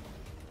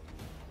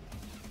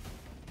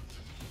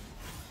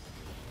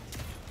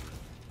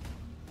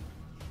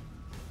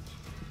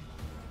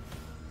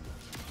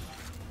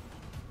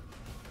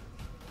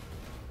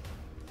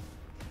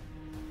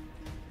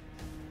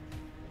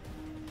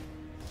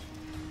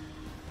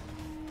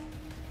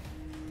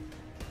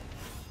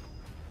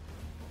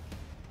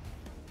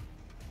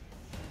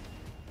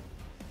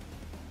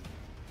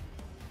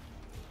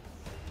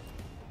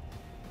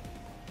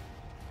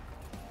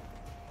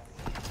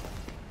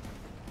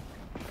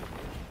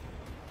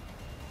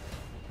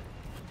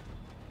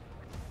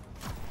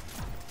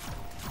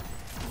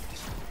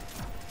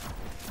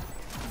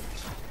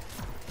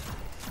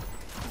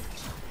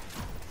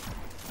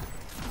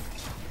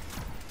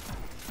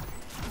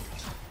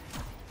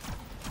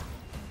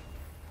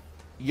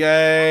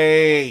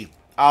 Yay!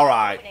 All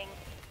right.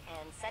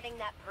 And setting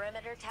that perimeter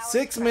Predator tower.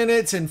 6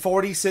 minutes and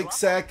 46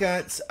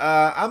 seconds.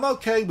 I'm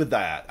okay with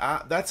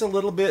that. That's a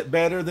little bit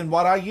better than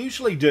what I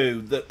usually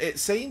do. It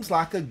seems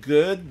like a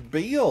good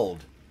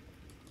build.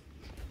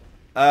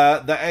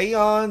 The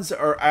Aeons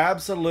are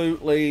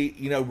absolutely,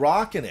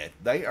 rocking it.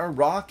 They are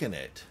rocking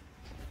it.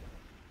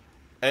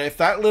 If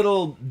that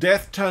little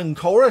Death Tongue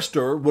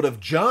chorister would have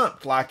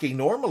jumped like he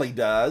normally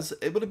does,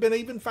 it would have been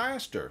even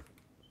faster.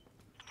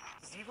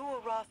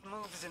 Xivu Arath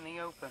moves in the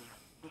open,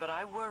 but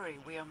I worry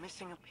we are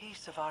missing a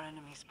piece of our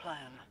enemy's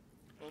plan.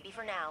 Maybe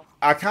for now.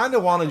 I kind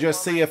of want to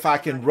just see if I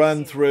can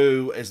run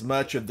through as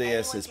much of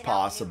this as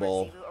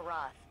possible. Xivu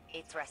Arath.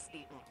 It's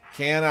Rasputin.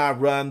 Can I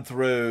run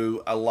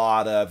through a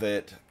lot of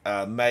it?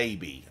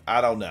 Maybe.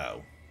 I don't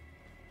know.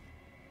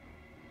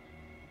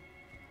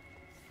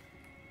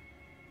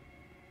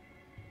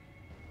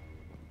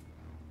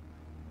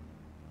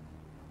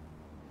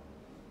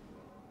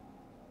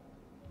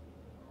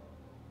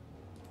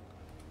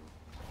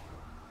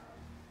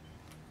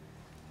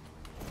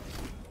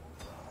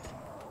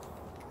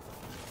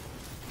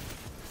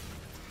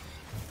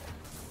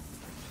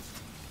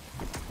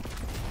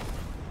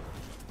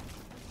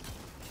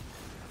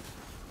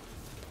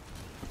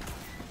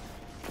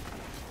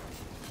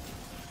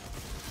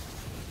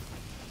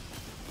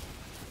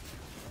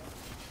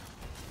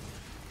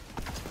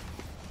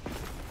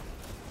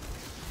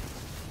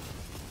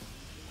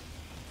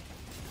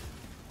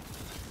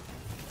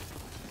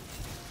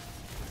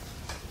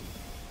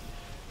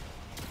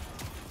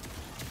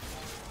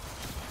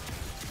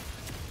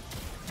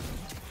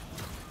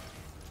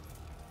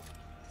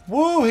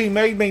 Woo, he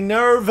made me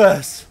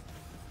nervous.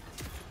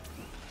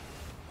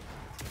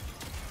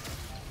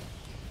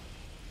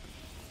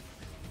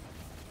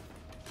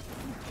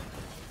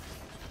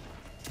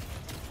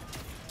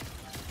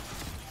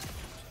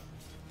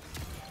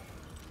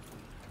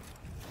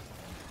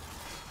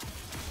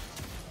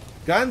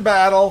 Gun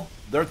battle.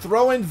 They're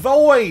throwing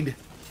void.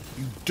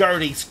 You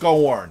dirty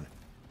scorn.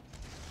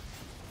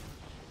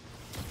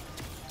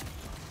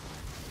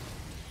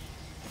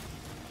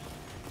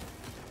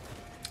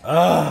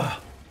 Ugh.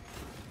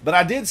 But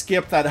I did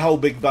skip that whole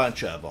big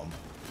bunch of them.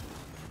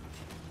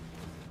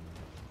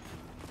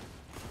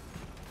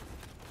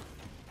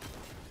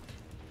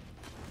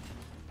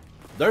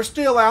 They're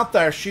still out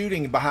there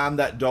shooting behind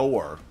that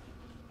door.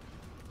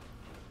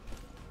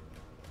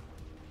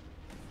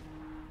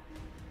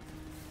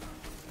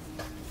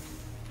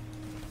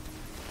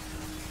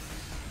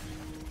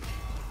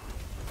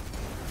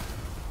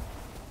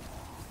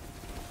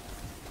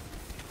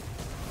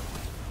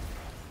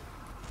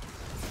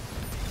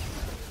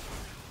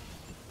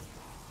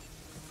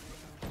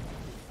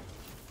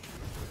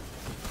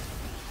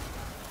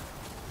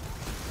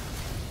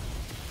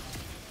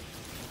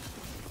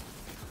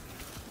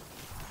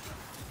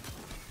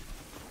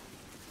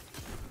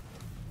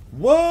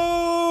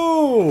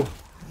 Whoa!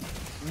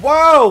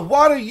 Whoa!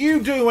 What are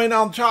you doing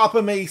on top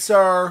of me,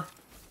 sir?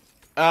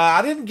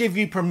 I didn't give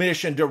you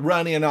permission to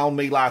run in on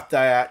me like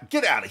that.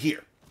 Get out of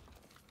here.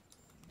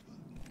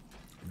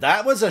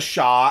 That was a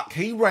shock.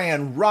 He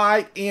ran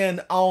right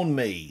in on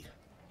me.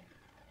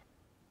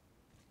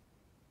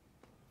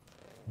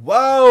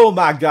 Whoa,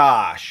 my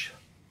gosh.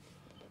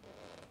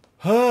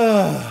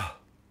 Where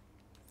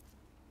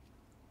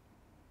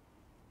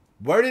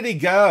did he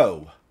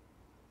go?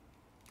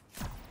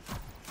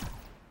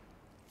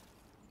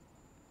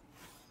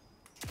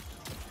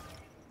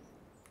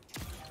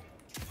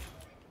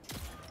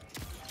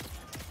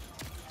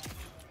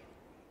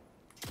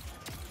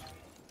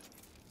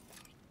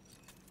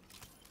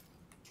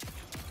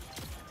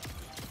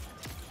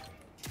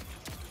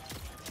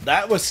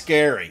 That was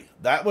scary.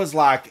 That was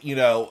like,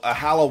 a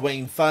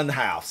Halloween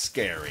funhouse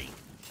scary.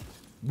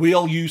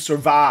 Will you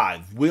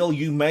survive? Will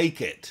you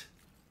make it?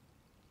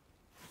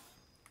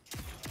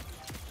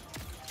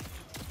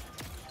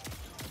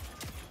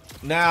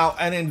 Now,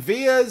 an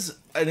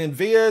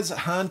Envia's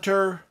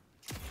hunter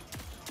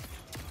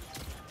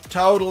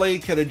totally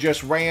could have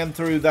just ran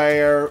through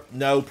there.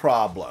 No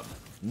problem.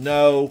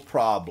 No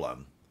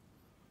problem.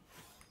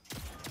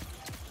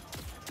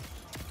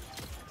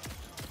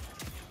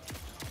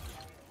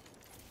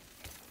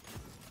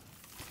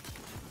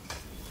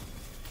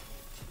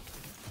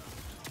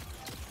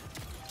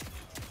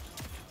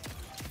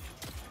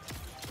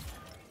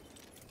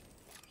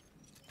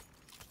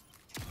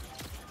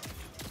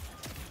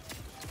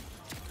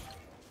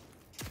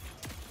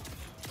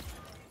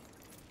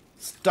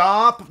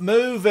 Stop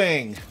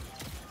moving.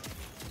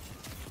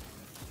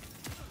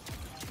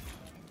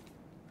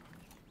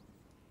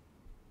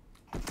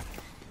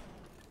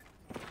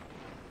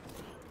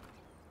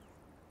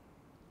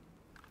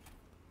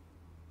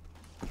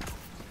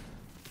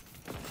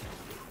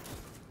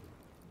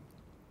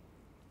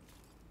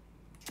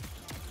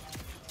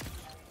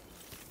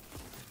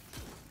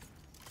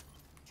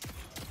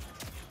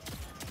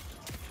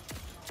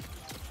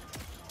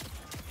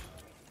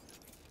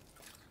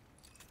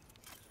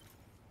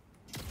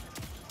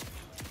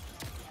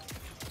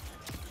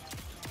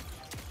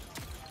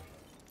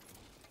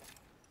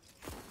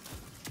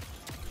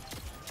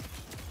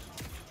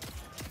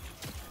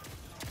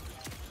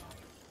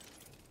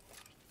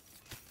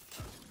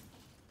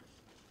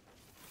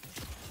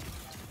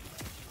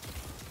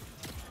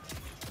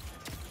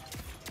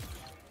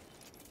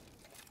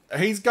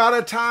 He's got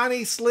a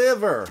tiny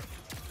sliver.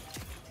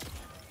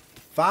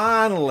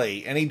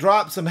 Finally. And he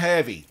dropped some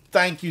heavy.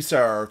 Thank you,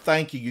 sir.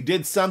 Thank you. You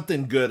did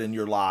something good in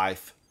your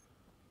life.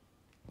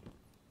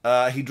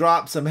 He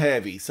dropped some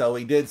heavy, so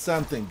he did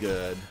something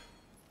good.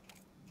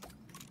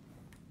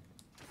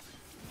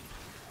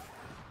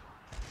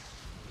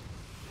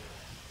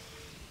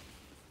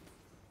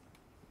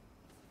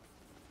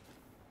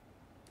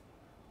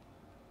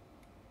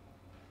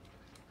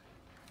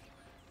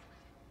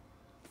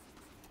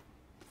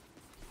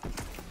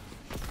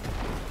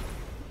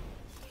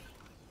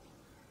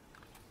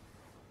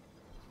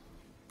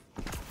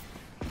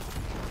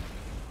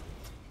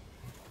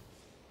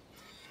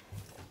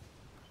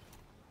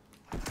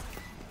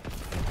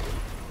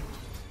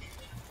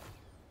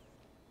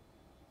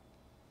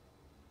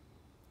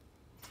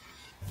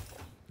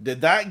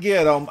 Did that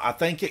get him? I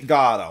think it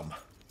got him.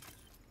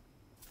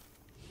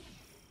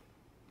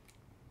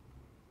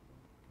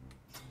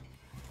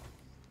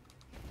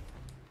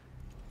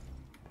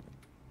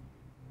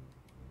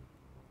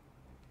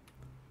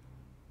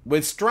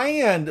 With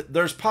Strand,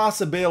 there's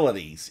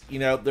possibilities. You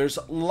know, there's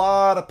a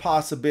lot of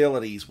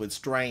possibilities with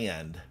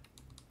Strand.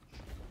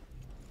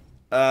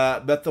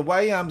 But the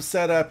way I'm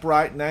set up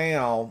right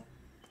now,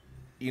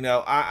 you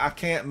know, I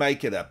can't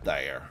make it up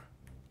there.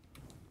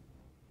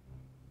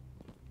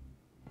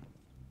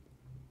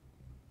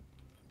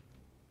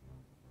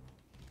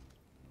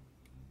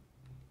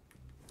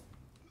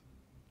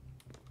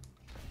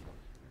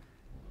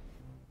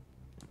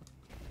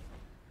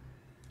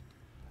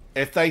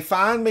 If they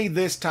find me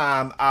this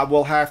time, I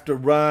will have to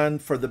run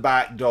for the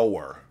back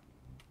door.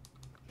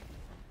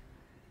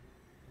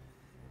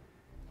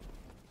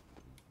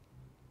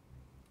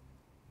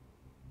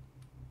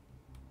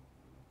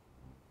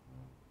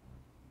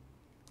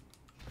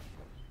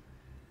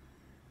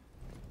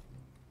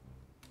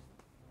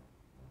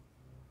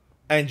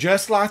 And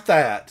just like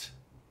that,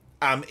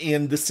 I'm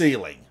in the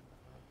ceiling.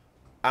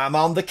 I'm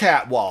on the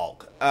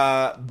catwalk.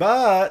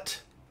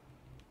 But...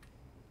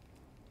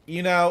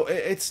 you know,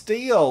 it's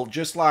still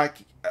just like,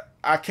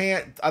 I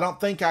don't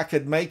think I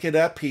could make it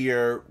up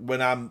here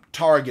when I'm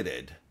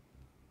targeted.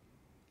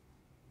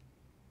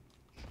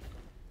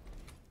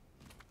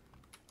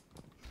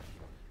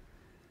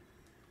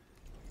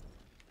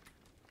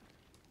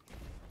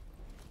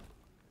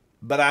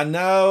 But I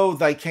know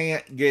they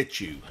can't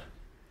get you.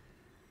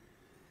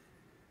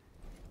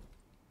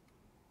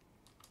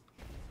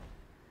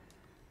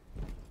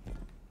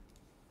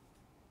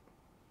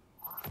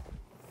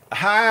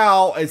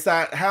 How is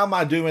that? How am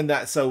I doing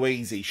that so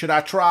easy? Should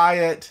I try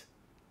it?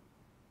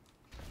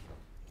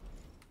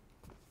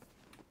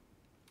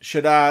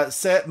 Should I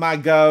set my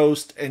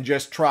ghost and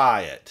just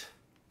try it?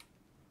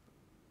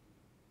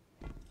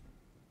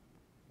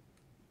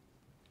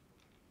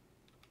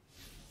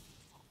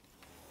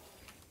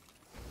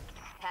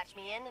 Patch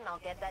me in and I'll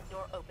get that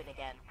door open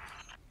again.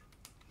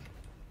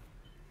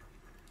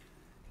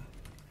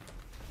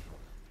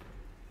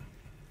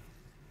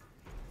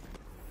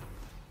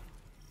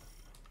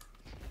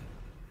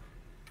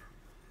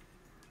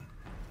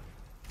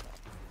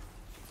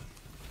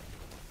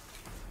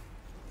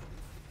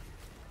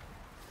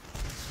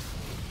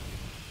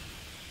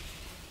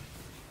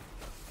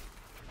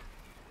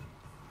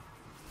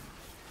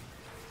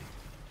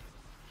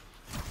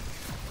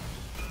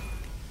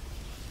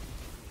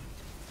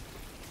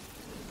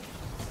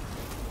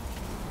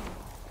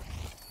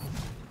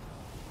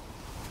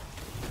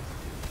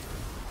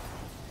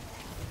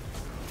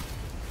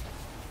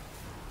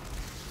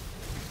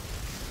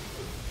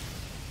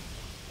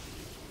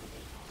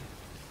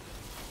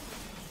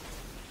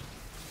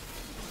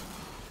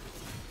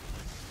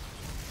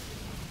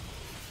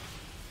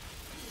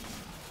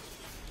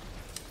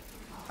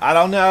 I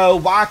don't know.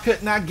 Why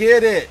couldn't I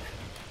get it?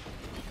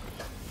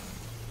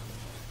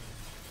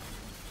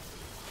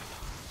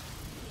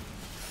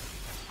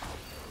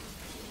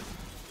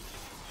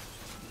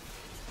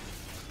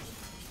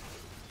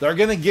 They're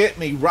going to get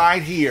me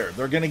right here.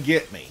 They're going to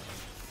get me.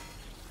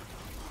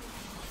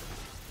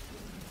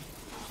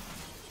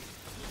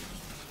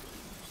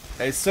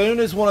 As soon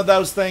as one of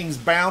those things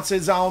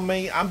bounces on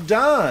me, I'm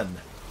done.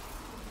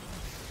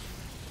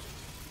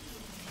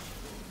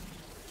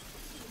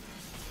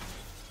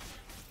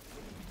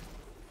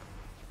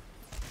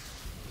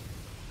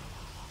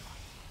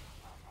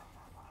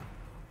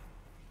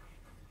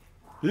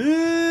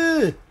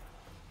 Ugh.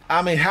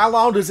 I mean, how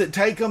long does it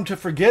take them to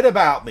forget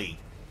about me?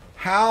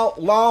 How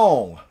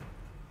long?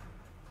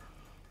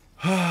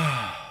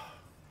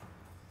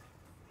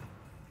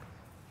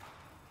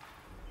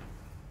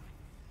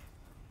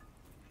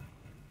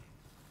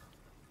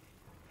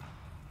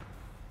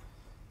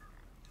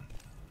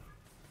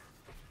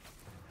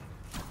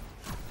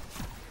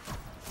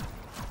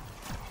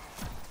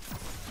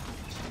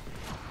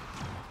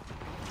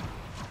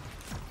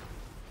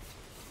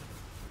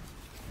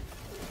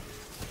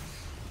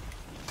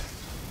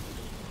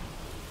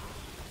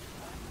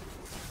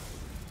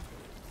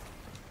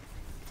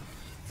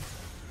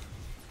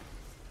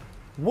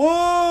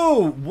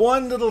 Whoa!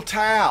 One little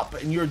tap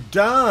and you're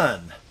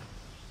done.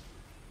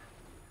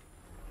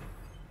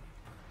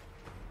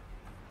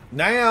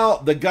 Now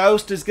the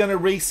ghost is going to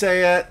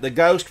reset. The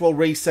ghost will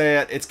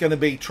reset. It's going to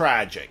be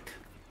tragic.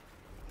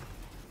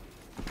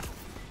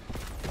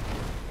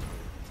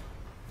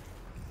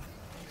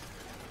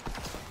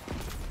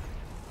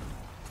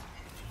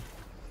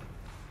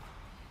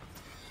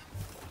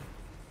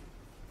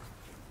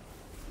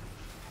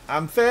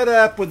 I'm fed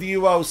up with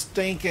you, oh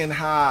stinking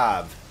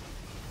hive.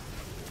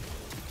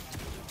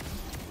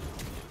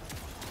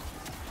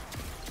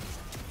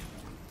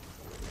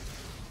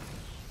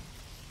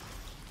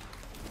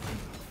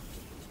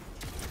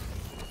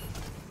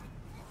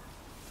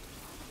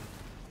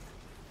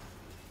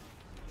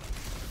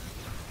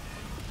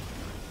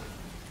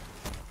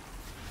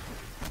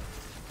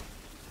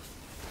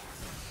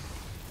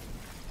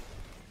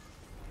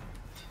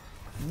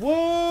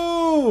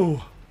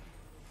 Whoa!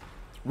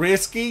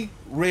 Risky,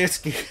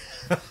 risky.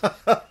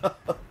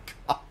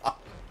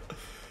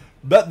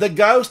 But the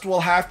ghost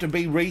will have to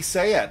be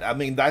reset. I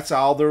mean, that's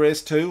all there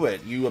is to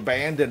it. You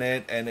abandon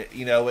it and it,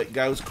 you know, it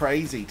goes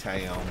crazy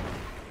town.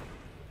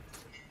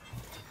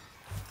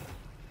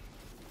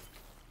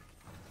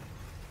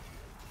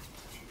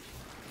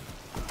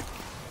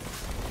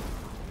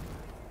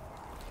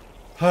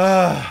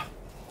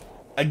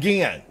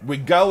 Again, we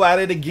go at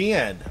it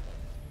again.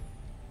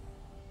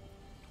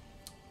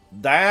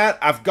 That,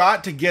 I've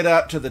got to get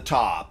up to the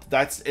top.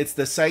 It's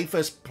the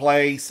safest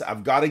place.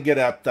 I've got to get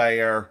up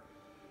there.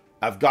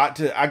 I got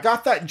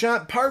that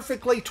jump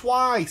perfectly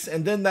twice,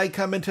 and then they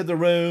come into the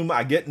room.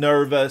 I get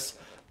nervous.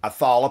 I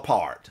fall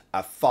apart.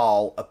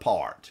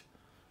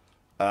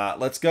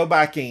 Let's go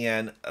back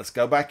in.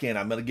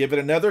 I'm going to give it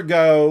another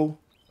go.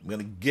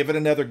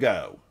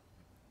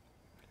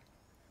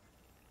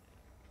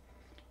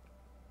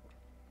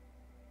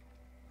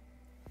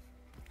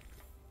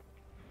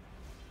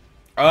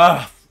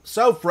 Ugh.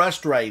 So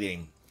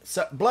frustrating.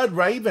 Blood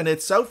Raven,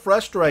 it's so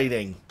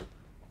frustrating.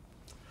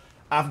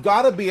 I've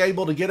got to be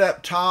able to get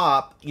up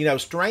top. You know,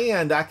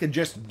 Strand, I could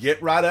just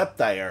get right up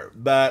there.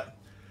 But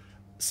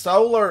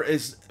Solar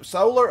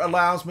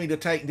allows me to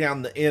take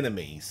down the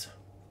enemies.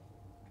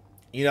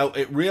 You know,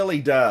 it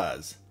really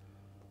does.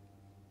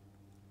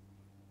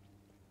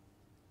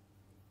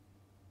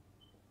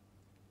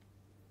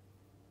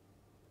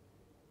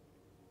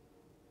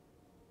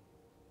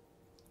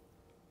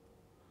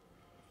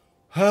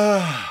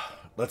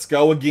 Let's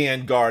go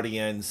again,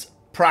 Guardians.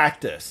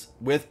 Practice.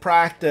 With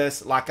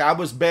practice, like I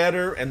was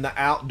better in the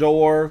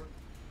outdoor.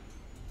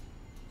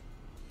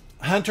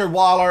 Hunter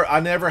Waller, I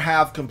never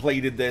have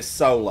completed this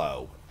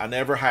solo. I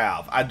never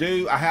have. I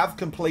have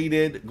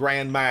completed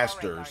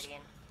Grandmasters.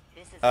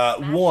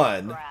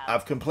 One.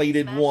 I've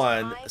completed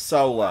one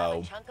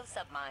solo.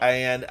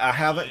 And I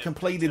haven't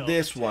completed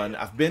this one.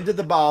 I've been to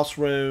the boss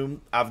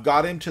room. I've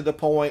got him to the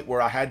point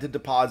where I had to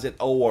deposit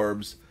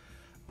orbs.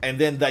 And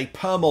then they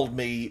pummeled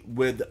me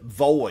with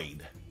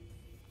Void.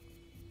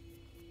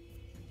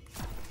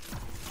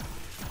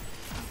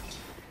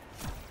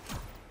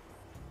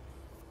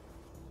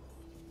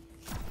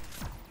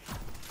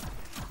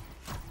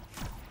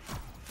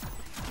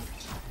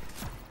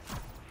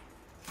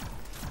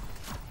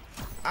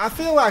 I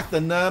feel like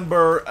the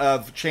number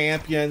of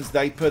champions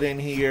they put in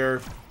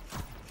here,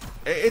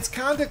 it's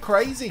kind of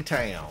crazy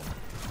town.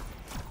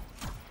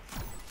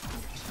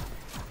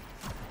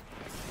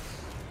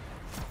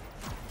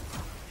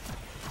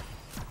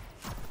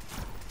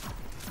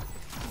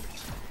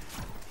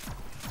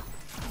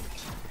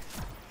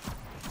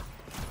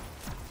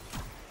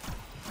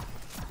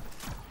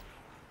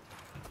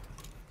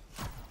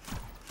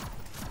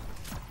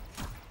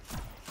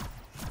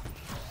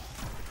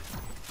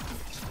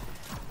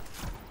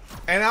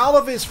 And all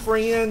of his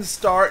friends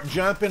start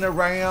jumping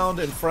around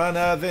in front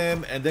of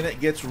him, and then it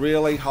gets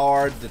really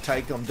hard to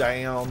take them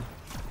down.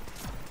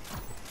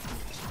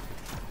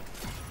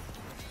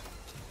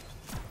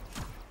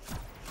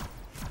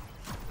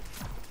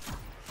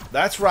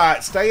 That's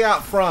right. Stay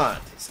out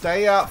front.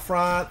 Stay out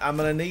front. I'm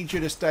going to need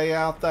you to stay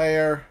out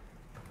there.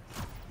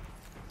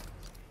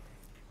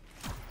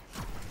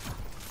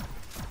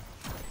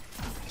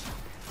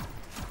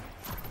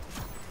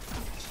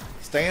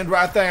 Stand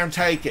right there and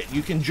take it.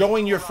 You can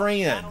join your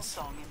friends.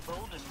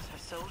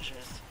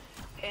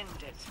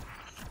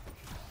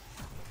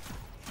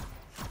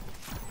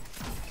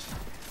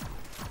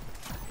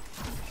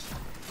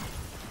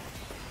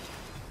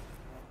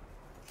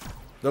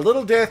 The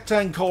little Death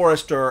Tongue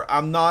Chorister,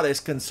 I'm not as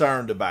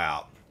concerned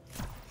about.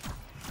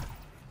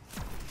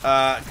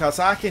 Because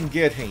I can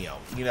get him.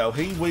 You know,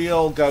 he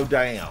will go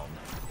down.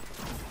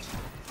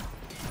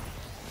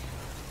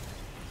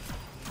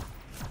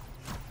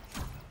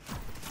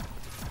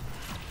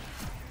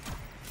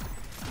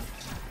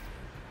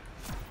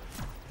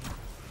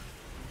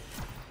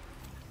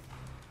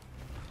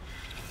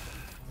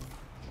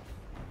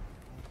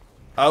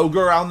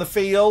 Ogre on the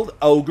field.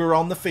 Ogre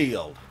on the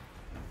field.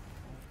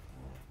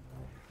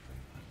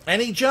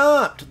 And he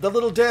jumped. The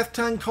little Death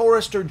Tongue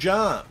Chorister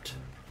jumped.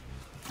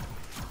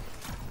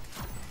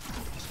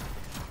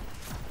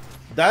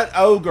 That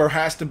ogre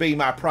has to be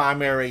my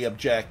primary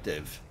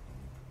objective.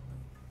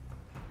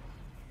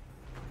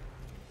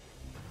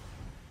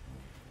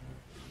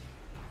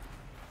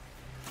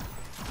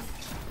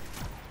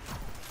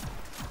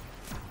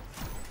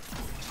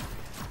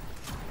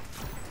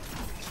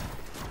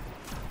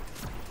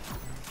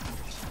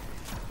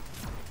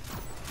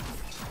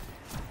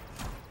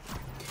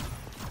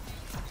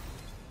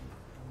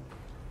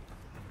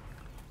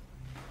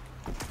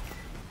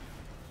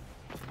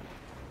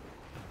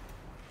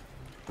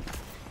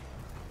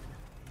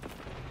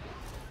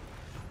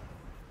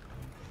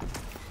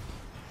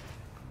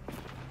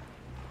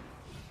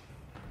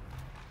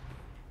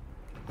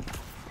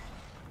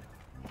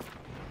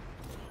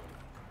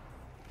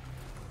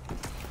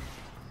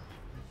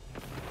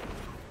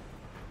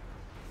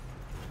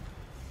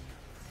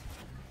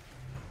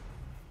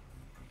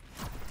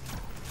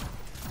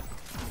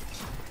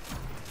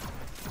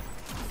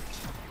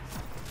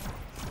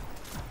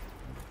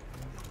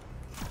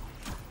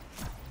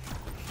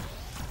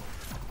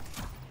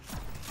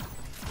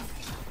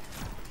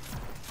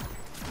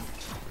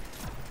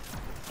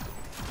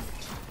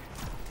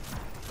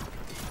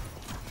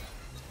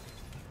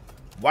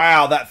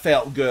 Wow, that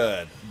felt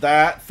good.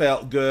 That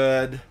felt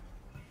good.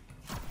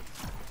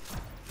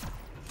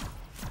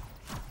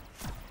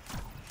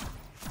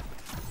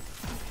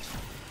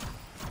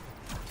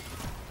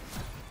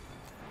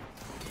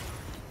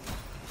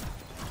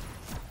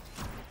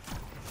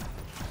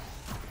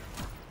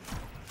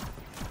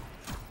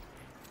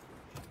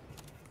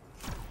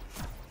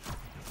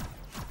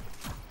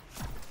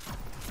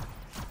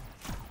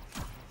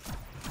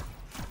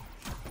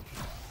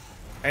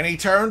 And he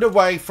turned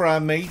away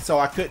from me, so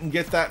I couldn't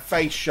get that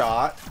face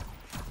shot.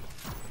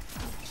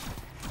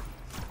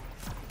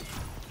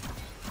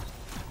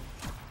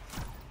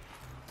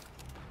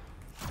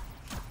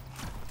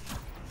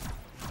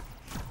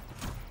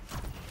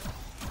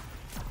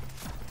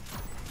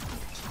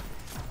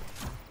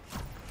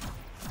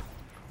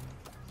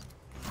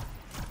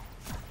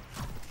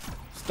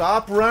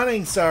 Stop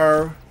running,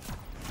 sir.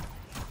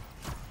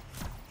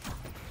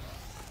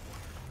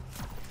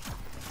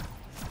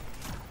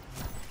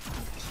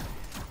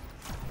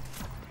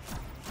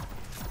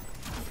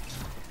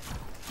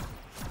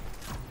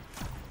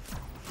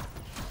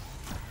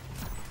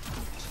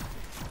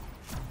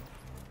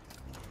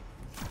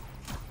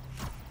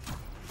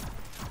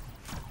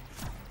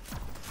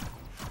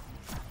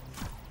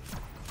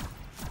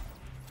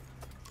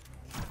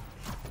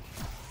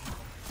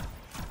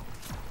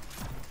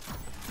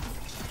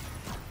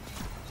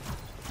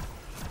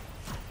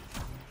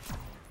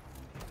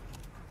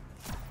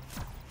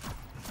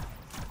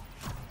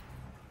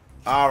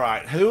 All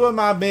right, who am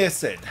I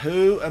missing?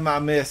 Who am I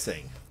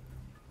missing?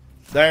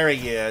 There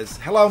he is.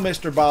 Hello,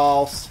 Mr.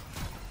 Boss.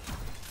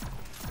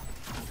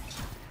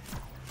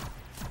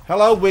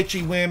 Hello,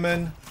 witchy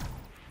women.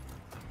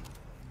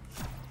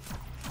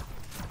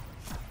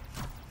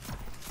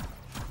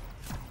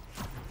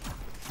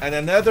 And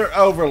another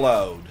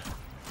overload.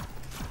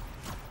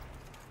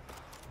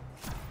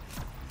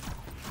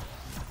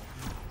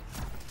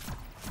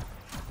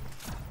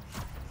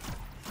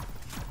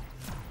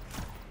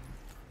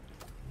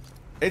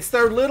 It's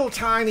their little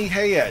tiny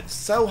heads.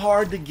 So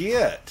hard to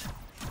get.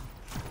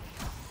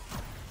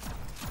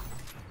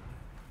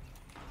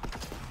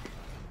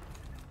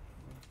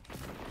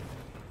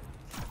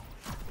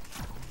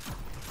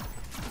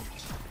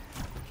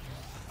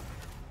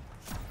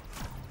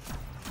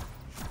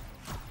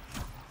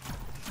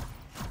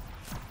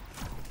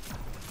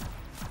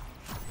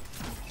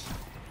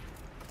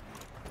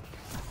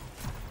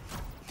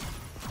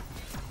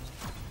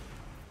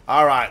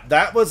 All right,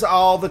 that was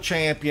all the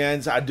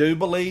champions. I do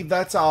believe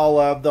that's all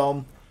of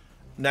them.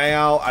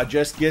 Now, I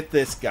just get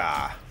this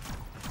guy.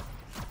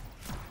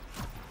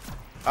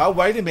 Oh,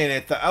 wait a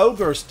minute. The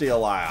ogre's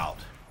still out.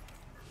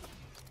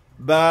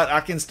 But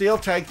I can still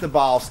take the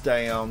boss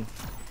down.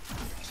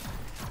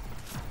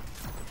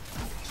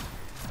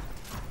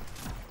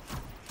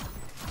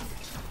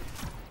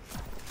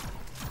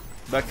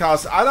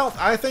 Because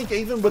I think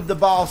even with the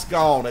boss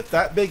gone, if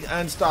that big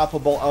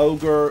unstoppable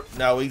ogre,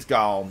 no, he's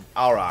gone.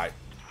 All right.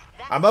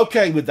 I'm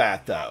okay with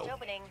that, though.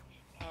 Opening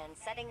and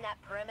setting that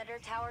perimeter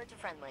tower to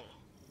friendly.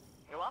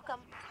 You're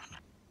welcome.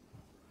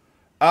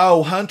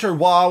 Oh, Hunter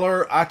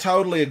Waller, I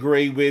totally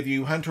agree with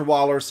you. Hunter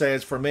Waller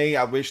says, for me,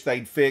 I wish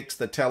they'd fix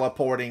the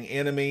teleporting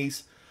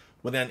enemies.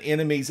 When an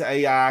enemy's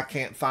AI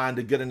can't find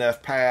a good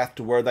enough path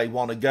to where they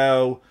want to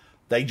go,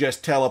 they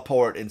just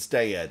teleport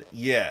instead.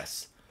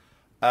 Yes.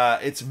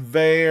 It's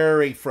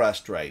very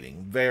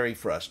frustrating. Very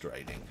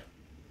frustrating.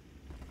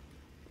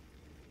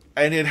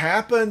 And it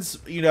happens,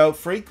 you know,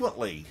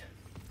 frequently.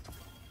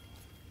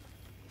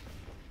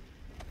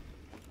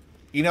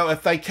 You know,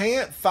 if they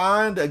can't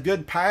find a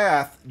good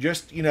path,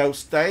 just, you know,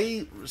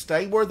 stay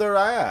where they're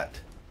at.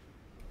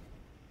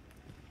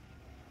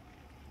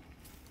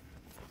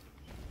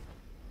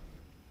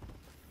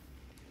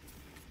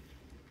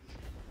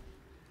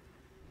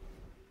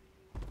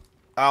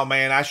 Oh,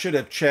 man, I should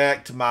have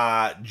checked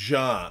my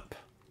jump.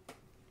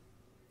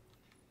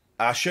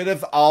 I should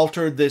have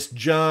altered this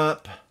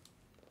jump.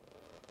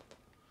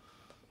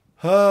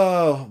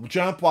 Oh,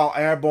 jump while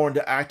airborne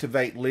to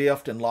activate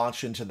lift and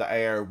launch into the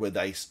air with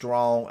a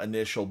strong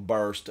initial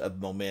burst of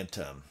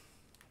momentum.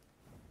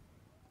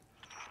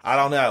 I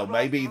don't know.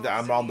 Maybe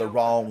I'm on the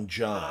wrong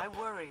jump. But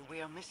I worry we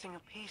are missing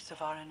a piece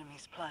of our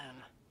enemy's plan.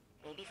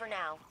 Maybe for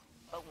now,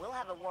 but we'll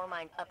have a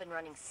Warmind up and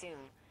running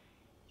soon.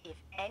 If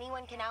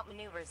anyone can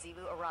outmaneuver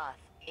Xivu Arath,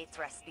 it's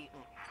Rasputin.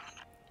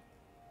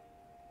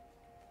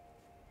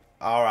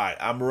 All right,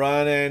 I'm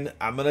running.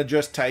 I'm going to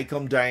just take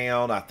them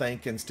down. I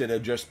think instead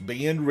of just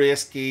being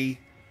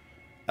risky,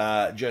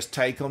 just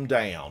take them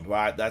down,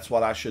 right? That's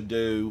what I should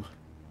do.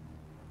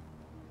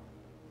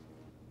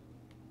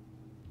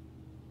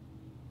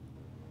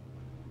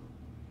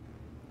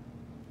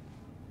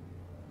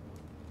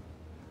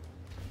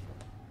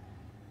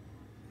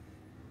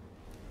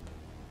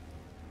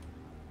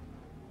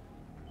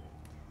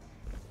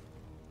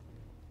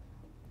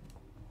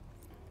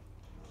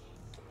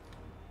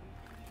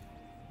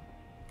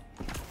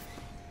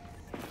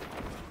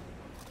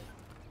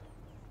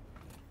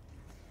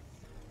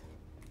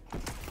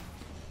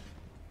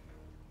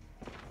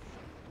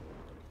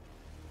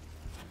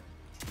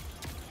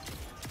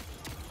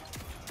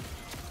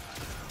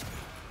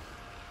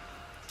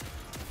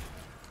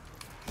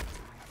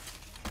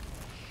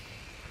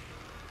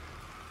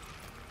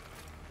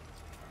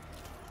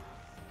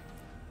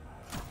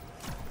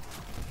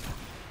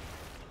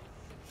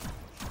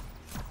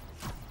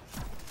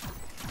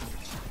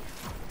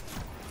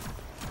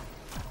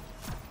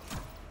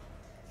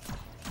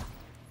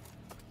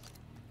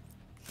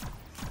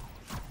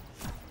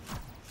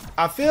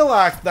 I feel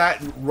like that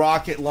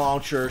rocket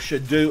launcher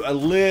should do a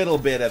little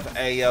bit of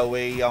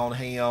AoE on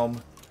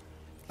him.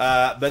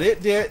 But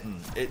it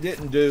didn't. It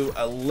didn't do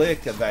a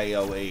lick of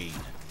AoE.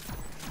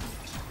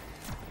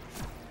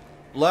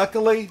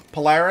 Luckily,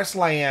 Polaris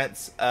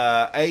Lance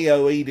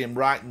AoE'd him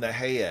right in the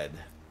head.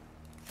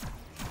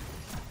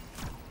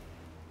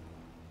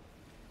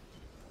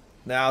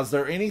 Now, is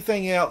there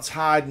anything else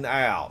hiding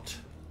out?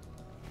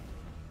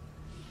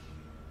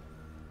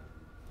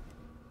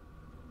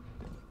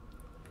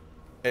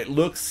 It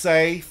looks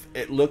safe.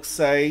 It looks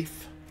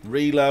safe.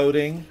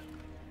 Reloading.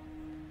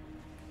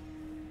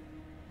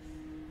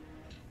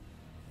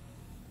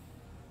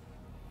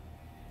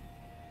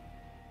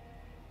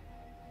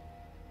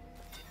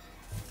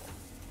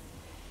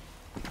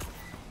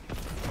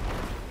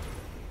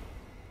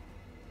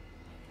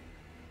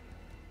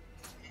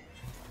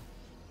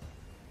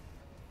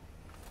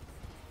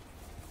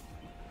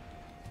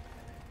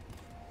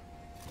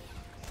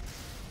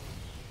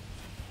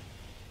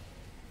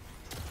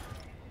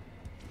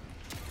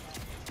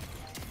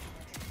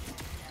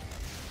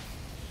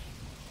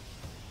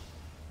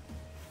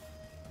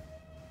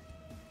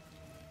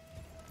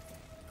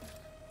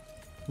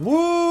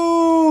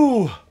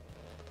 Woo!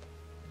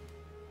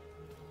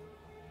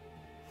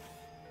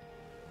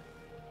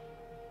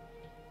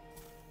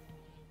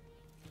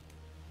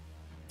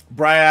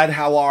 Brad,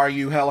 how are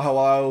you? Hello,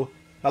 hello.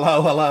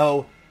 Hello,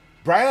 hello.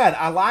 Brad,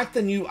 I like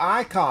the new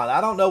icon.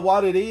 I don't know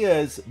what it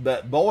is,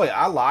 but boy,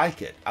 I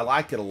like it. I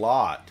like it a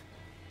lot.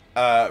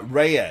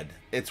 Red.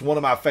 It's one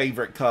of my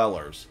favorite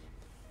colors.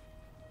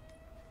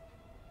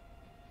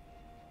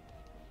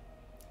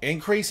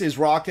 Increases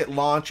rocket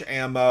launch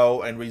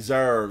ammo and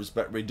reserves,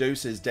 but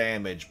reduces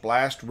damage.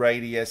 Blast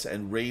radius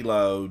and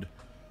reload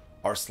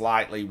are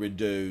slightly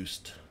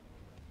reduced.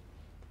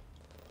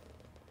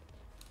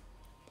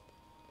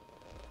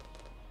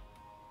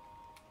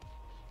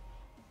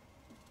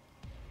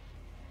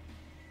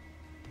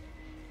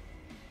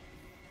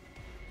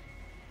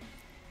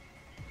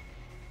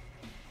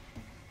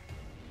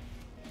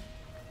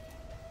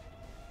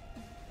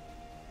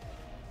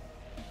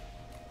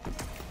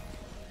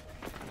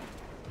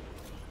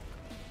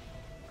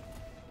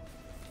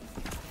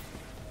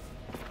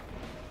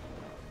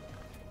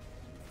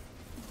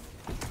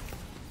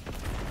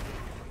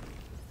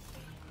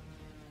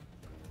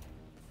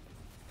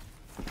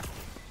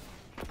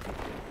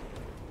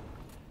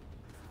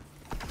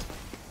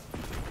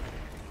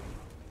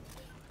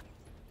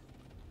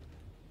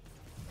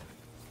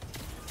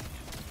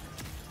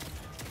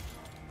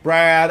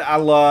 Brad, I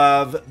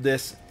love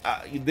this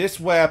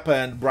this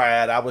weapon,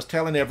 Brad. I was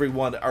telling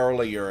everyone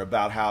earlier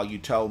about how you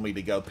told me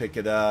to go pick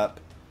it up.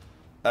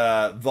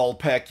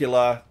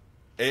 Vulpecula.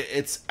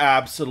 It's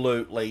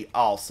absolutely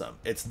awesome.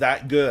 It's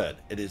that good.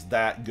 It is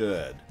that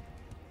good.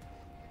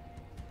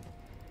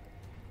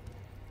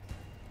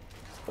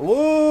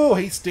 Ooh,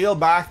 he's still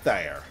back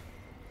there.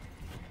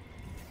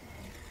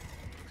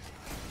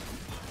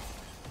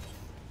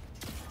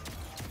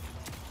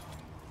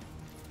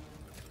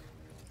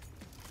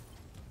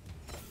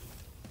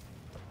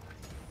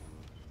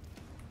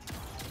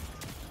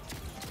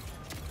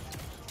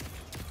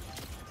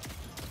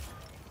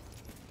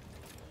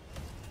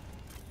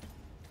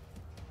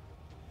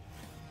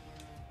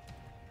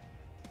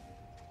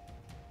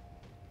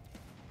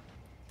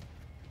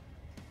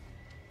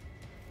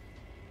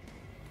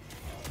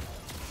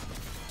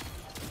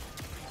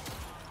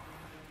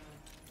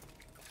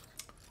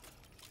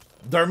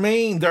 They're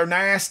mean. They're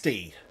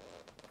nasty.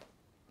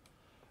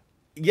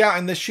 Yeah,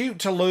 and the shoot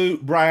to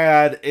loot,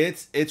 Brad,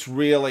 it's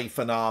really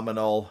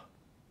phenomenal.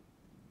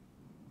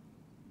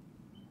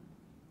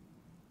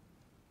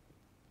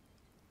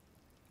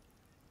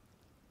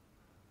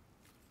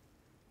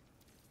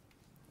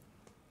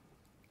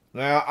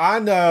 Now, I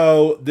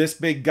know this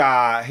big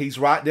guy, he's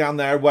right down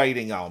there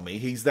waiting on me.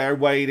 He's there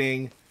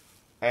waiting,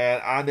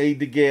 and I need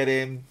to get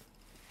him.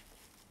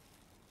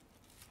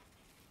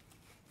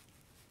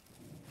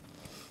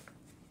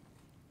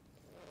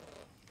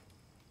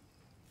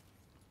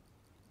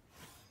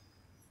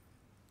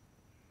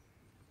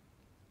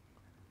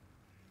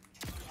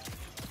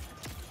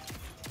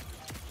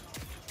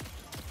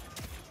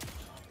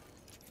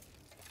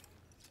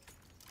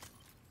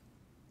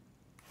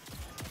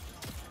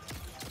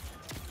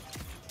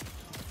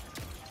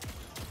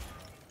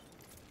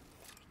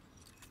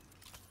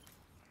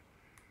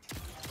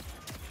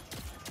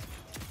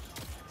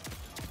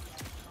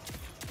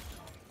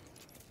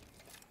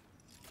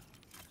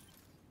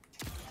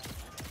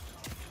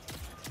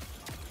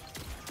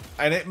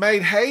 And it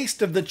made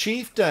haste of the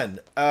chieftain.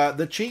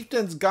 The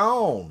chieftain's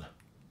gone.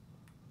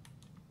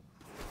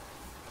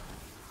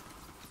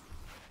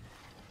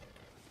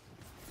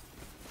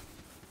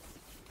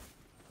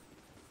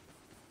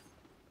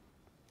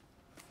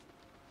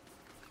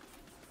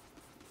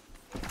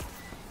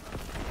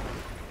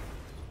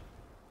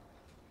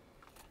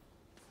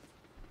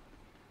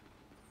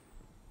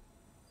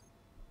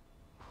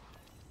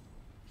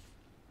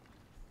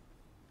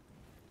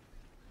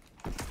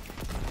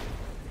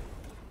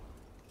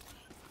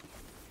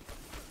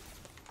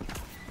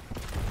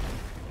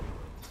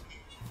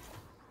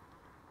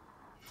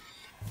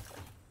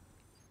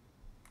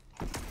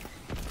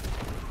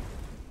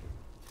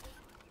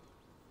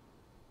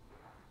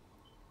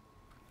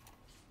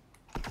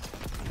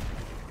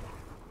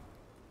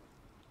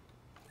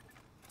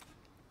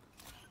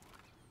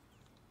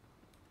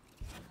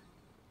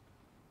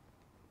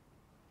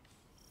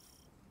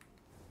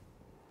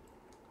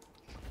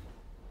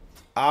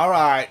 All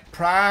right,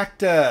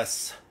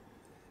 practice.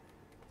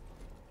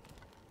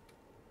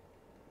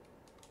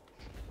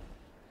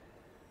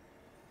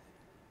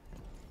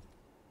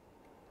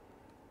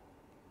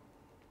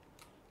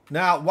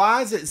 Now,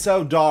 why is it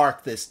so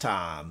dark this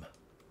time?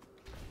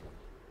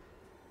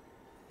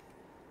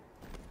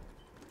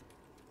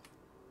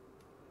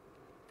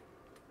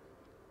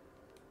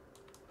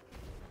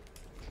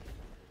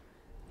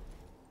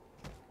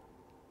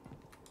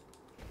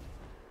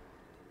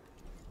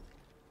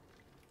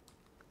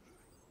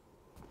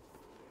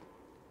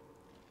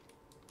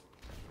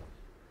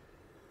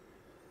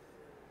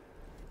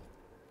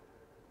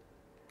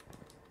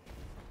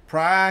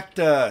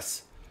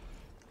 Practice.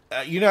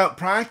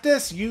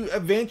 Practice, you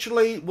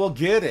eventually will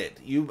get it.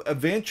 You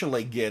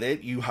eventually get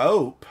it, you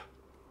hope.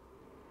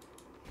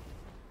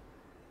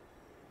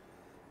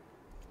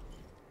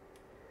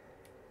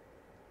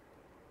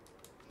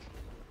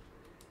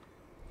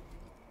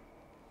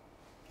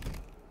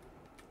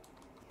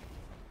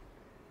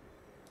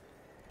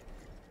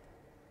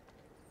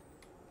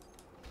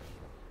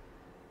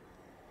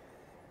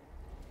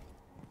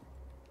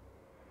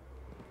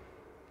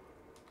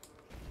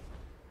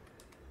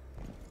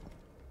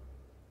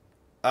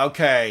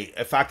 Okay,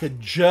 if I could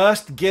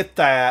just get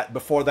that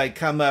before they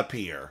come up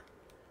here.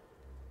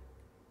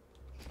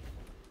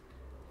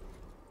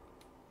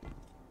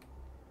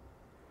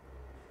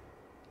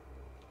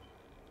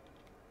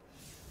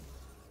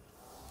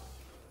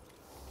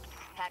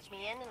 Patch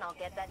me in and I'll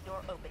get that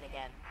door open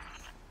again.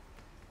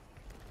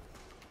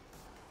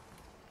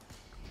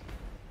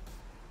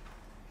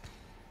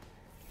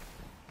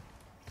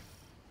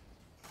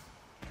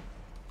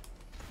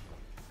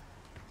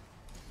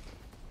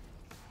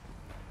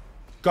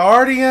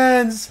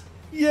 Guardians!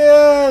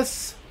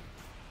 Yes!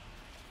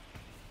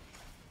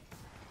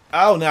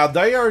 Oh, now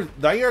they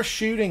are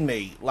shooting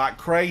me like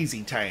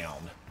crazy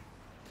town.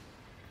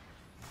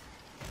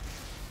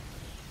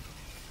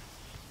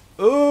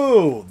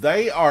 Ooh,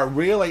 they are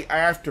really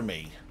after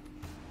me.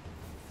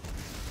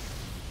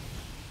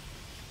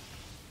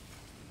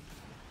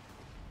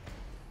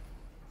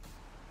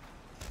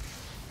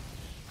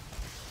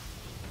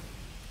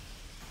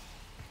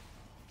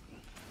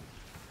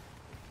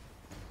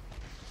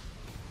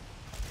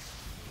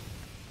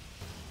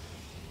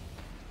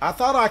 I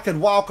thought I could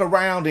walk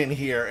around in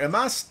here. Am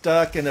I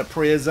stuck in a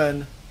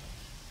prison?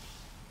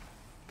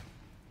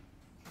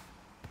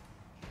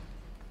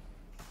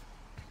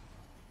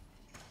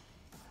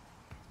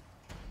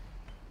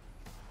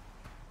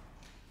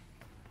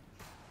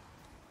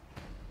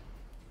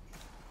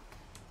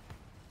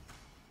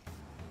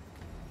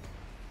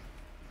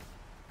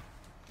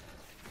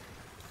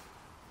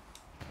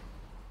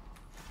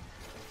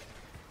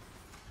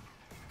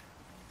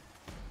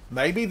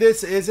 Maybe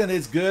this isn't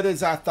as good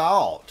as I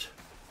thought.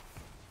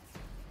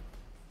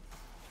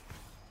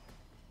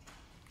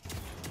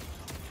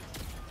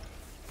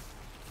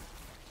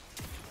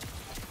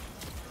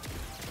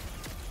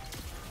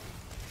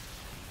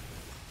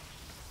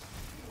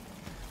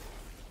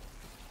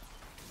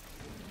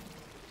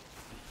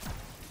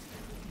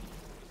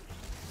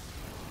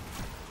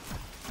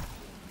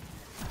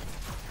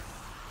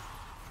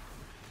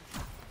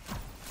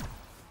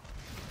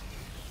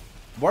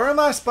 Where am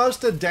I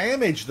supposed to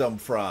damage them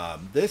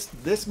from?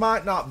 This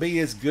might not be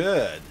as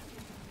good.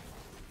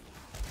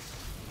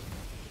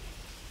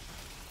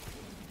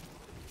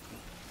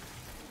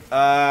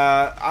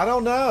 I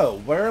don't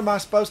know. Where am I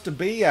supposed to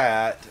be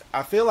at?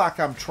 I feel like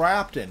I'm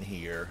trapped in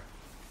here.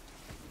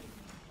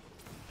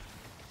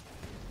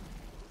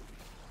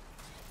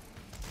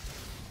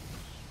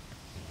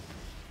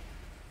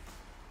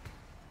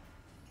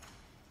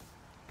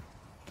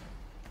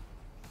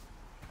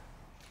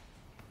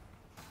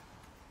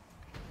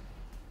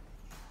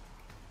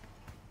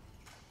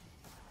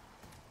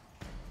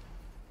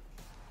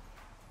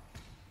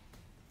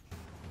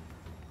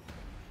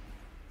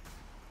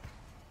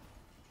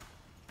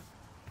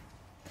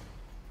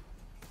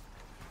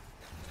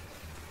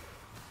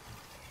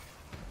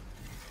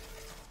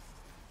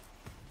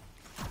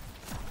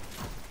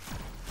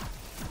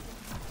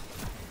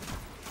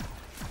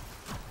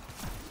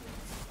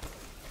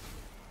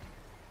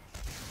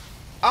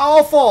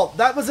 Awful!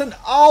 That was an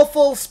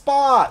awful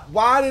spot!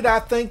 Why did I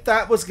think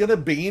that was going to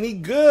be any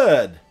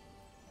good?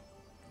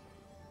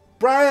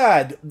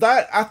 Brad,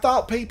 I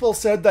thought people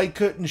said they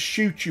couldn't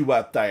shoot you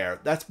up there.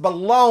 That's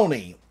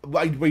baloney.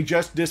 We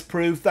just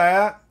disproved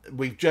that.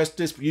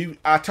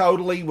 I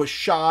totally was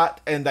shot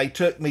and they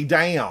took me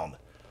down.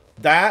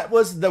 That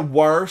was the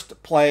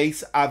worst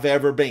place I've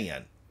ever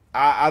been.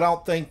 I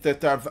don't think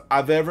that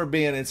I've ever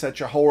been in such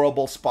a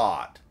horrible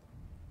spot.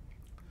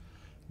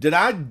 Did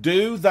I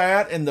do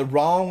that in the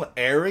wrong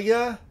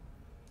area?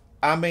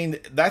 I mean,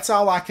 that's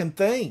all I can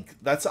think.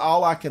 That's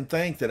all I can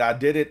think, that I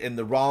did it in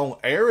the wrong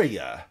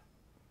area.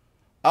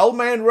 Old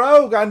Man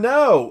Rogue, I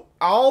know.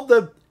 All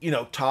the,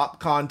 top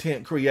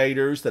content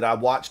creators that I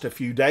watched a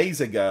few days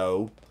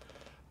ago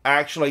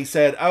actually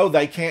said, oh,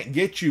 they can't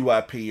get you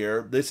up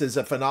here. This is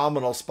a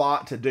phenomenal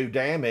spot to do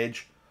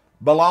damage.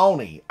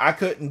 Baloney. I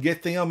couldn't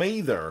get them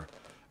either.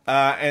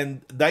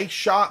 And they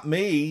shot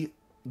me,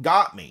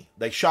 got me.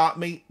 They shot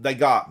me, they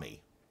got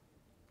me.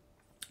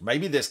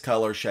 Maybe this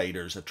color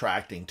shader is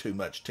attracting too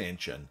much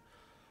tension.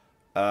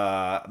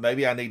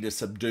 Maybe I need to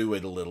subdue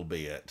it a little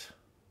bit.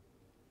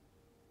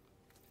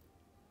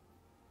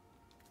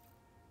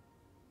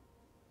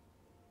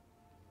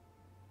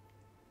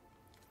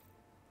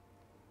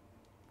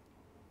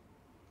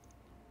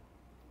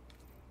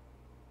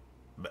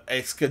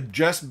 It could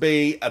just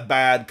be a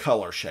bad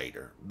color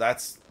shader.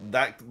 That's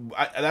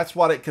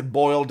what it could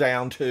boil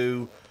down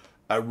to,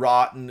 a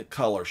rotten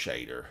color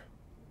shader.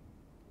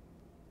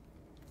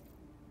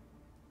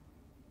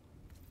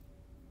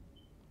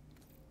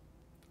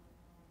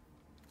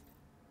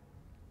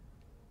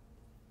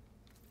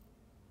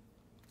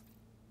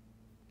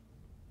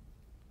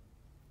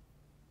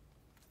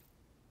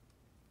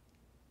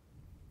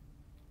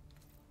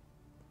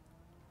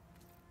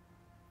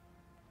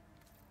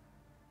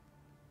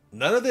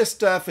 None of this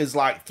stuff is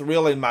like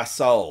thrilling my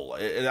soul.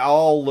 It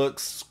all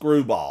looks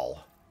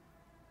screwball.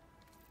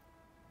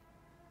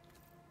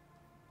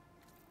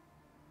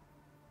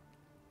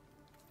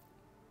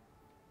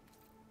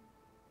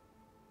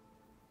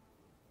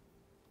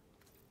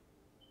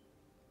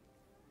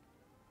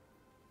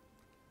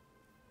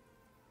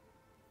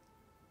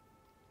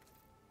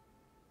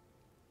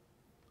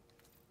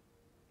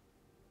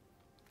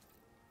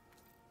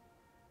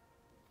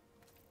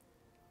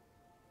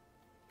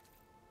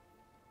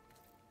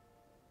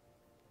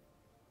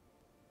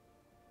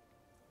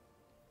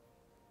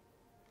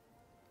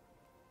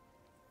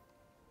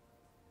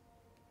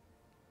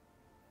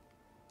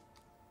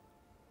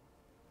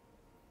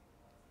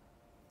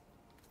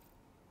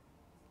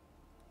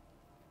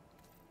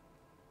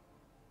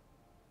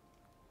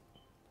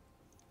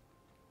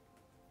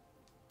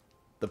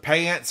 The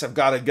pants have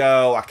got to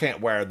go. I can't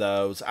wear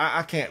those.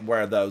 I can't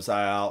wear those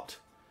out.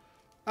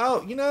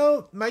 Oh, you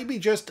know, maybe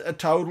just a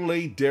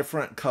totally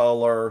different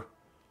color.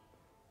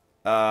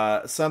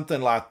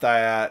 Something like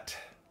that.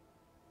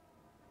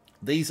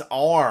 These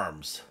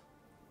arms.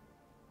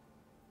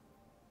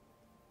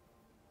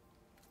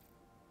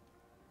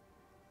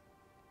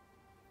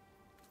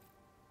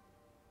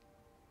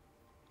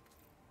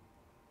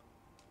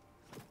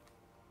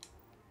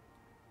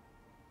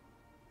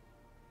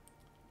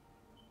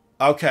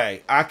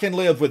 Okay, I can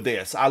live with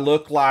this. I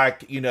look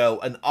like, you know,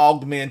 an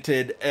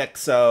augmented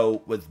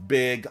EXO with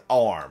big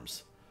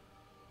arms.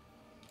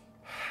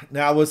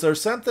 Now, was there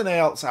something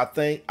else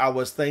I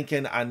was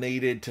thinking I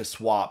needed to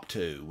swap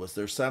to? Was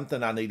there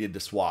something I needed to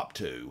swap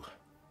to?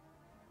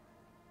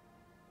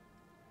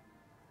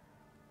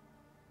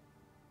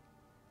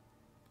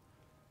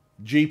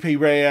 GP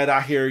Red,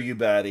 I hear you,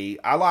 buddy.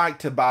 I like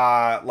to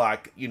buy,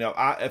 like, you know,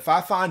 if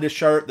I find a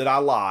shirt that I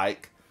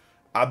like,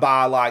 I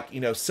buy, like, you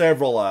know,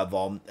 several of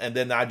them, and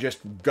then I just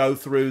go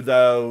through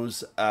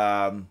those.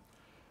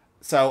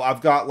 So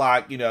I've got,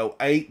 like, you know,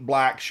 8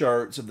 black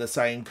shirts of the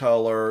same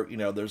color. You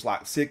know, there's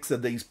like 6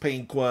 of these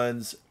pink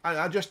ones.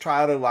 I just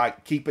try to,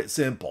 like, keep it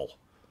simple.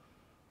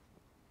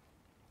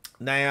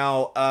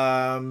 Now,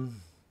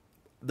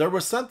 there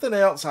was something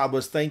else I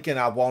was thinking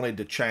I wanted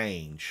to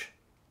change.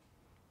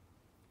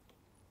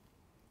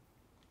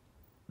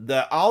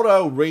 The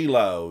auto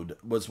reload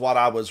was what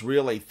I was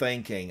really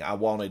thinking I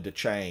wanted to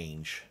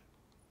change.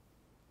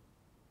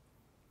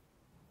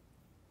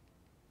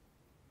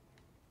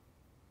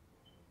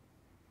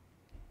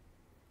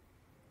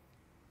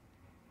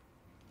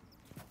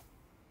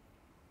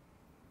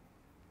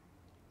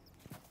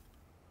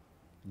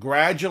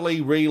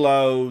 Gradually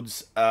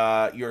reloads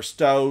your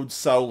stowed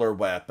solar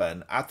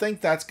weapon. I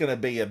think that's going to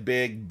be a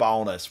big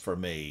bonus for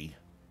me.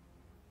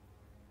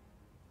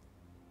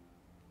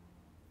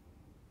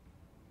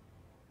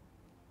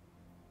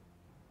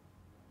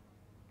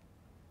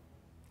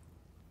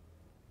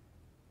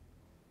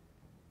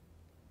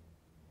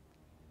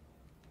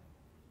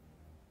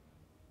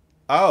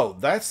 Oh,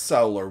 that's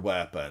solar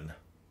weapon.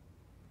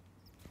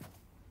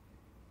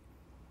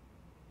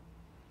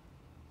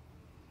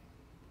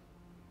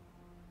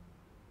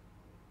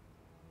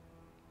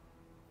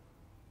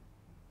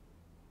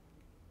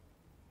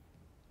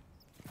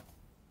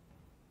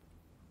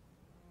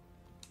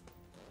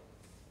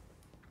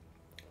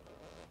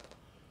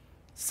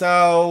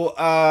 So,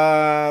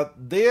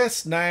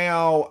 this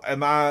now,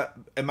 am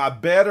I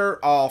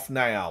better off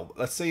now?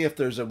 Let's see if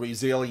there's a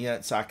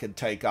resilience I could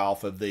take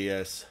off of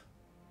this.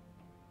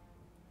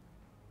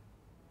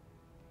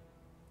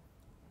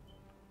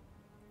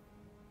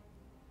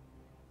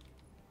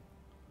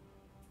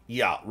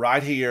 Yeah,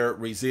 right here,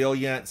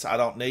 resilience. I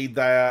don't need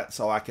that,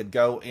 so I could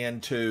go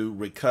into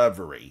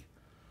recovery.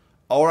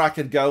 Or I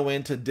could go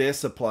into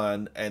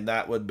discipline, and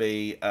that would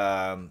be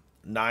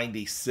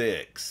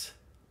 96.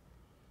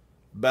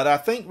 But I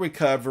think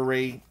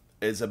recovery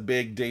is a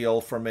big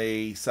deal for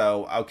me.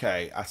 So,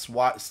 okay, I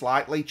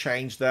slightly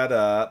changed that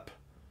up.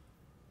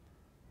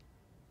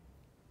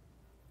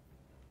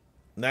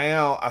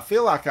 Now, I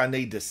feel like I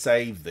need to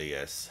save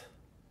this.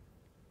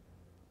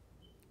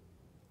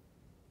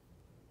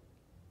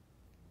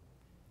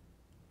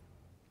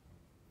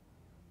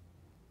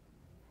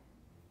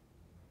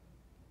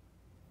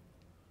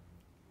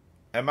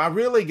 Am I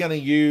really going to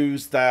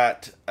use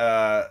that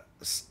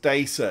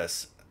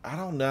stasis? I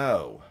don't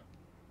know.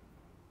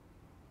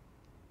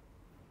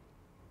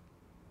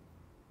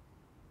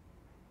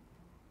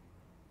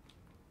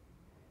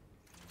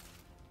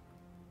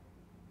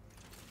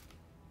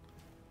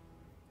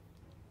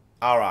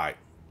 All right.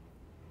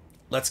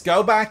 Let's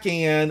go back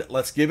in.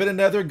 Let's give it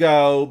another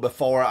go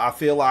before I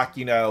feel like,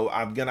 you know,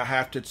 I'm going to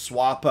have to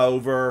swap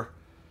over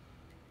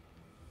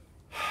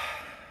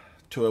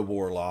to a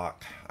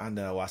warlock. I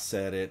know I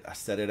said it. I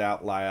said it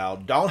out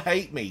loud. Don't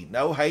hate me.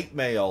 No hate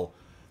mail.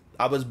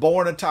 I was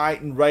born a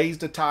Titan,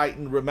 raised a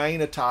Titan,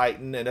 remain a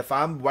Titan, and if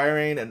I'm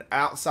wearing an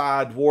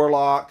outside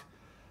warlock,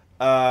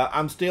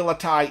 I'm still a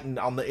Titan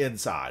on the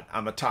inside.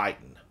 I'm a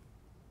Titan.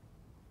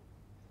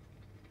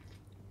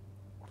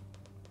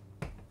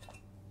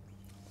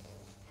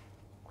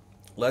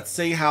 Let's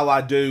see how I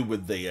do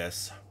with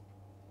this.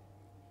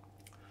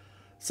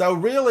 So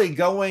really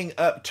going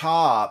up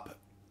top,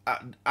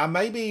 I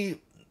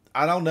maybe,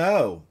 I don't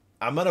know.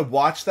 I'm going to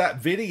watch that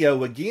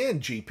video again,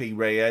 GP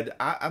Red.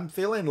 I'm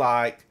feeling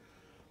like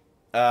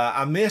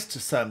I missed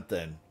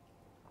something.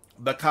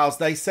 Because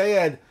they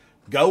said,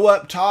 go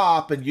up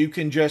top and you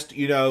can just,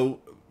 you know,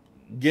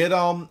 get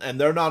them and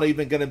they're not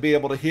even going to be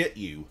able to hit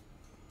you.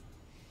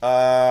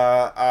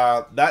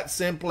 That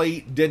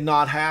simply did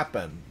not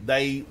happen.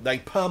 They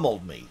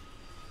pummeled me.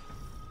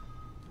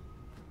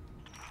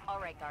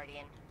 Alright,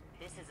 Guardian.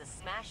 This is a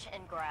smash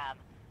and grab.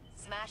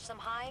 Smash some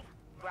hive,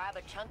 grab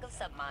a chunk of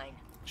submine.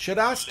 Should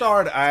I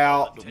start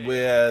out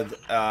with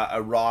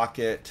a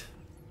rocket?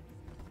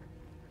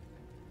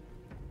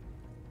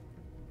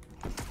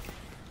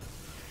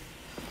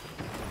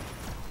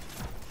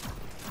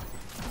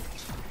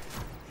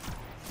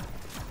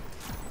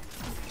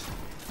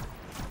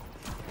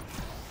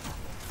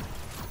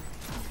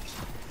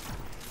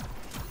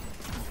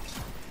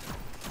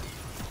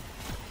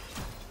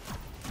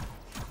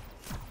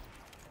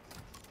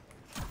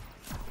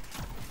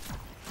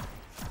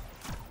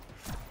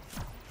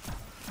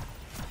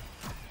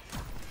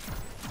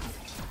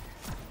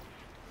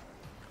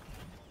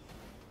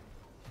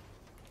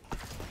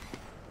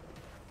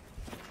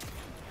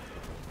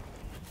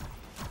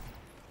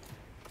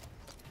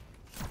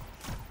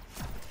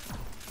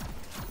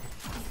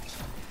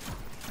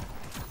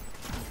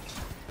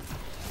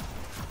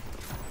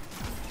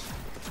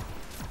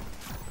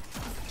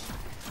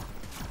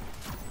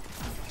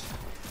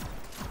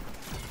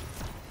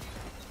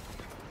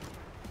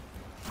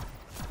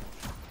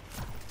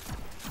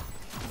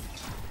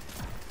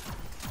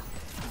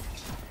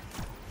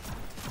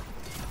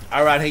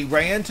 All right, he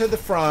ran to the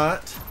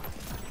front.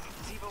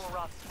 Xivu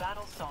Arath's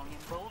battle song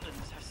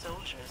emboldens her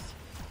soldiers.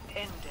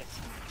 End it.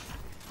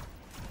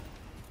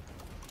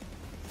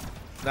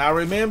 Now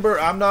remember,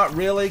 I'm not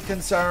really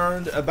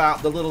concerned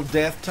about the little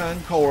Death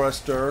Tongue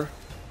chorister.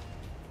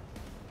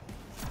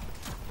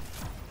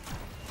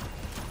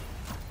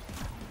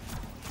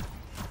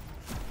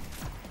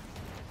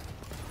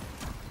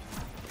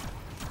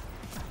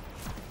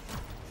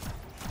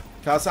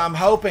 Because I'm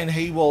hoping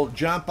he will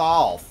jump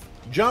off.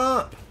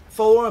 Jump!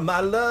 For my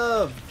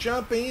love,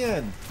 jump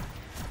in.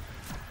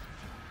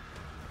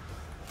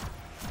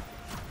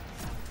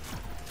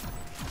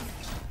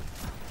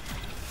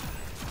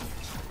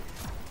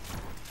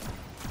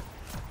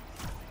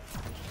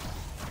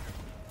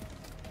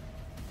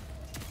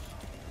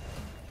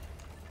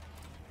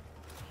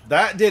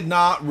 That did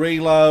not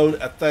reload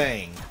a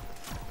thing.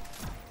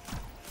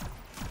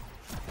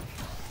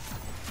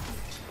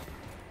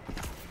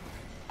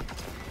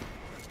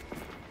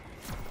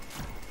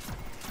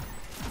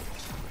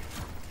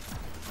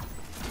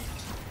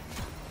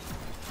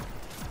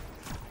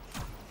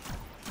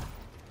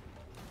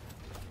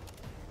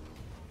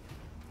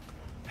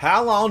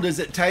 How long does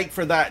it take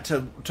for that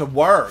to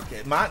work?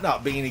 It might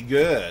not be any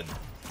good.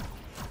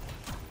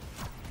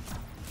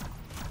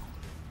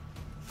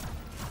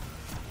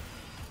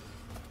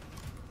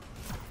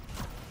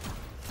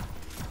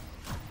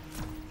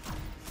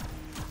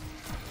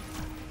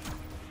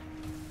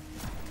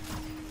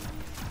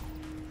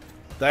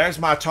 There's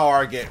my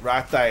target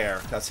right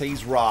there, because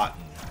he's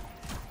rotten.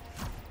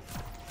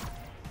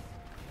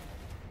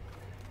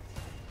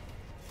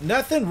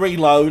 Nothing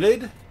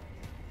reloaded.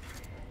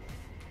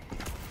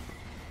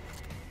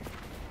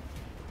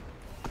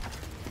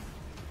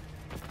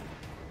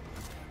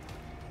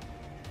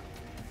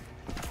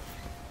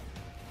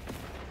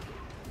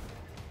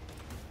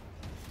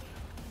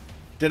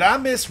 Did I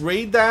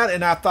misread that?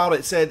 And I thought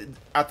it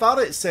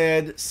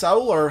said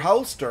solar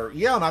holster.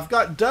 Yeah, and I've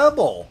got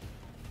double.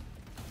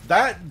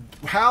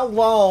 How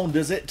long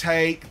does it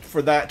take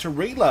for that to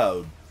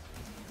reload?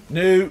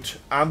 Newt,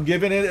 I'm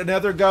giving it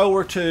another go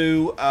or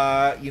two,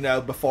 you know,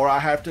 before I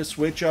have to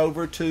switch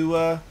over to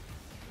a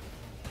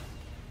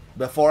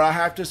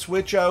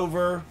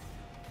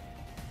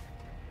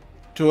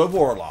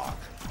warlock.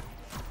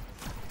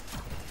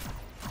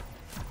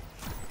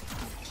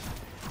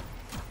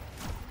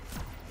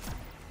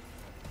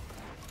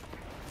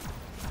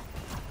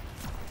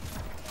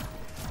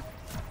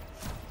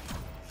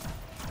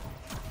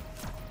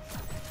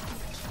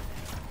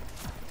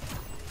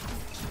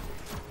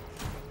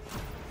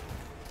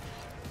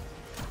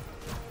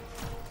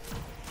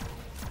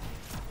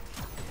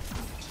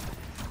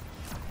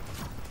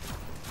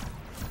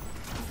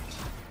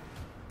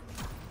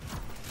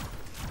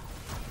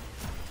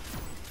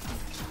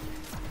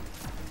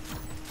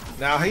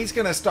 Now he's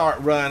going to start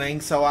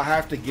running, so I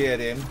have to get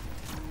him.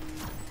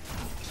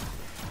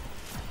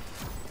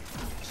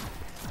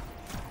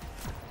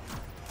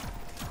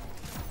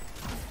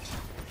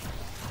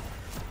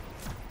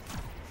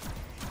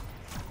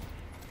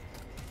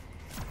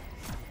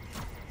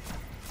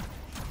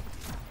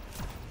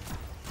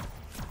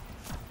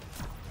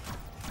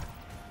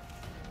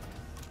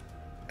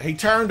 He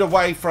turned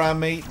away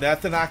from me.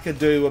 Nothing I could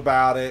do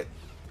about it.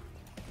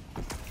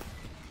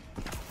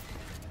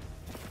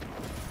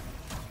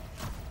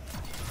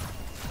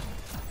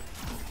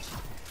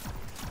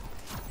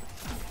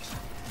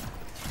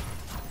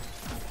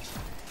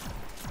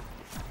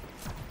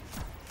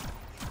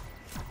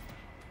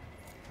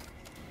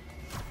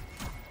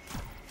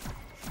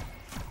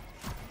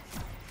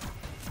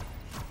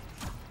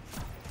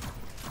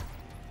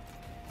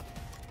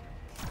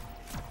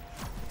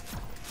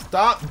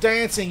 Stop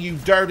dancing, you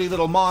dirty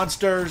little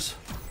monsters.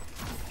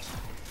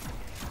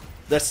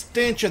 The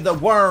stench of the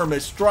worm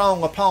is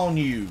strong upon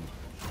you.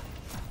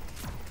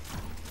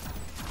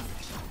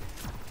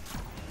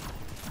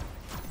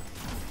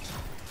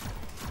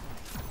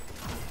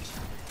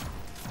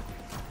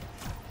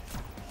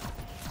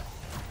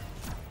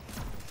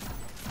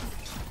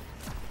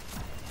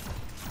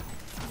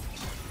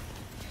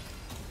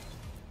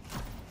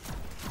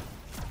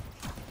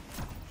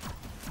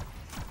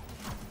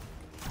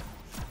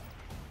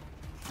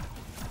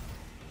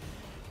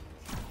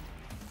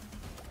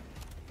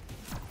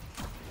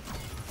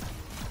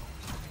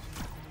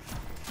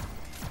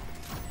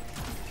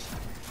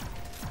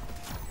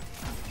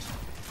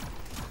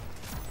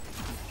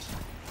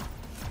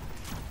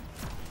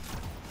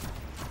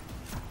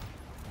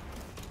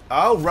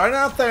 Oh, run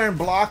out there and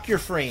block your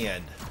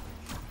friend.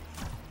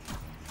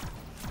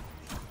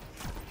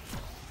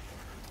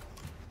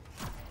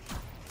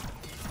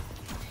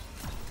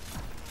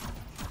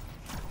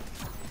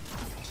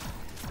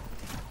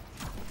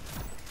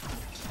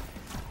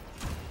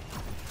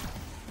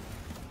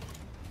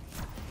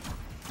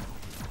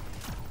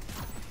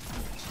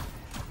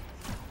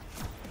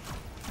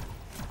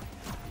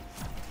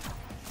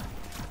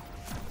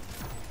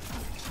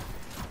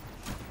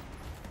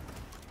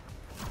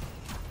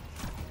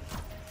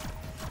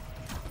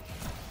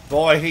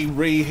 Boy, he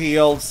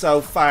re-healed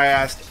so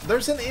fast.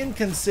 There's an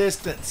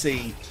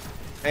inconsistency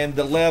in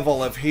the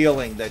level of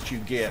healing that you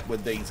get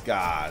with these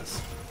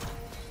guys.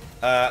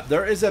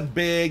 There is a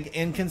big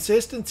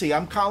inconsistency.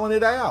 I'm calling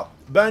it out.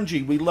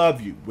 Bungie, we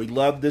love you. We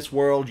love this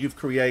world you've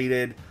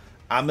created.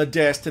 I'm a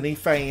Destiny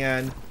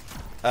fan.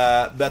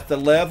 But the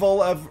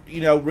level of,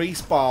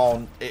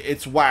 respawn,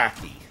 it's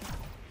wacky.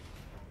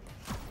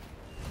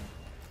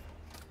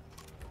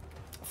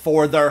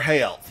 For their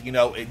health.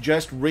 It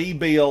just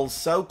rebuilds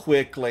so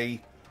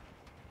quickly.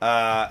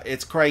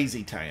 It's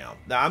crazy town.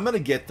 Now, I'm going to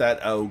get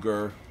that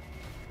ogre.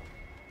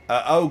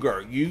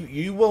 Ogre,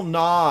 you will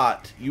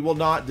not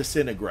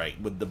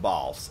disintegrate with the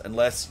boss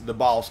unless the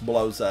boss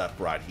blows up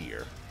right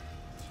here.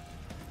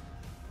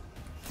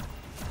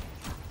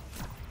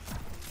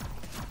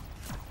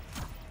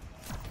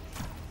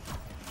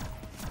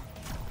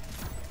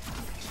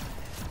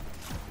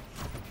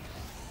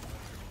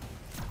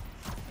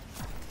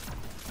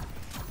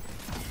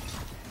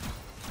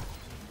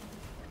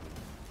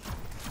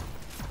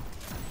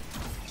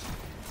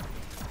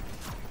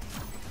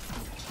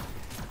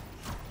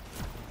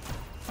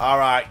 All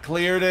right,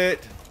 cleared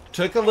it.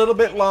 Took a little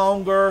bit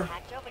longer.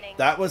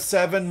 That was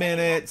 7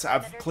 minutes.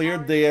 I've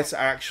cleared this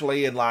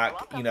actually in like,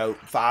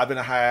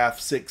 5.5,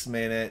 6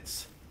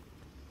 minutes.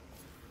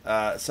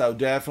 So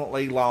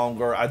definitely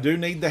longer. I do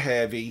need the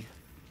heavy.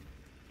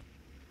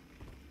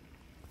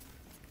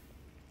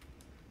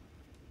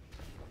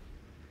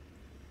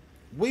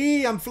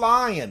 I'm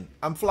flying.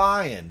 I'm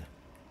flying.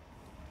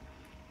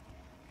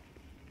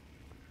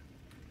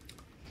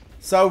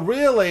 So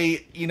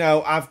really,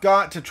 I've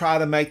got to try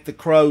to make the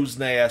crow's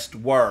nest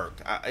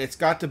work. It's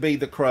got to be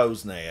the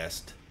crow's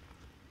nest.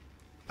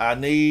 I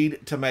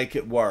need to make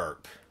it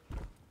work.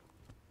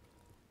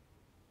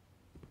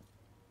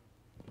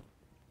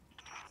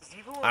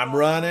 I'm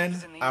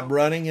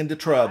running into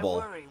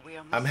trouble.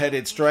 I'm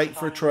headed straight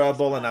for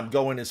trouble, and I'm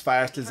going as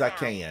fast as I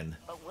can.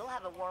 But we'll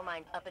have a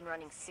Warmind up and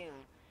running soon.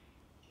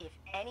 If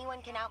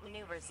anyone can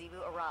outmaneuver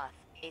Xivu Arath,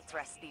 it's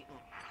Rasputin.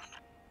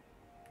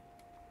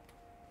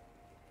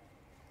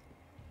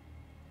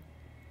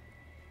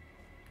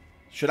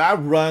 Should I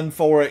run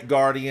for it,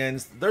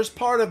 Guardians? There's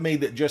part of me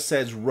that just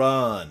says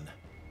run.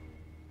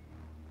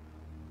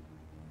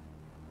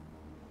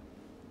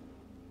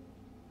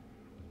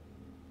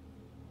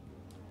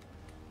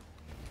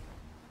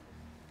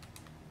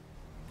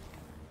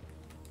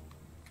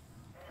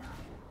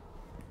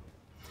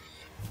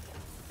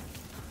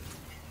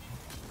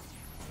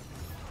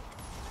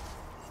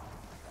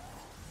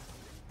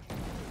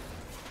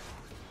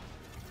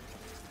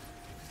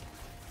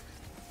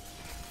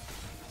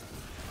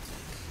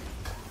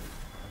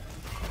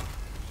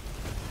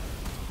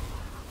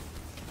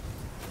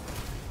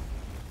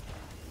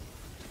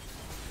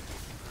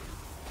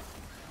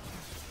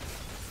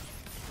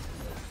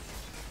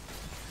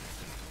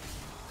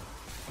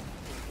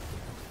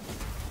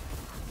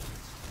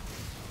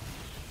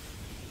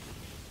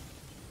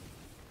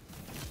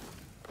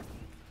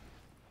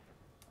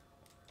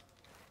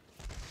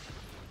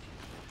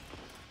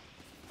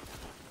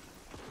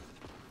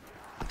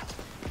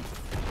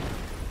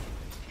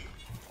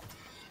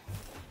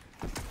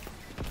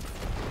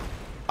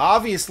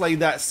 Obviously,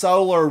 that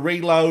solar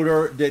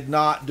reloader did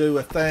not do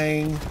a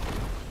thing.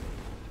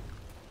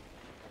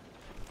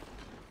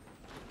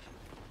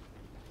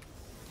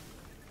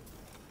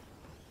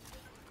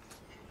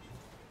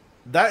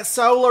 That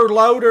solar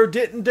loader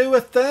didn't do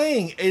a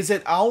thing. Is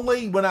it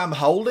only when I'm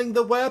holding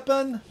the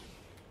weapon?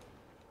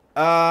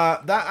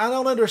 I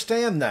don't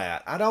understand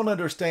that. I don't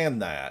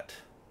understand that.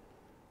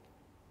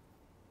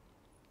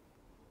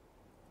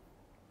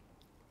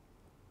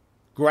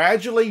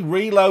 Gradually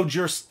reload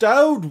your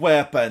stowed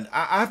weapon.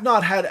 I've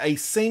not had a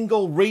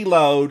single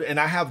reload, and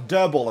I have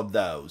double of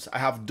those. I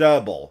have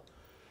double.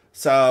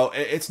 So,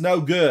 it's no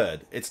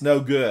good. It's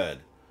no good.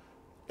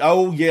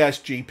 Oh, yes,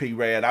 GP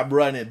Red. I'm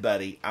running,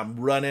 buddy. I'm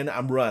running.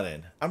 I'm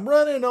running. I'm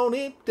running on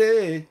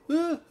empty.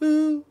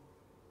 Woohoo.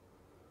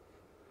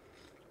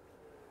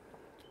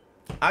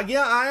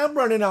 Yeah, I am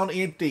running on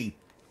empty.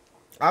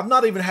 I've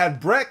not even had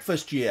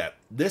breakfast yet.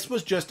 This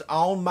was just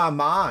on my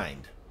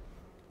mind.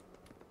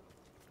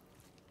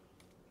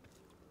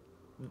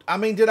 I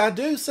mean, did I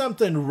do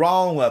something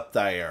wrong up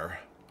there?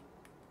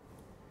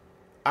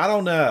 I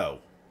don't know.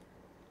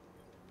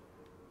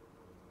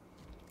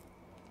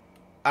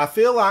 I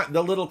feel like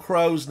the little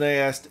crow's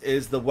nest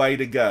is the way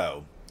to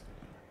go.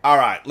 All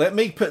right, let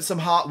me put some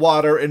hot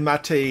water in my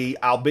tea.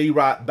 I'll be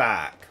right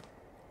back.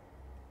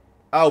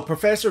 Oh,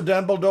 Professor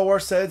Dumbledore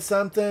said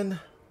something?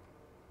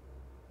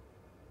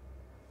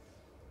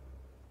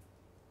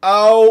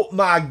 Oh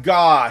my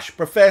gosh,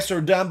 Professor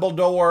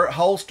Dumbledore,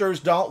 holsters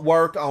don't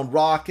work on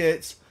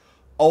rockets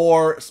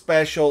or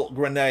special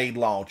grenade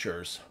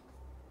launchers.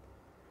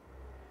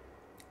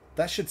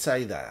 That should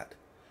say that.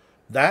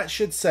 That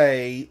should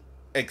say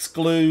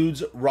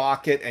excludes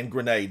rocket and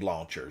grenade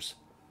launchers.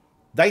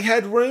 They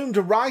had room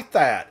to write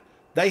that.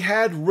 They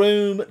had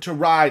room to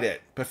write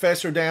it.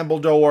 Professor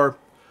Dumbledore,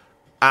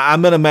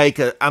 I'm gonna make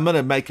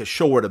a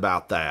short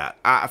about that.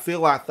 I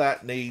feel like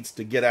that needs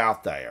to get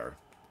out there.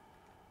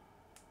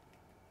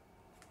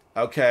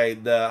 Okay,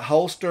 the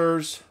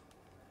holsters,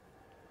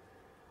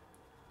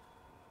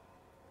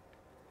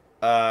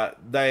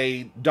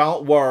 they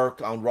don't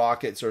work on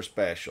rockets or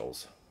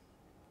specials.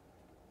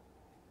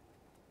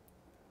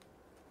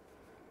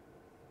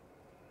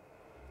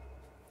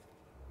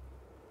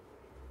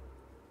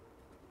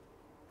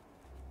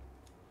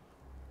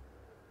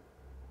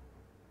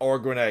 Or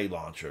grenade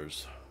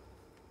launchers.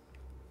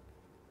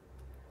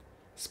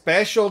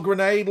 Special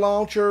grenade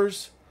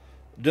launchers,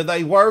 do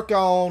they work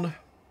on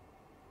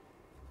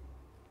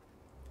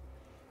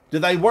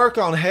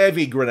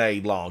heavy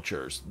grenade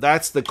launchers?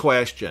 That's the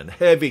question.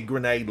 Heavy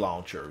grenade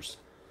launchers.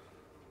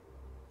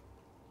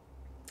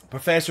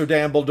 Professor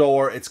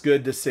Dumbledore, it's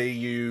good to see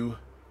you.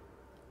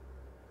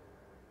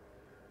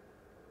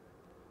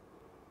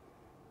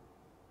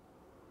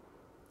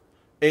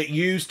 It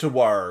used to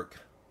work.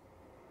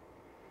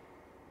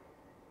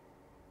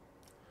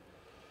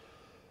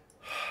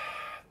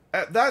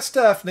 That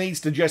stuff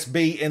needs to just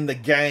be in the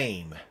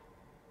game.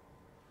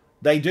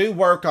 They do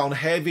work on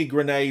heavy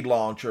grenade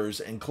launchers,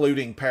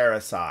 including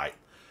Parasite.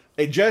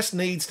 It just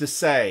needs to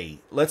say,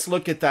 let's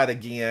look at that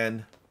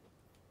again.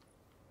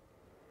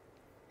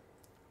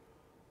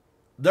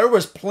 There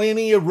was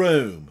plenty of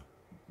room.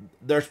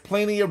 There's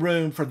plenty of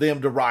room for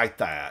them to write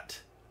that.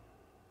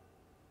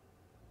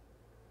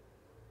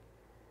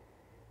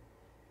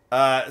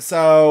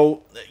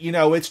 So, you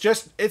know,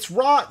 it's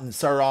rotten,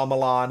 Sir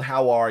Amalan.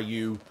 How are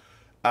you?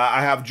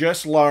 I have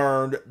just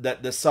learned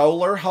that the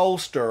solar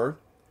holster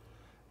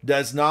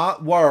does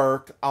not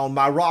work on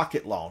my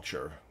rocket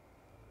launcher.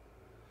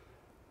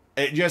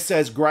 It just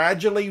says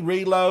gradually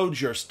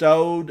reloads your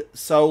stowed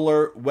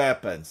solar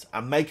weapons.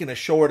 I'm making a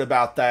short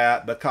about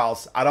that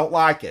because I don't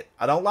like it.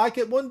 I don't like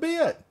it one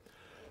bit.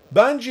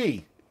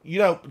 Bungie, you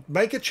know,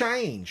 make a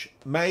change.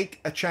 Make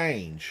a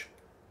change.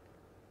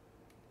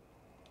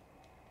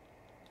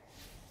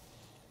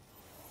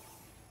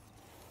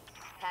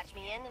 Patch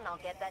me in and I'll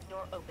get that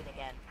door open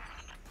again.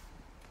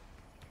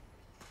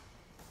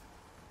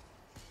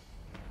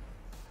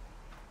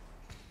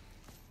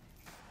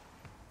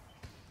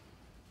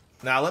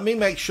 Now let me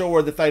make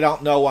sure that they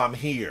don't know I'm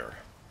here.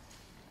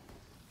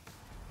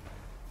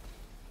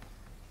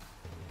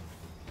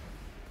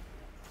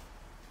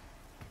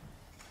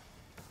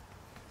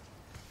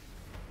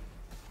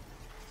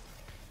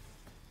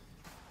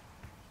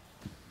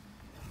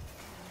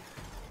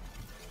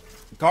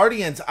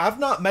 Guardians, I've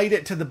not made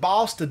it to the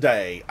boss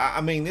today.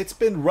 I mean, it's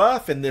been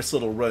rough in this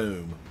little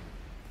room.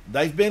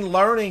 They've been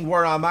learning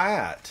where I'm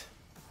at.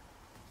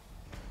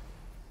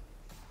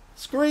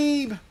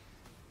 Screeb!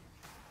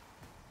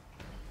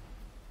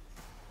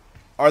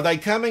 Are they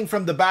coming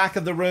from the back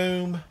of the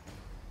room?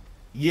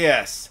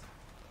 Yes.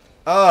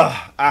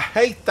 Ugh, I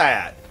hate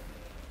that.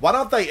 Why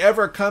don't they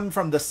ever come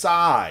from the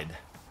side?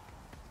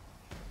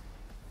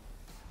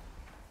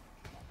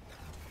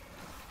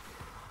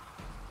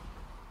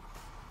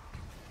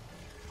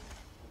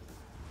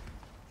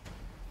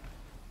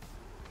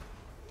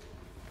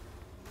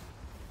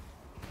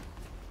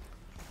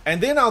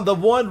 And then on the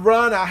one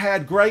run, I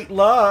had great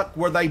luck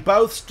where they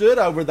both stood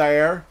over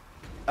there.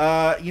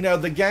 You know,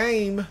 the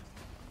game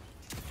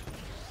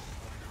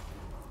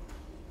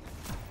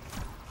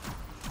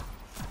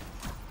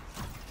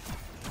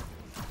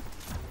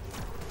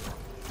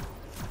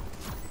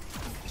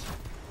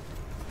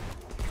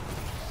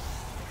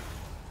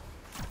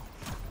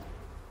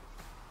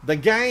The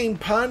game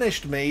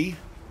punished me.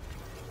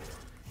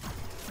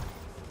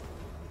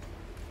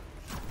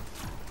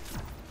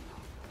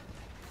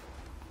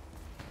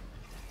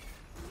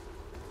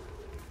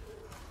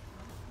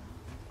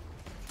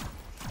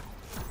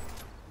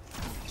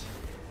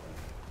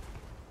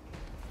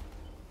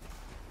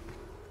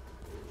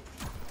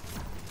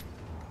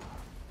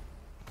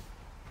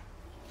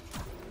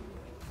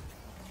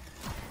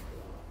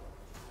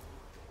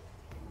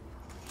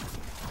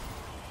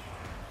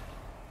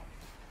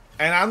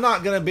 And I'm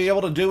not going to be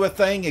able to do a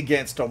thing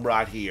against them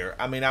right here.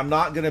 I mean, I'm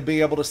not going to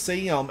be able to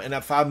see them. And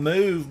if I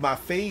move my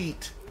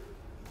feet,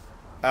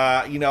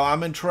 you know,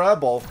 I'm in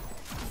trouble.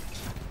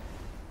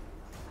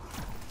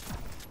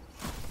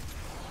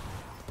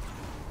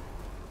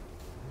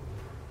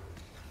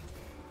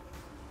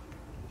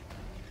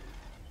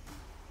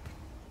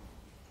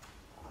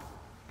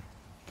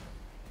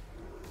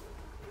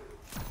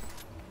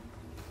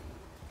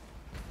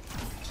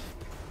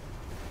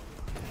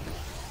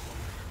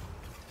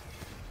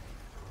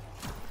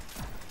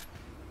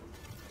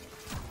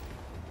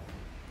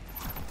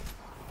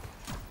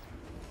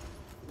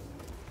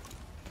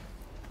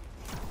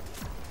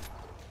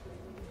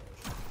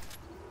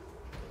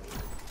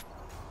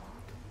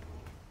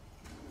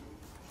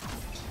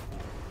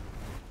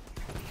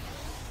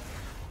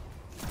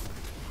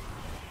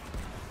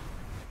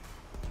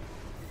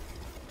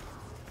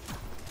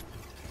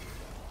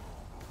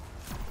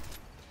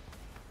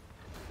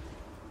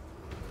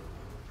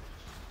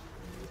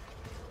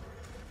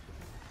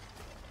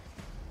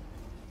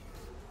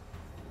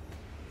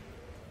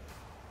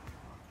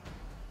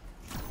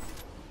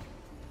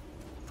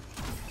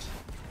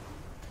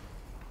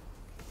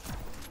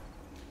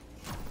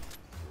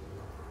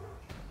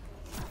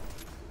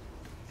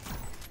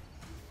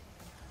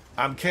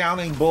 I'm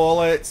counting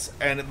bullets,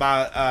 and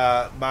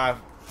my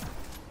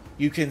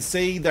you can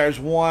see there's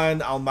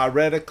one on my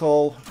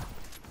reticle.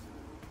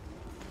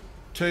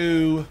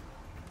 2,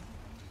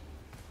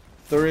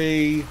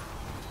 3.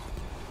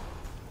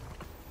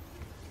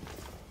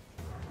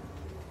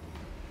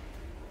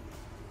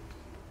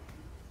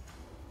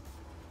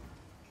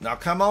 Now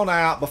come on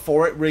out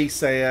before it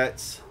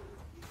resets.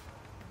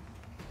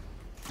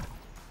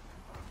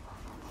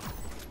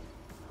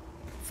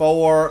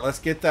 4. Let's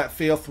get that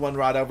 5th one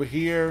right over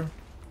here.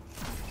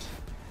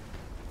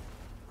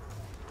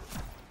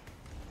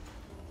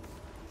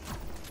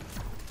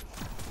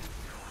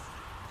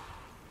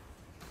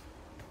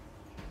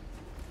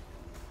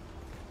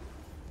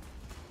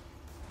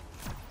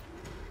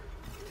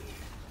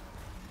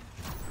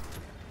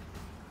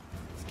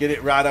 Let's get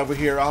it right over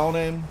here on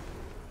him.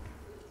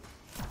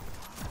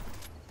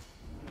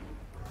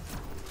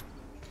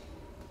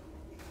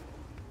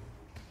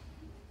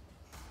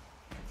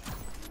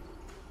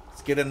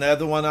 Get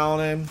another one on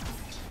him.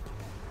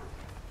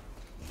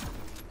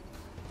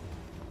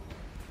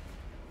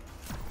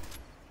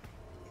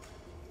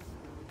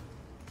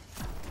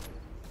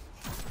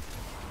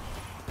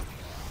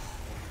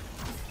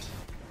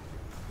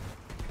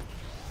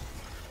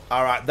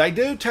 All right, they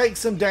do take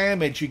some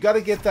damage. You got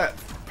to get that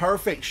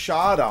perfect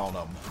shot on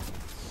them.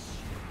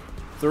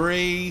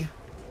 3.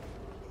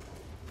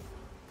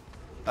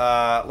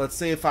 Let's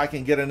see if I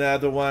can get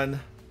another one.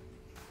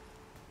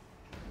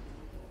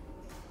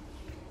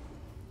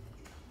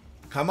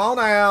 Come on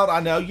out. I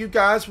know you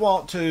guys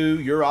want to.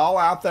 You're all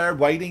out there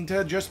waiting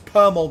to just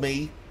pummel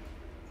me.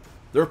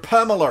 They're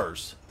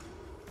pummelers.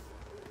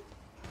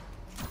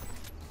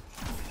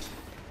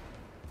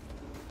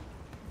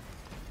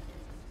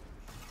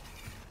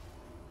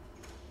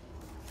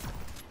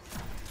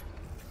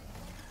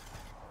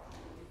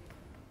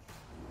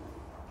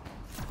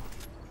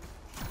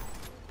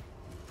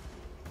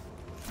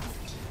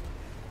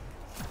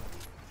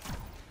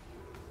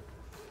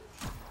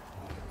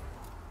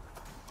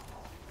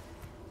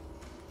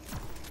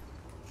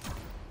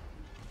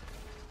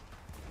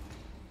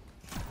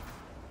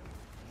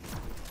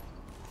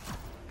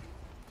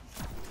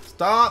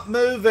 Stop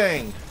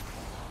moving.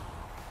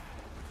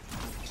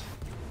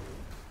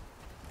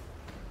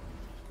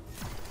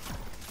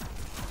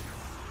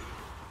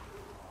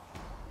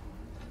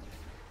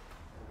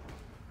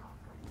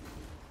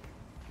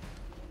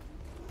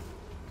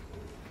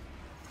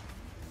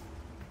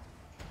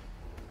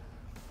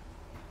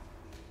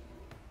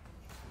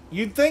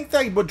 You'd think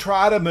they would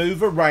try to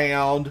move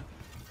around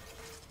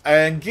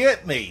and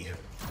get me.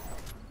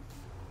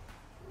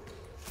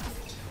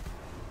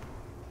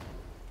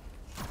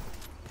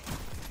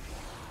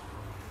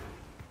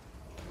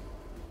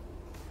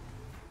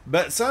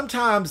 But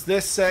sometimes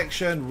this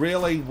section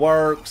really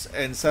works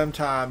and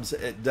sometimes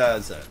it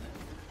doesn't.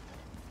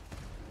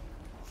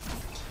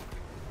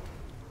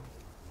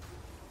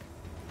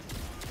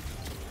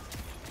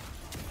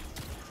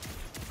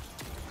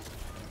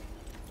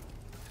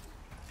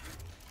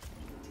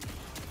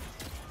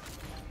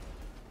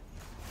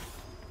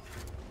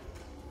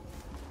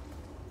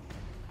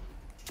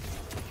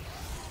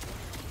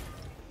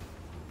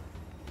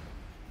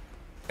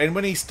 And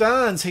when he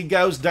stuns, he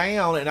goes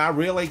down, and I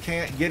really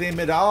can't get him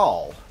at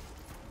all.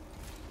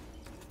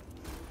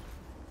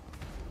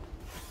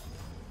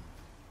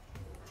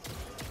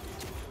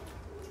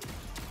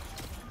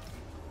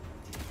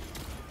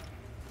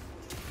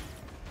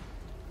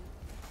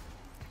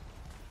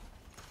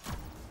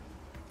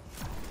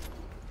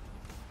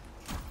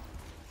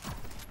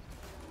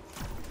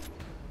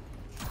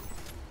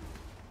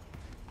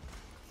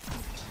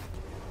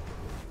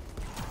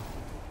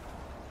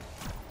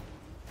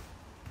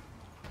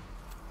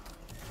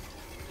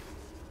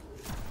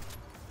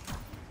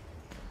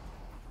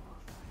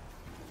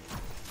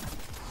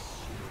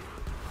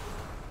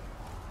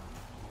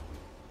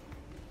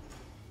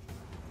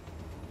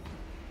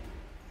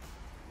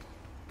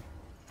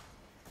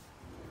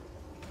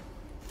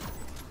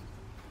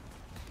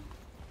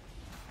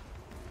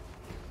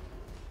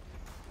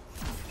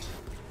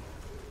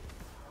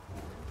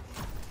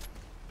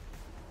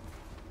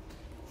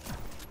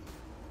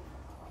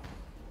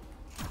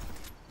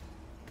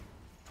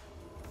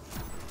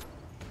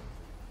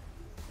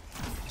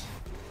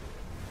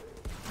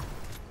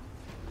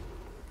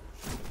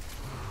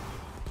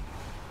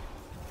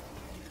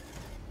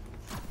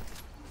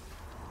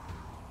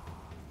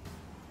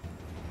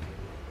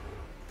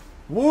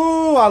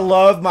 Woo, I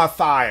love my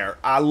fire.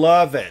 I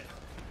love it.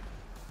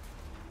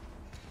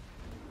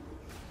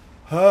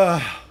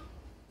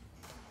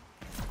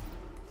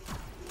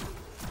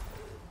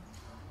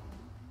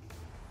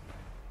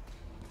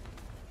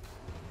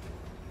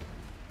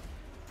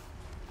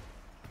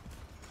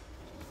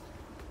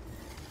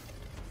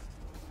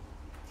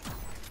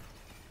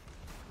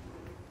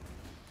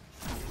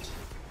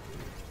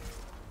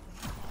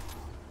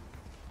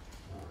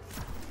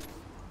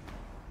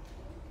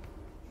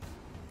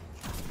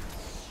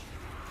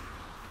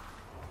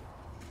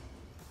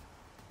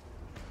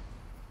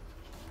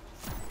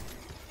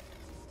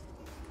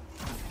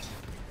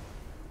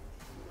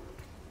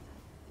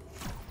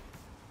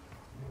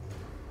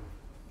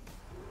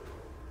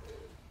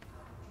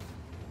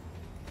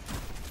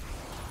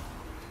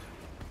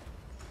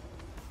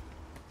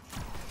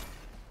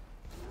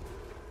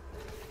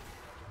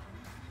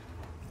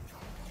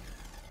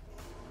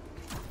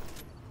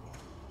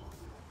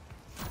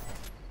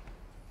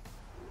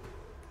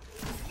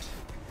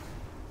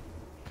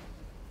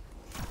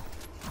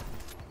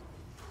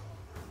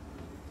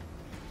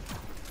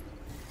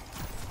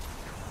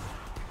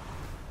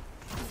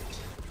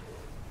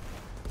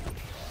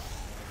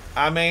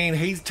 I mean,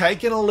 he's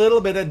taking a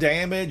little bit of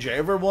damage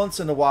every once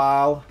in a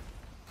while.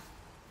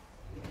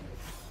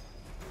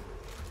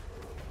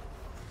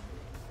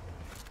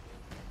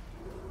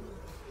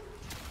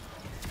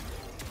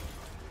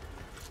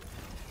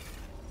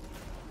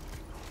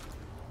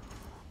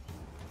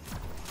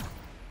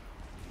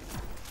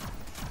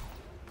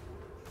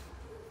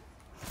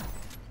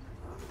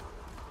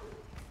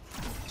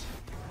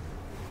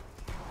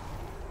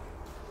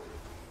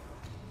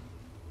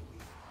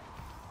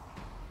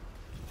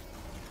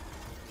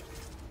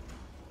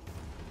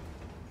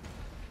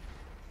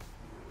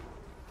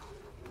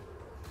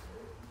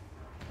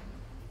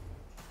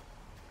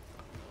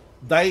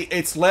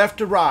 It's left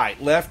to right,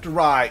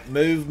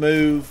 move,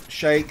 move,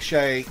 shake,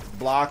 shake,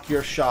 block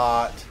your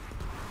shot.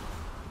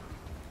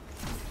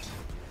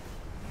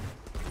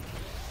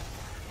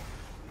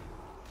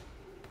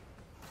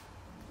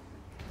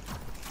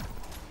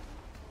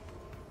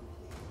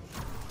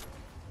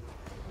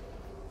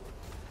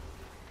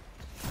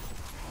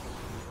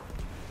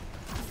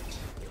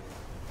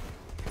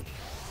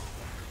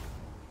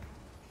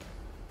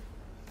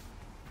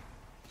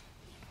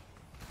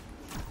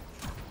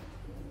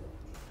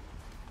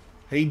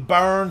 He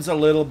burns a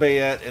little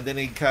bit, and then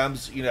he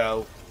comes, you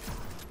know,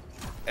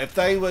 if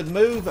they would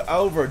move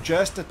over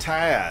just a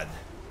tad.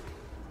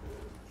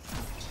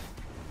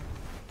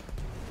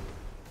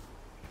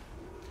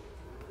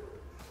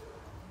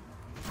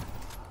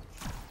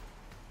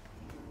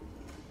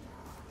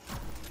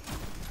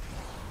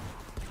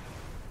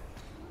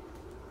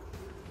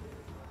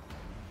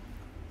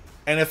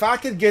 And if I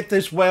could get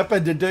this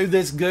weapon to do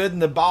this good in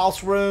the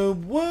boss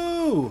room,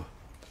 woo!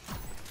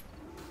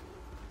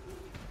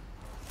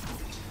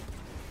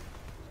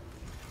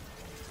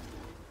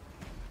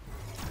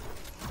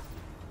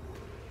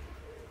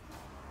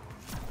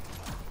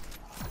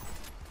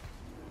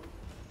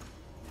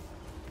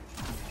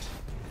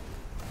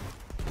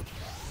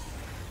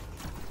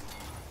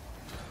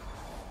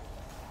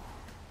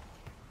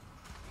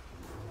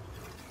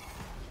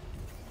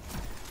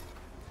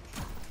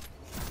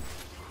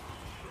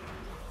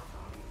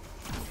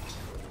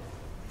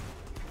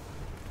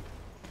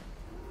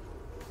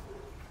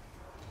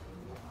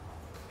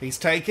 He's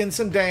taking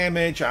some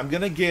damage. I'm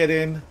going to get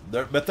him.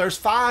 But there's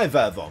 5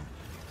 of them.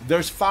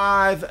 There's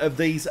 5 of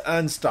these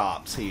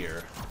unstops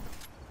here.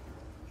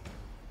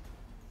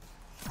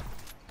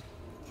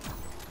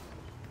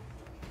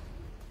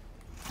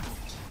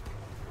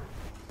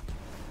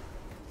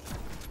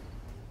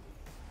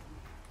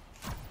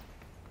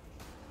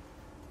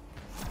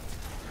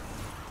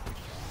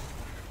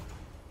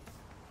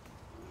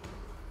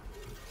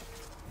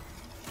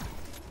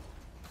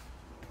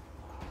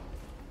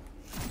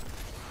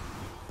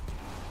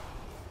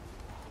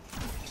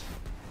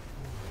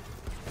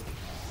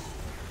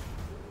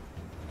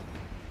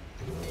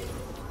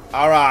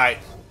 All right,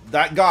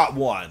 that got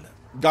one.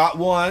 Got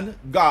one,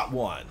 got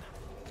one.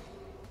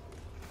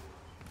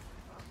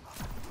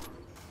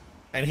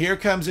 And here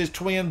comes his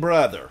twin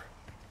brother.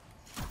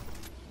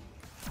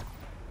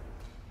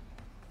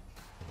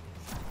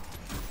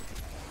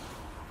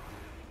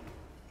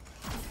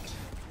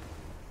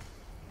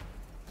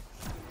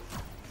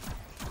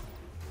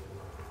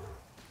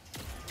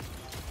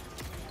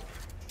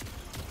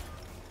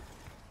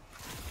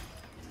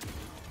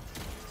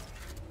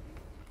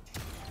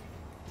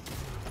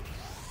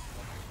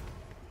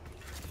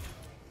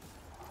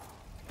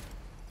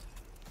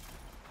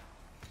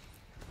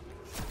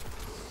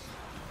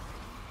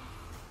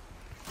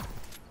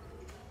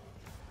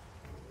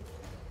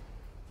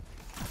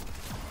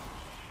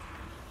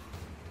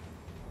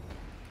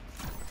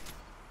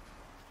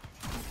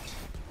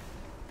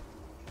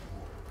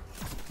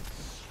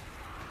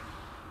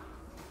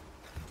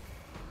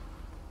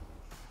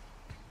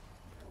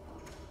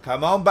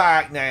 Come on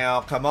back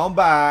now. Come on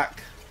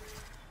back.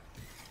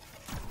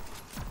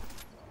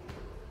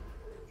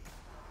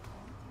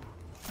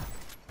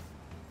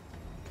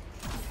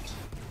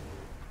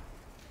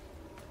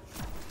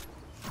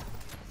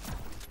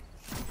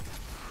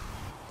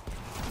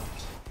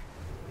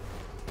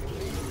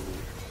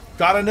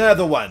 Got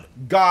another one.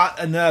 Got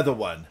another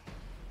one.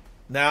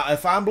 Now,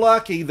 if I'm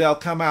lucky, they'll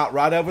come out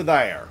right over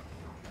there.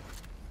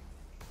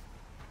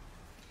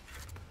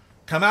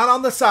 Come out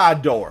on the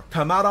side door.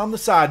 Come out on the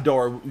side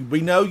door.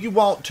 We know you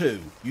want to.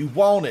 You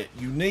want it.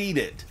 You need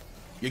it.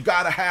 You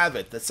gotta have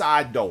it. The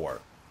side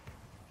door.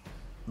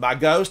 My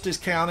ghost is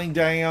counting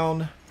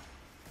down.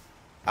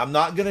 I'm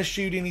not gonna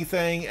shoot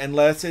anything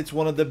unless it's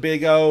one of the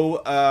big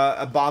O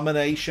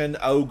abomination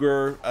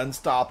ogre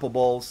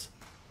unstoppables.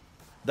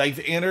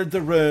 They've entered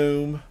the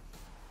room.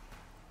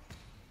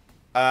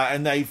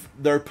 And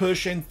they're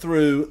pushing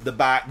through the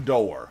back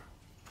door.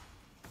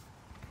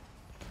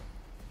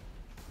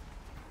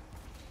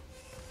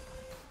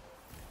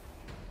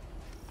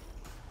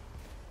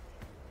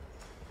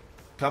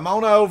 Come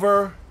on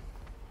over.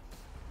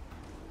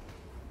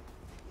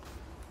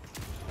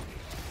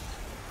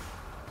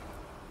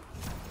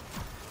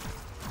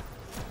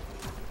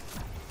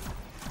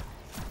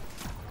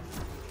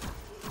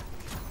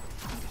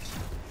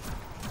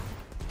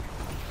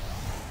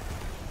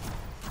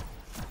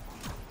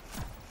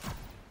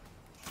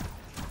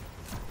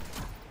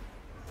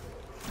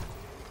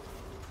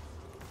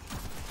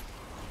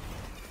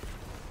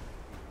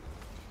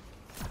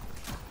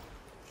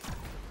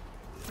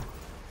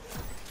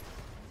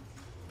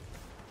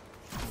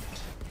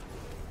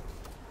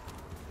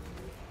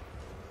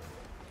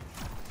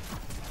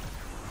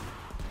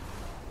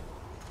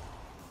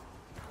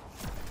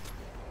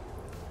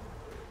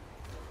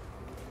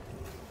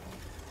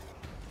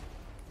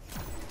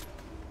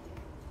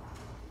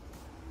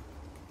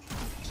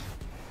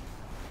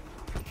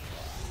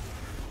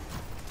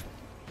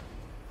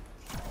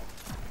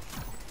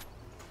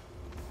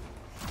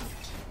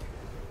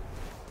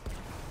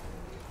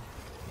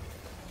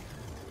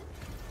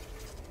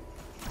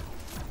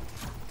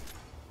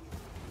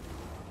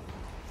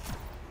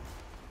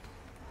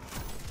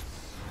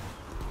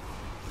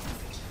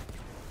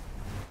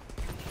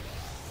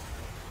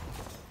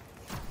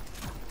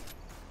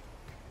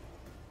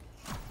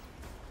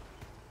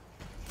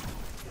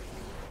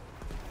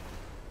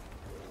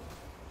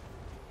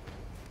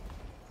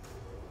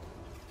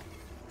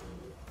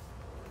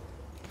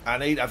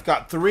 I've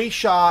got 3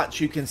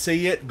 shots. You can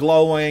see it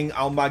glowing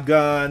on my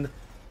gun.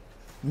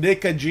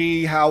 Nika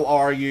G, how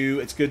are you?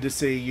 It's good to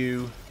see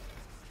you.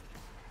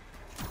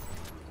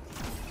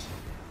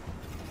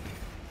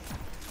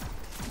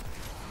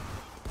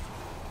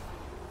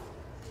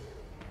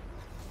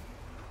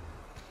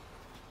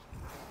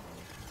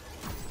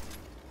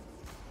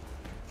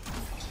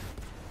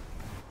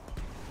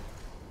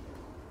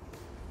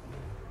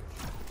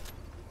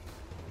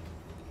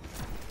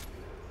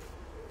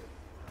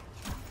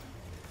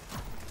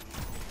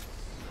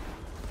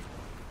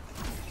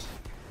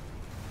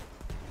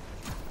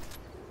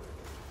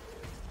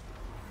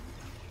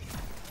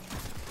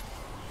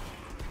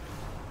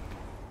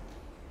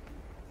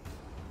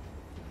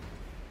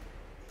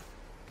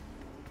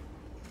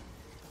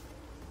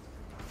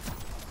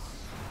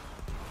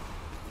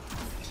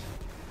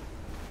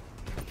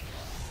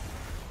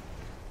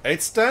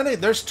 It's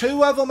stunning. There's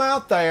 2 of them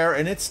out there,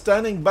 and it's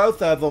stunning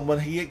both of them when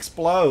he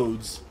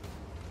explodes.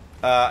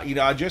 You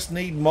know, I just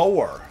need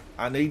more.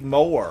 I need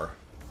more.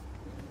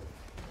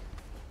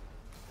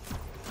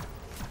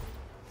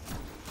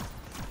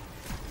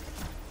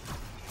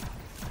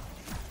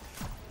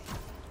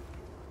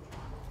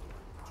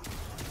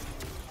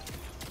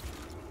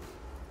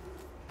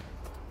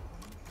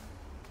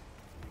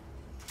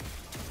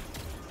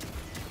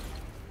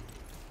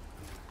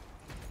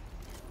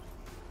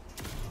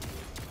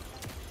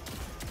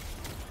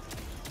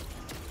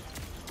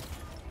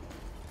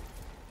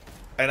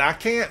 And I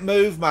can't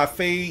move my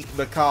feet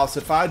because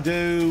if I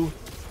do,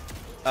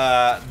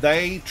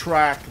 they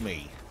track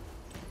me.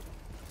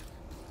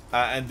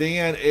 And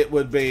then it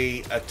would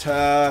be a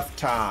tough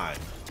time.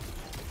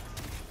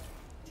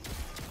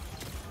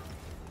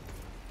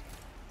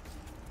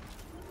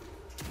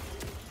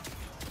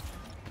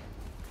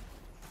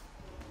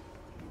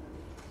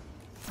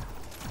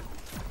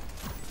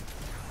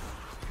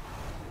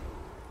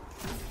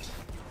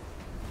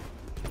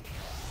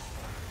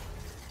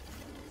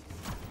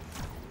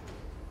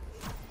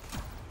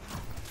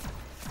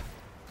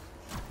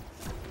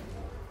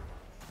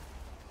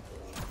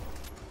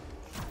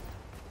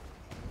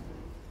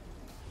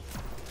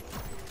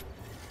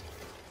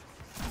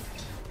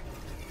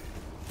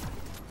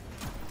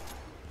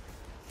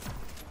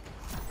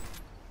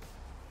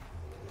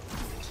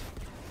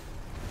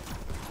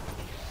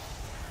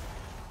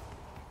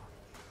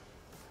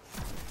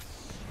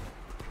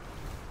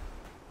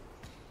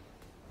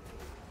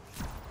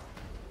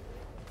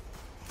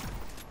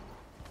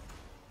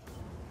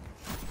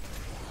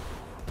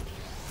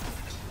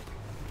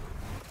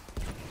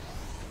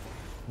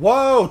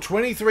 Whoa,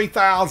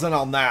 23,000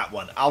 on that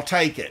one. I'll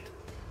take it.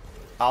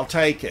 I'll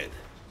take it.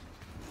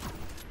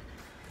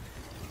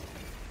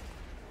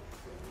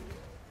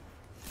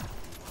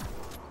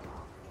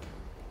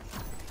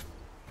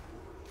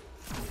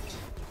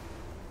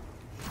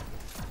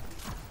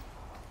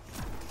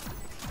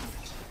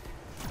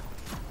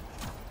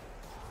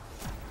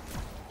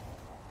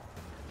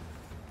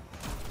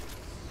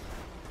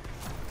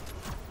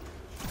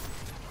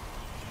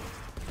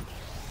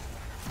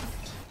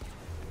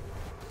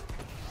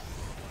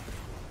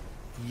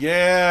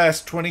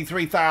 Yes,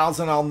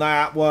 23,000 on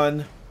that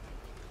one.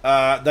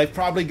 They've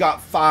probably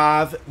got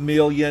 5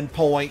 million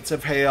points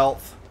of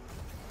health.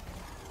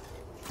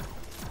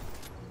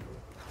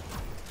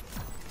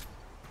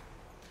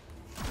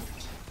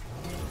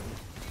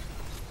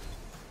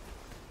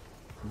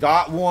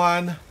 Got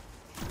one.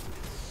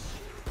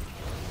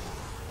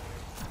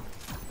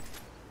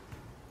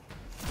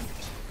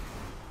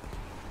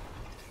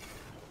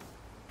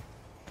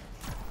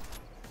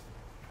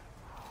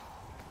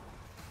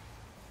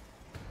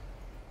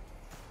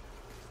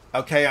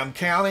 Okay, I'm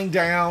counting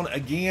down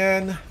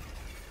again.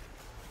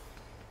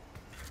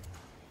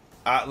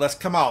 Let's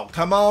come on.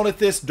 Come on at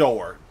this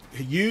door.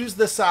 Use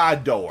the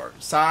side door.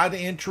 Side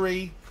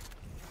entry.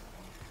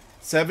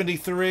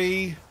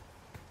 73.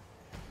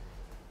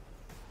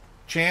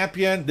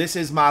 Champion. This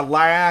is my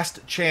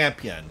last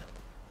champion.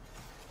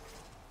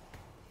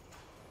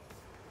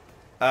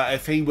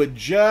 If he would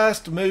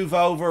just move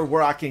over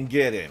where I can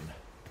get him.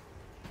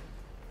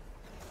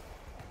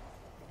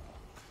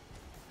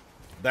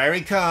 There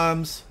he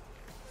comes.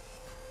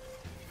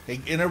 He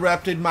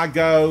interrupted my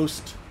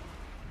ghost.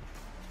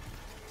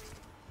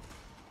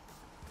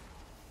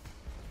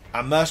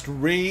 I must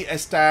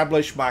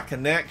re-establish my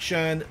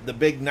connection. The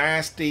big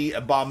nasty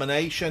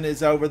abomination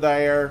is over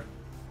there.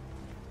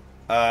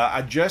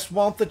 I just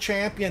want the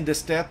champion to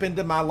step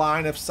into my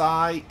line of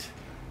sight.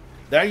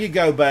 There you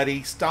go,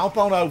 buddy. Stomp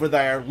on over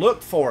there.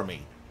 Look for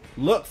me.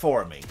 Look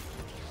for me.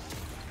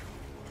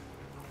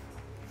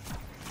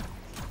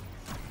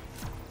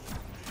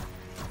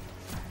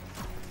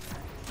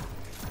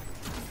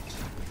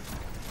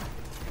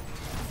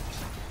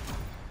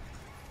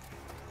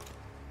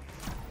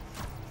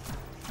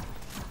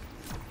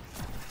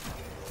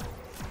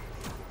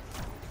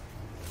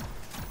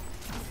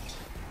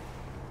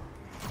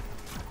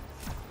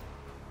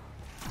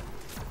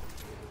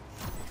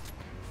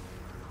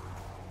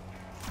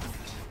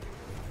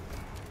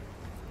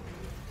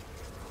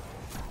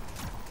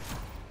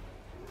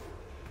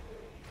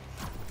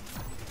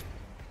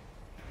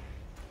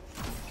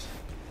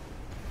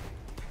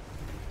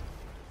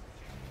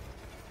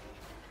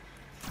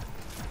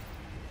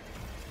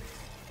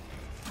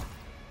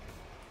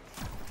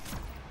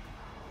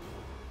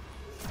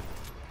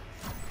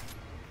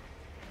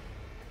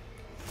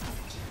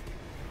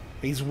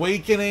 He's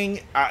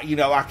weakening. You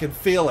know, I can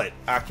feel it.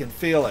 I can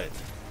feel it.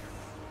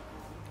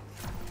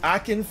 I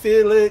can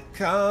feel it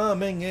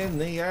coming in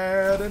the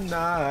air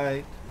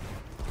tonight.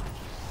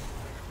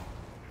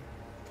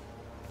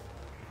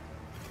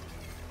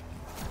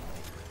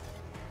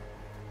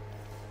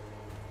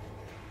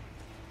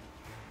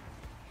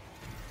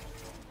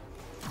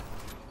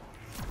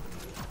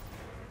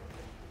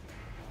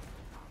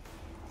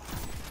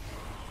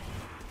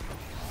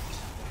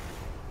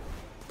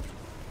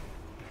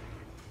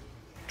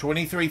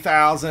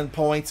 $23,000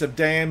 points of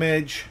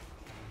damage.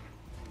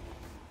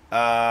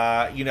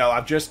 You know,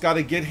 I've just got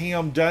to get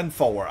him done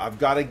for. I've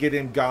got to get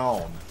him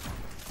gone.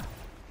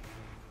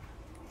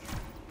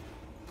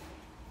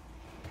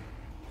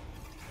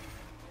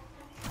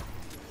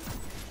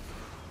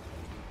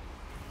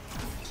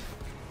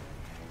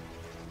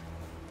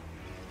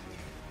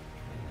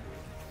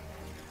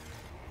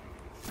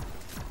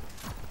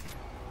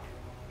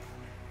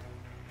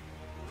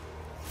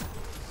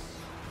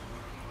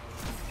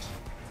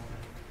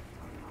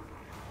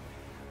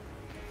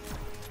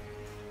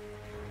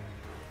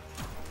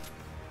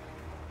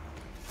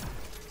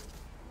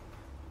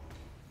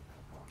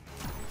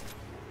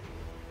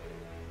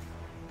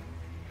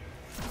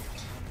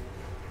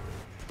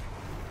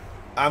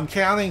 I'm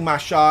counting my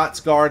shots,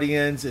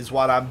 Guardians, is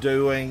what I'm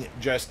doing,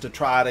 just to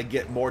try to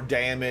get more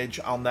damage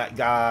on that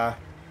guy.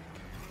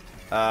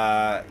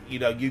 You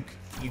know, you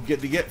get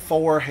to get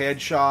 4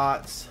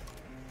 headshots.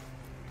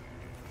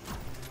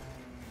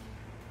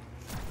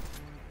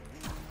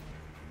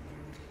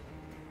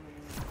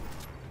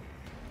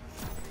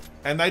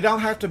 And they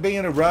don't have to be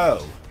in a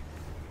row.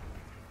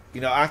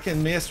 You know, I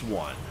can miss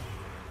one.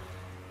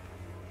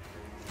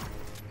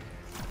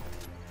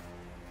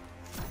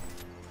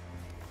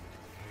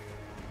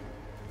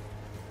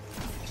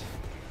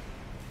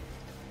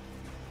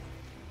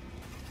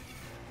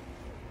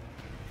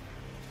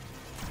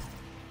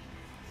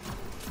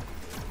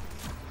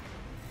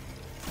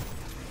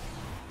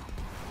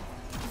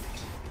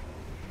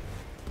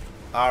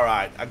 All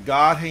right, I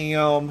got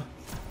him.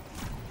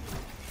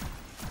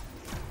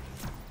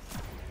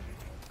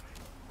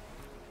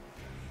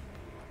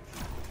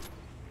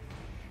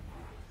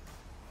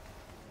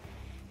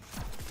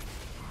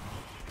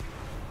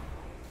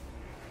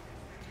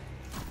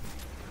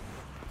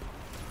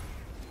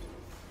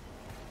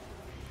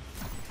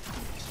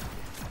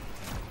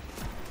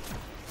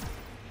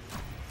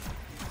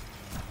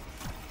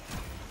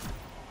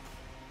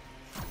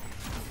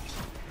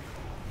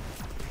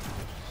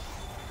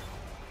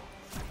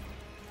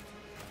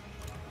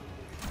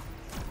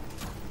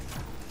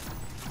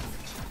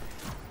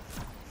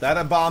 That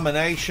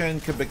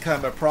abomination could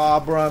become a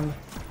problem.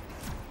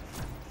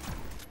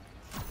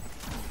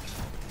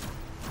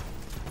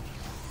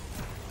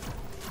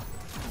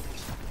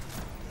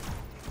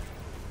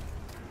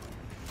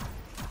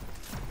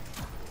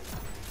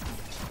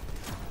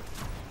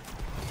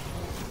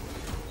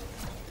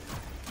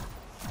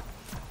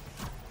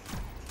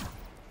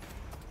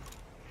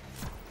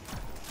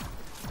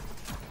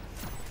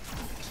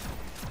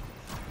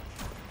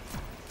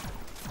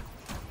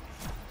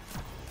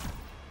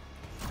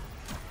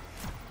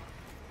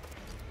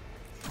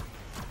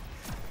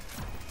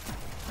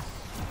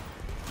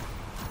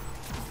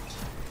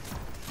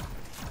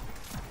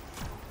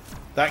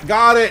 That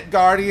got it,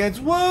 Guardians.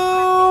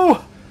 Woo!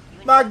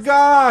 My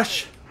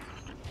gosh.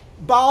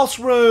 Boss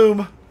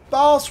room.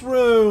 Boss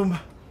room.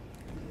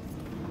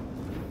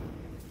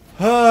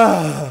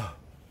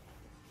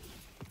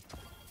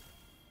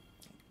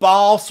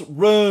 Boss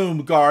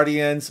room,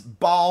 Guardians.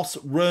 Boss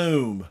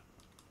room.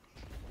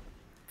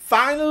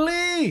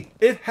 Finally,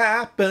 it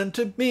happened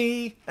to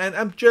me, and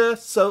I'm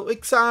just so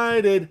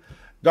excited.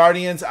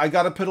 Guardians, I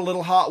gotta put a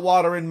little hot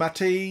water in my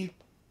tea.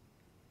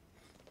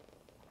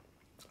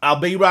 I'll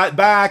be right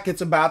back.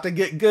 It's about to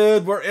get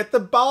good. We're at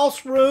the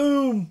boss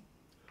room.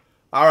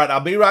 All right, I'll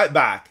be right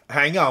back.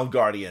 Hang on,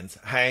 Guardians.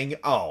 Hang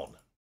on.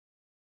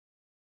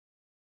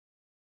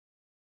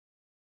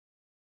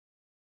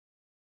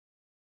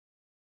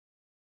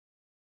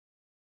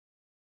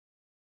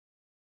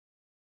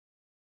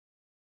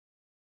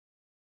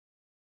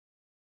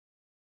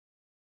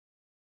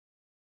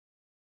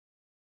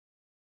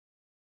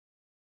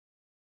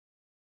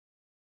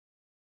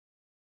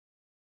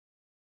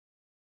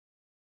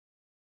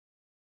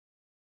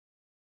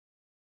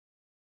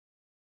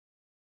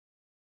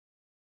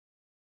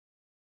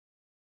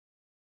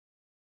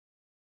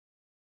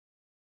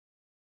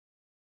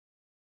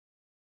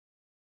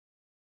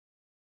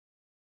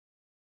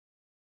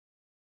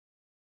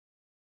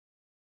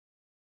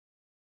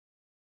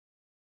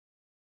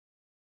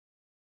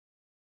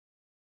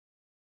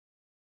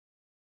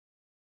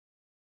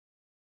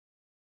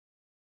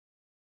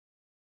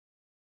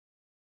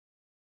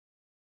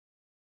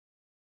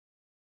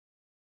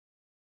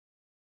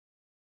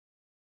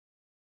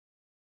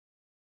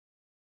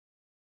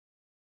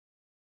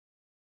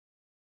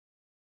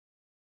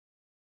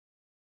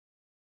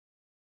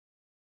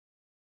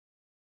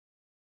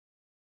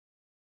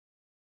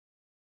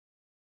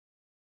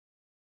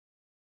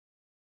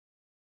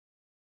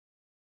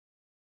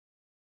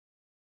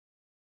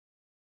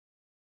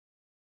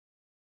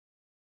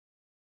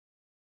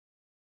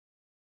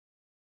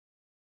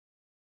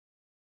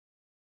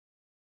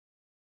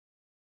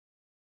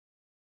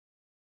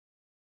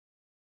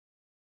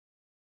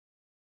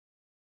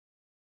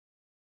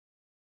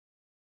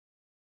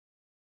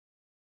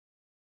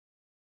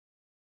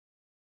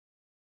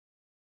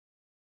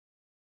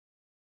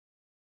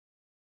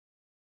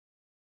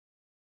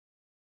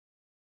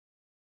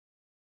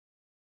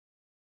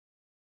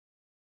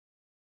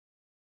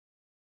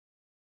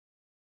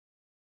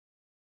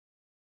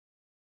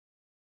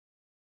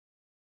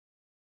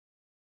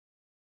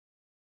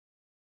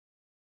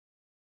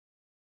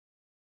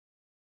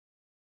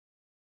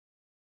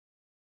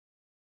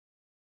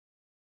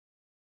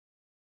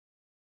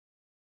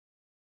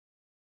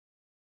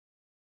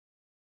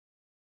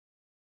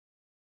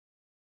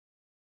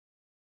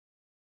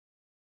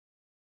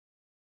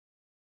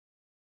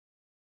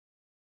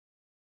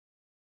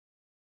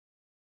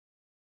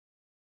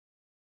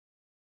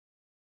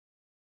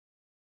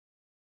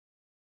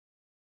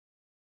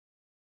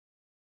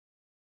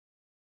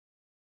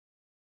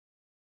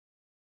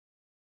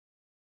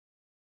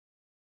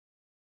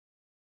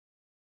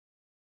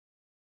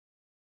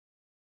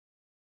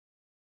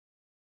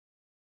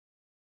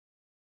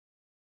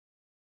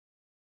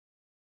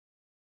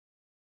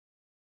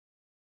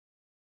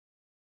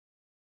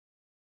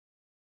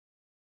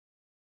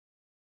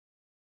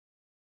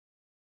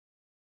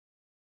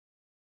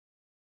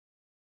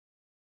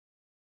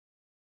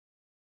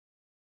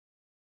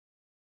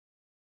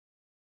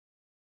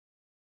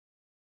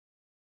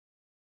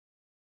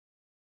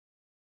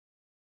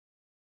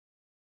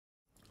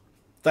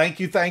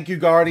 Thank you,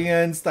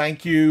 Guardians.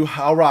 Thank you.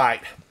 All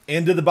right.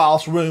 Into the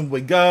boss room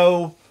we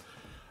go.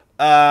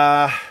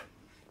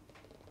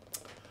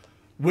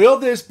 Will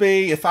this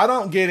be, if I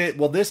don't get it,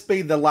 will this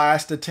be the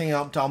last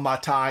attempt on my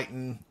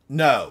Titan?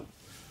 No.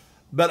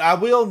 But I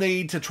will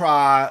need to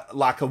try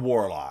like a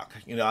Warlock.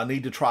 You know, I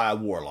need to try a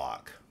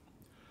Warlock.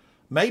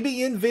 Maybe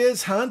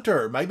Invis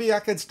Hunter. Maybe I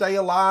could stay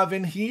alive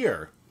in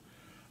here.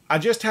 I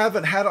just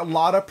haven't had a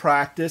lot of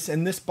practice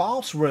in this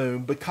boss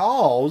room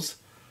because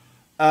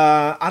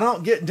I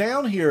don't get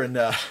down here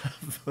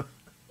enough.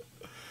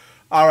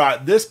 All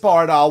right, this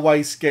part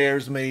always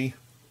scares me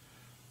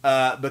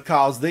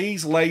because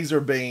these laser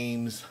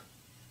beams,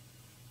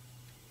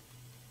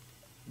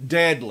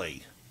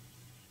 deadly.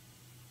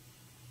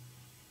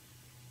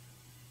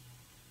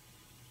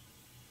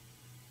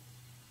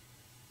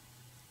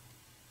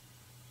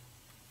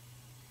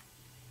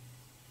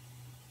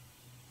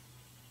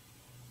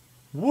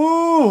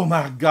 Woo,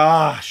 my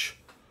gosh.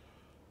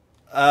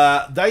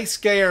 They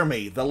scare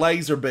me, the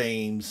laser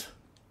beams.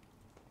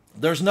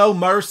 There's no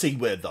mercy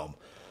with them.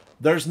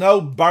 There's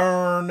no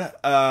burn.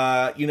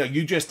 You know,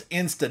 you just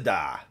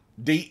insta-die.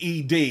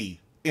 D-E-D,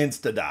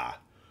 insta-die.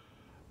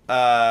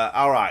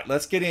 All right,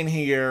 let's get in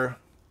here,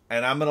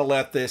 and I'm going to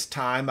let this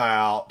time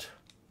out.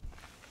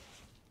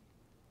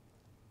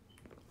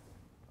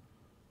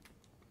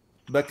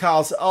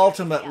 Because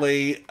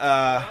ultimately,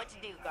 What to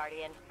do,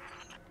 Guardian?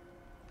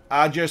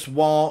 I just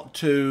want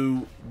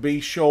to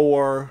be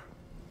sure.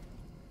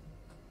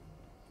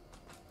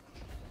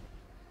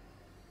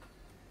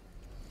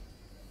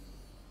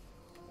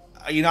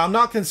 you know, I'm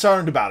not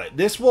concerned about it.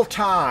 This will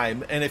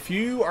time, and if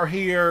you are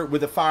here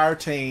with a fire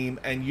team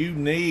and you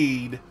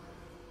need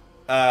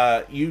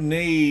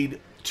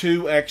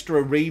 2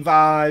 extra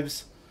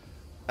revives,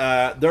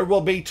 there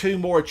will be 2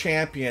 more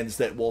champions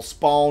that will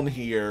spawn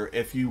here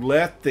if you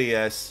let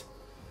this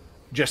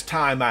just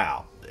time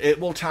out. It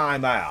will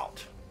time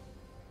out.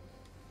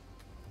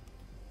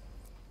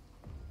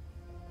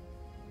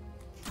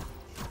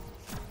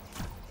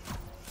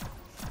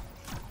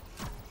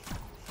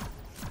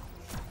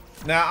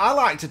 Now, I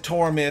like to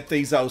torment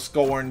these old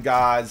Scorn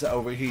guys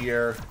over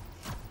here.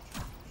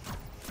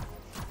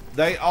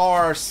 They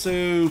are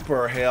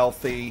super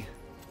healthy.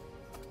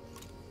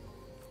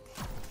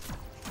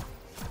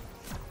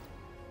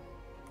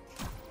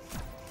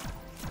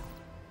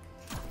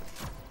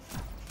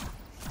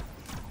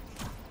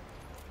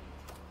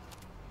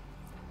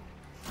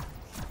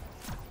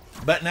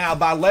 But now,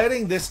 by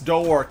letting this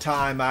door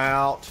time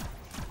out,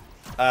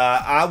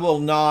 I will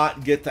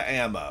not get the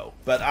ammo.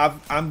 But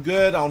I'm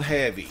good on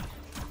heavy.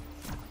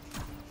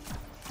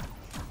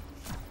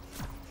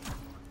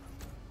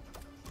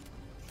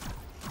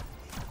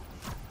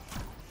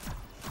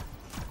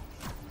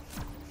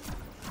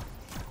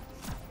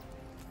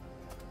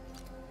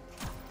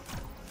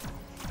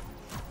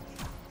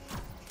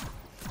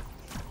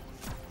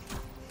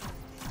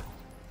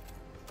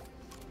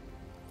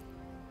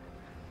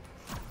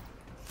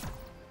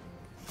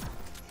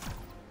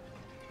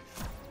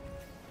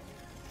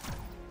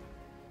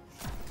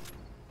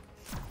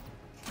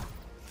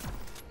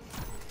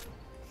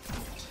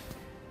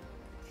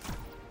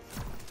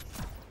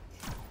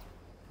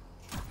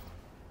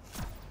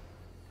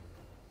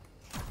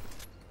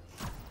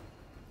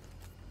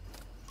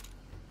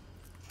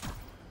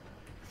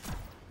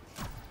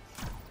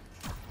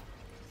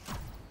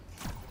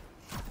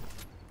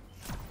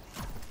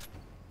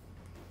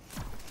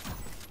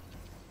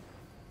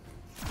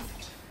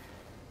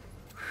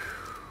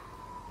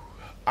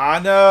 I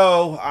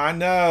know, I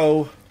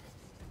know.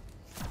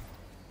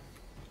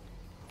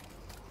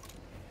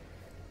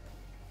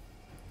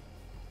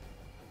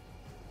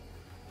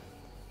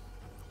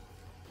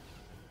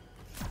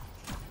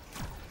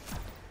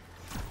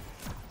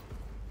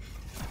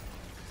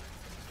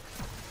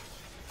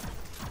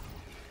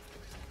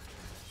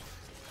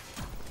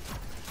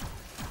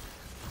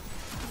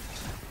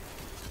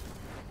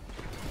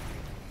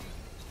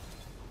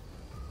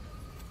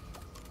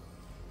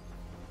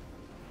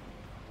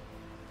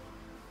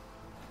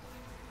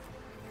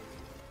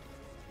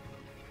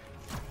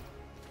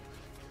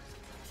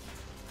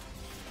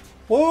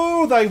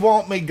 Whoa, they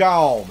want me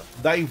gone.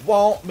 They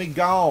want me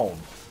gone.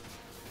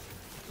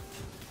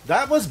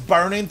 That was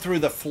burning through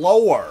the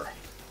floor.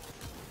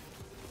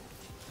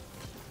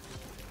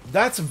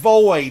 That's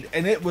void,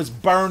 and it was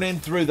burning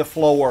through the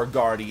floor,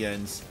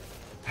 Guardians.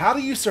 How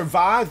do you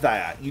survive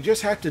that? You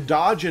just have to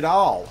dodge it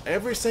all.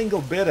 Every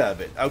single bit of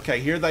it. Okay,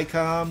 here they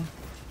come.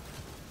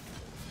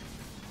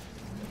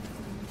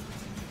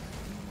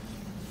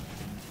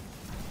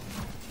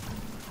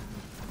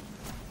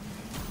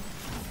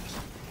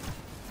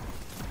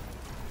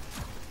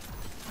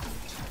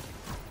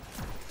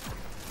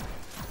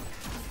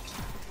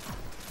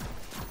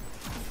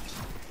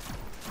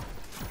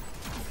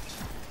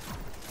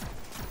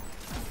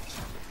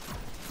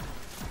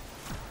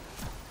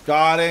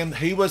 Got him.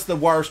 He was the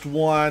worst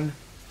one.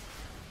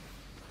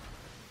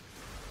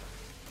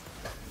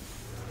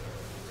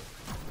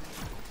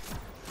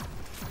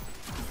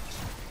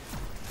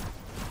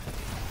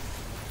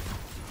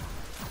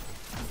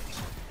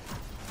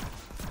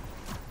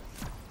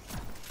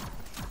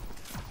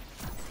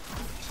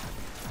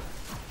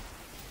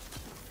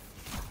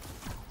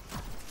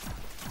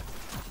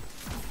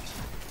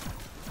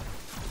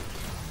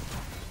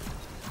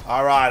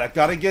 Alright, I've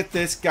got to get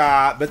this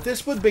guy. But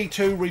this would be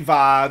 2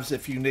 revives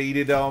if you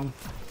needed them.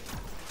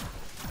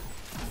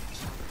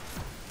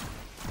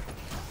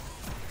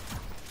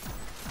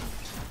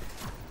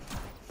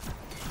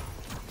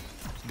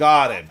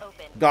 Got him.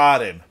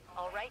 Got him.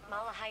 Alright,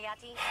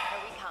 Malahayati, here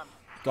we come.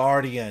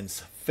 Guardians,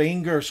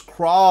 fingers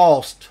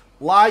crossed.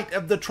 Light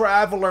of the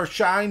Traveler,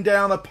 shine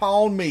down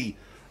upon me.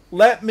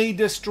 Let me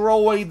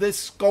destroy this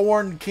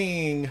Scorn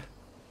King.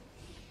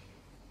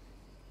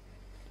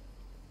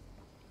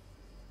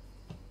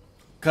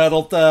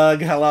 Cuddle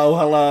Thug, hello,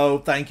 hello.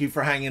 Thank you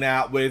for hanging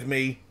out with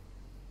me.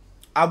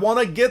 I want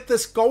to get the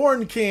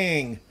Scorn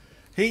King.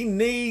 He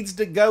needs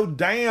to go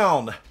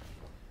down.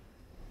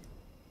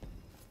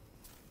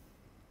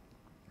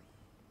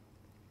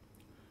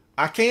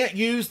 I can't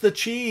use the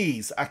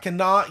cheese. I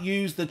cannot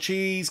use the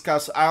cheese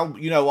because I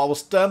will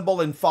stumble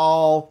and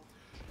fall.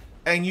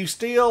 And you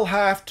still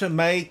have to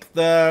make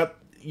the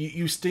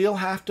still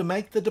have to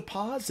make the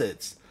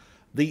deposits.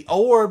 The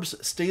orbs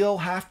still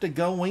have to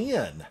go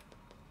in.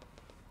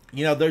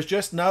 You know, there's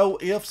just no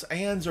ifs,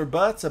 ands, or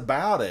buts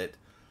about it.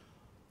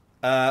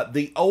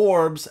 The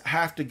orbs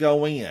have to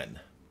go in.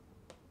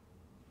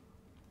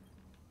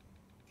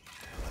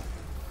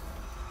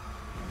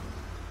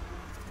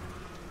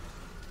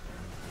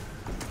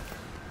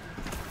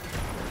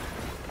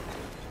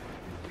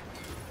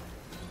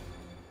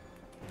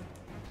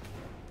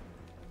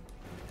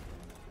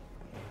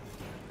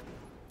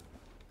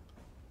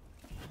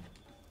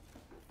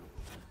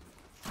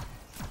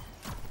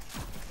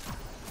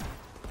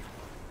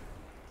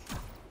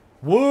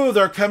 Woo,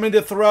 they're coming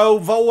to throw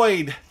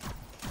Void.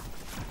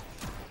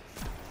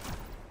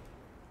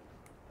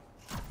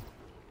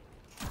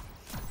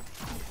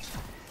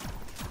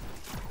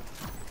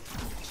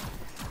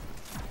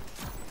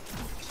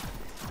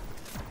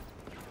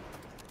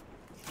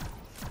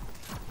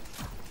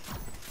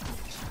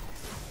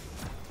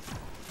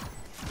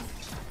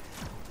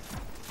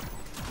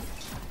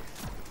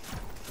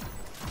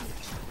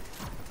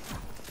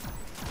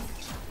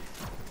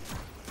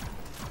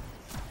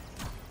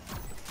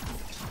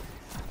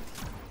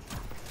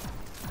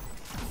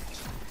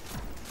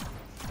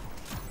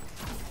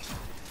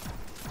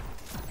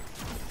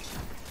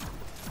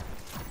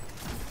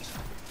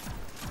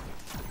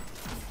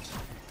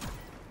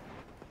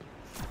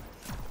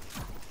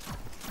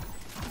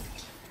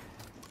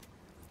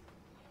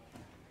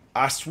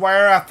 I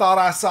swear I thought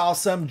I saw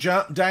some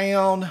jump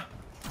down.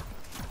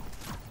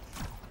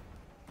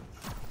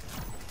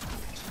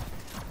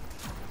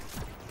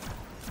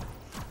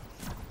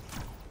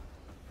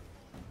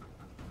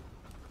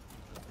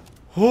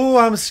 Ooh,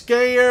 I'm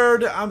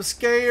scared. I'm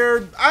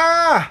scared.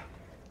 Ah!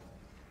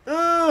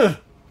 Ugh!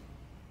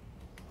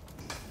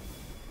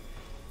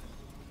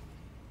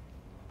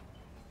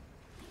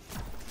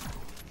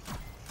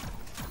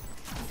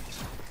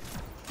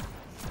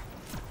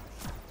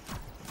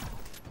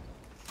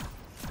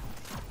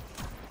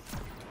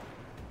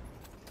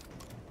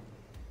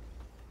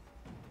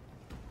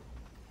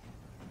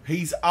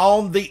 He's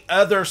on the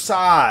other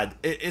side.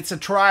 It's a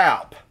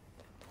trap.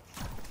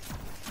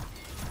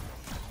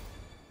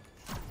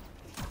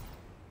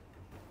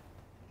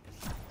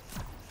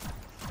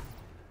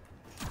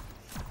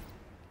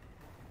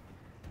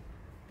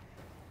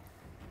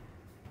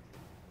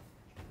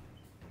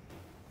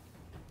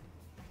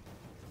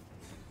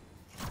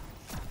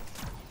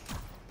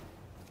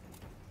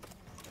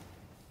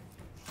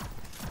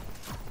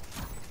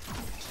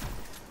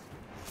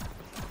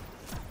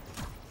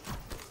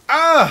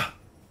 Ah!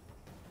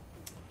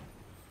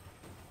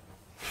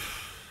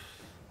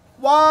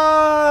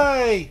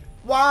 Why?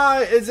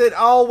 Why is it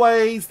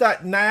always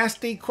that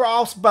nasty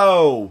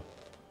crossbow?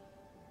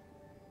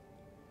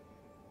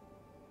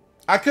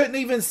 I couldn't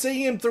even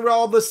see him through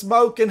all the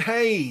smoke and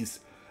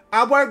haze.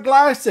 I wear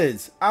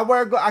glasses.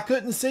 I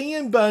couldn't see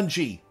him,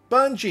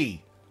 Bungie.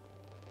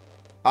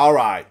 All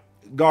right,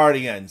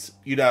 Guardians.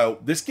 You know,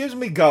 this gives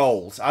me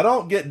goals. I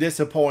don't get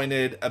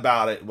disappointed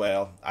about it.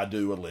 Well, I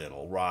do a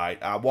little,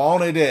 right? I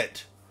wanted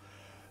it.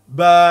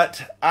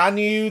 But I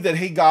knew that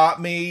he got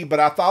me, but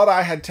I thought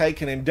I had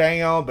taken him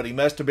down, but he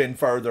must have been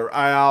further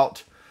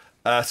out.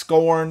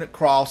 Scorn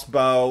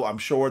crossbow, I'm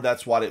sure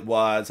that's what it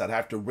was. I'd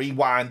have to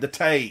rewind the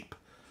tape.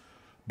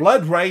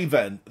 Blood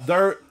Raven,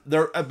 they're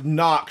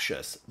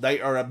obnoxious.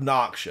 They are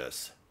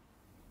obnoxious.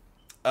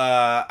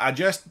 I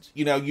just,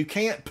 you know, you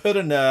can't put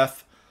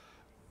enough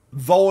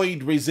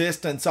void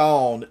resistance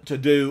on to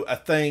do a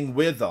thing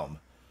with them.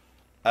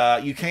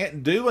 You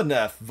can't do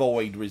enough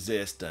void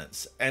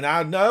resistance. And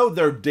I know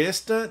their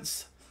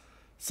distance.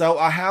 So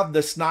I have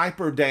the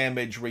sniper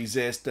damage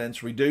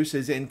resistance.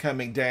 Reduces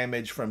incoming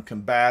damage from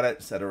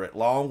combatants that are at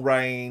long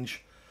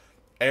range.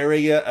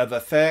 Area of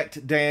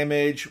effect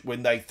damage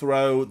when they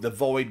throw the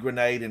void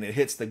grenade and it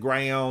hits the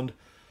ground.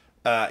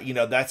 You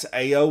know, that's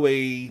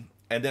AoE.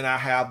 And then I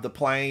have the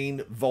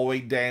plain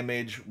void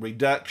damage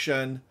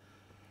reduction.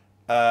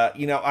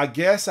 You know, I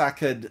guess I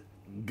could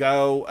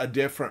go a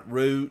different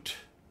route.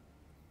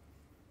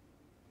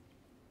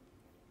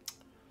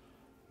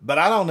 But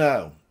I don't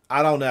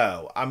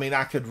know. I mean,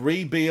 I could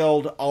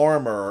rebuild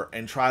armor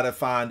and try to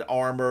find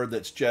armor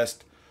that's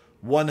just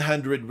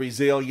 100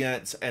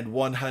 resilience and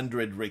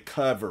 100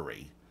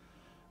 recovery.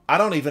 I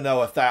don't even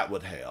know if that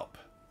would help.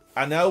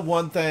 I know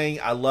one thing.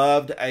 I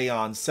loved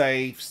Aeon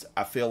Safes.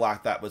 I feel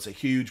like that was a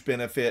huge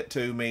benefit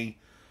to me.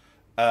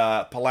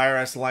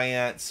 Polaris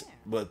Lance.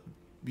 But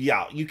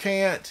yeah, you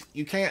can't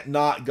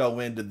not go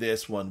into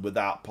this one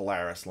without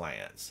Polaris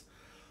Lance.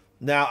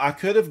 Now, I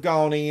could have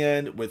gone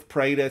in with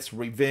Praetus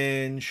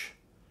Revenge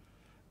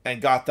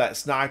and got that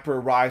sniper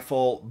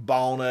rifle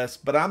bonus,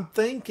 but I'm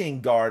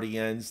thinking,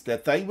 Guardians,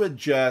 that they would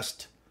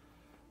just,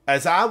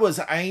 as I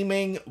was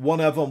aiming, one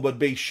of them would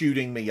be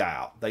shooting me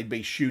out. They'd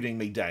be shooting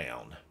me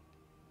down.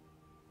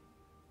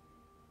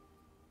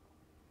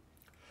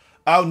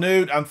 Oh,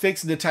 Newt, I'm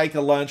fixing to take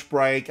a lunch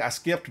break. I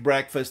skipped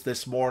breakfast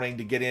this morning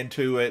to get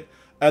into it.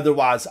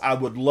 Otherwise, I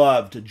would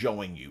love to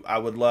join you.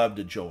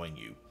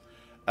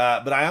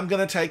 But I am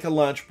going to take a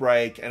lunch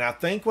break, and I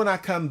think when I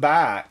come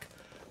back,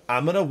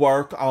 I'm going to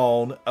work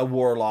on a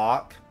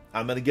Warlock.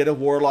 I'm going to get a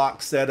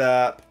Warlock set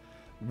up.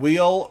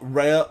 Will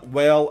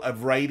Well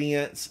of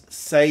Radiance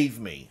save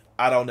me?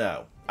 I don't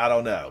know.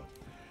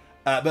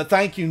 But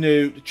thank you,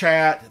 Newt.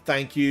 Chat,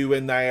 thank you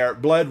in there.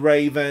 Blood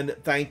Raven,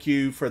 thank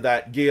you for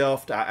that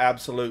gift. I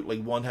absolutely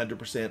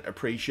 100%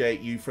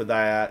 appreciate you for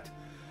that.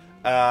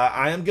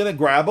 I am going to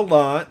grab a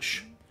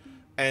lunch.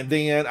 And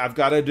then I've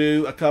got to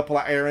do a couple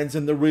of errands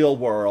in the real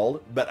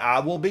world. But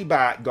I will be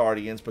back,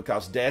 Guardians,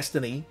 because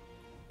Destiny,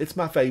 it's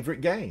my favorite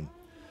game.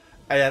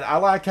 And I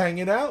like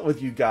hanging out with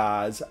you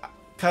guys.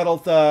 Cuddle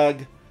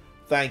Thug,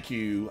 Thank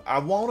you. I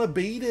want to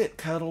beat it,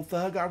 Cuddle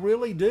Thug. I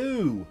really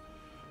do.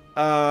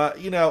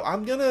 You know,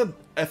 I'm gonna,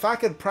 if I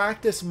could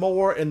practice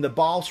more in the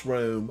boss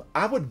room,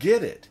 I would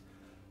get it.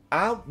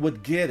 I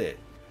would get it.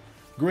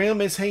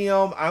 Grim is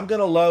him. I'm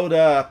gonna load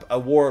up a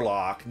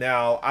Warlock.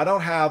 Now, I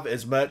don't have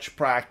as much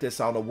practice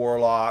on a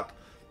Warlock.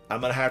 I'm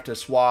gonna have to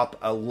swap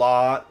a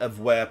lot of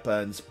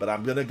weapons, but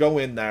I'm gonna go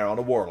in there on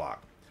a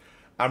Warlock.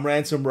 I'm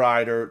Ransom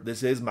Rider.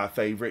 This is my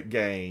favorite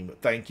game.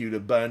 Thank you to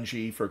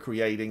Bungie for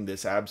creating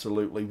this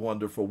absolutely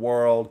wonderful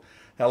world.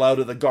 Hello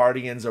to the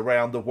Guardians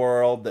around the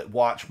world that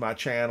watch my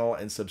channel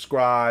and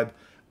subscribe.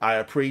 I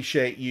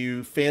appreciate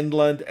you.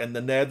 Finland and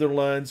the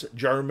Netherlands,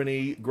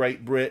 Germany,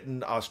 Great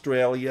Britain,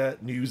 Australia,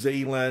 New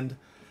Zealand.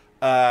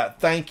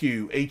 Thank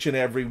you, each and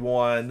every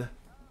one.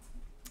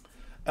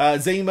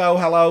 Zemo,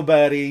 hello,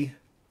 buddy.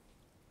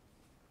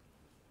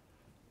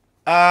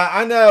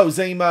 I know,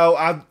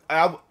 Zemo.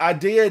 I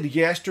did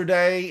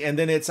yesterday, and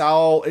then it's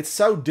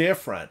so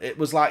different. It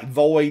was like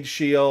Void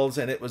Shields,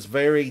 and it was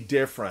very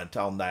different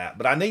on that.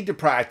 But I need to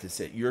practice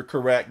it. You're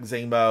correct,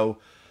 Zemo.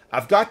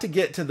 I've got to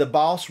get to the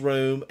boss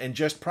room and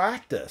just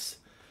practice.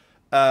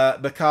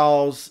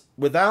 Because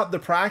without the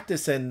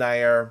practice in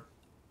there,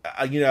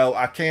 you know,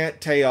 I can't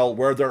tell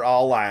where they're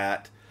all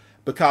at.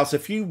 Because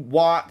if you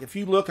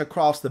look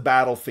across the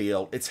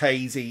battlefield, it's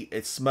hazy,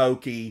 it's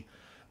smoky.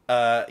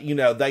 You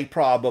know, they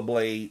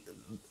probably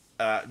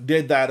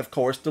did that, of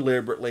course,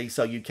 deliberately,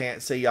 so you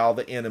can't see all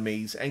the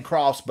enemies, and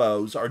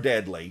crossbows are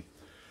deadly.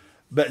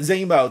 But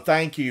Zemo,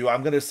 thank you.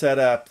 I'm going to set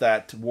up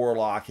that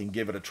Warlock and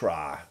give it a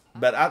try.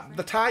 But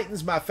the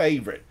Titan's my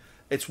favorite.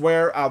 It's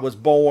where I was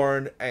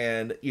born,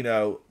 and, you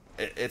know,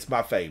 it's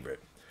my favorite.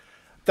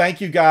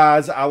 Thank you,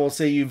 guys. I will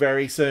see you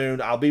very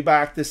soon. I'll be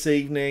back this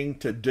evening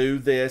to do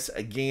this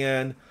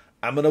again.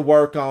 I'm going to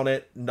work on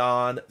it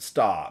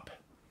non-stop.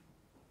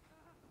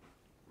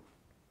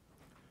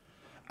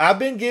 I've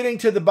been getting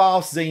to the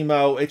boss,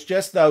 Zemo. It's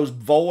just those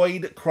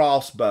void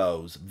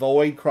crossbows.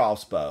 Void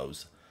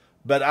crossbows.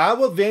 But I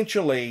will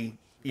eventually,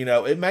 you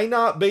know, it may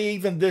not be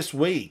even this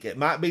week. It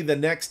might be the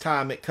next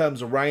time it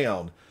comes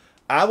around.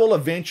 I will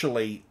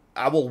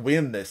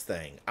win this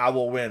thing. I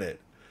will win it.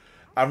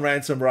 I'm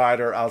Ransom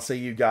Rider. I'll see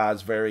you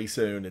guys very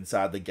soon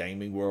inside the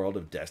gaming world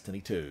of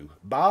Destiny 2.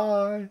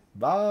 Bye.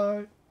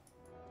 Bye.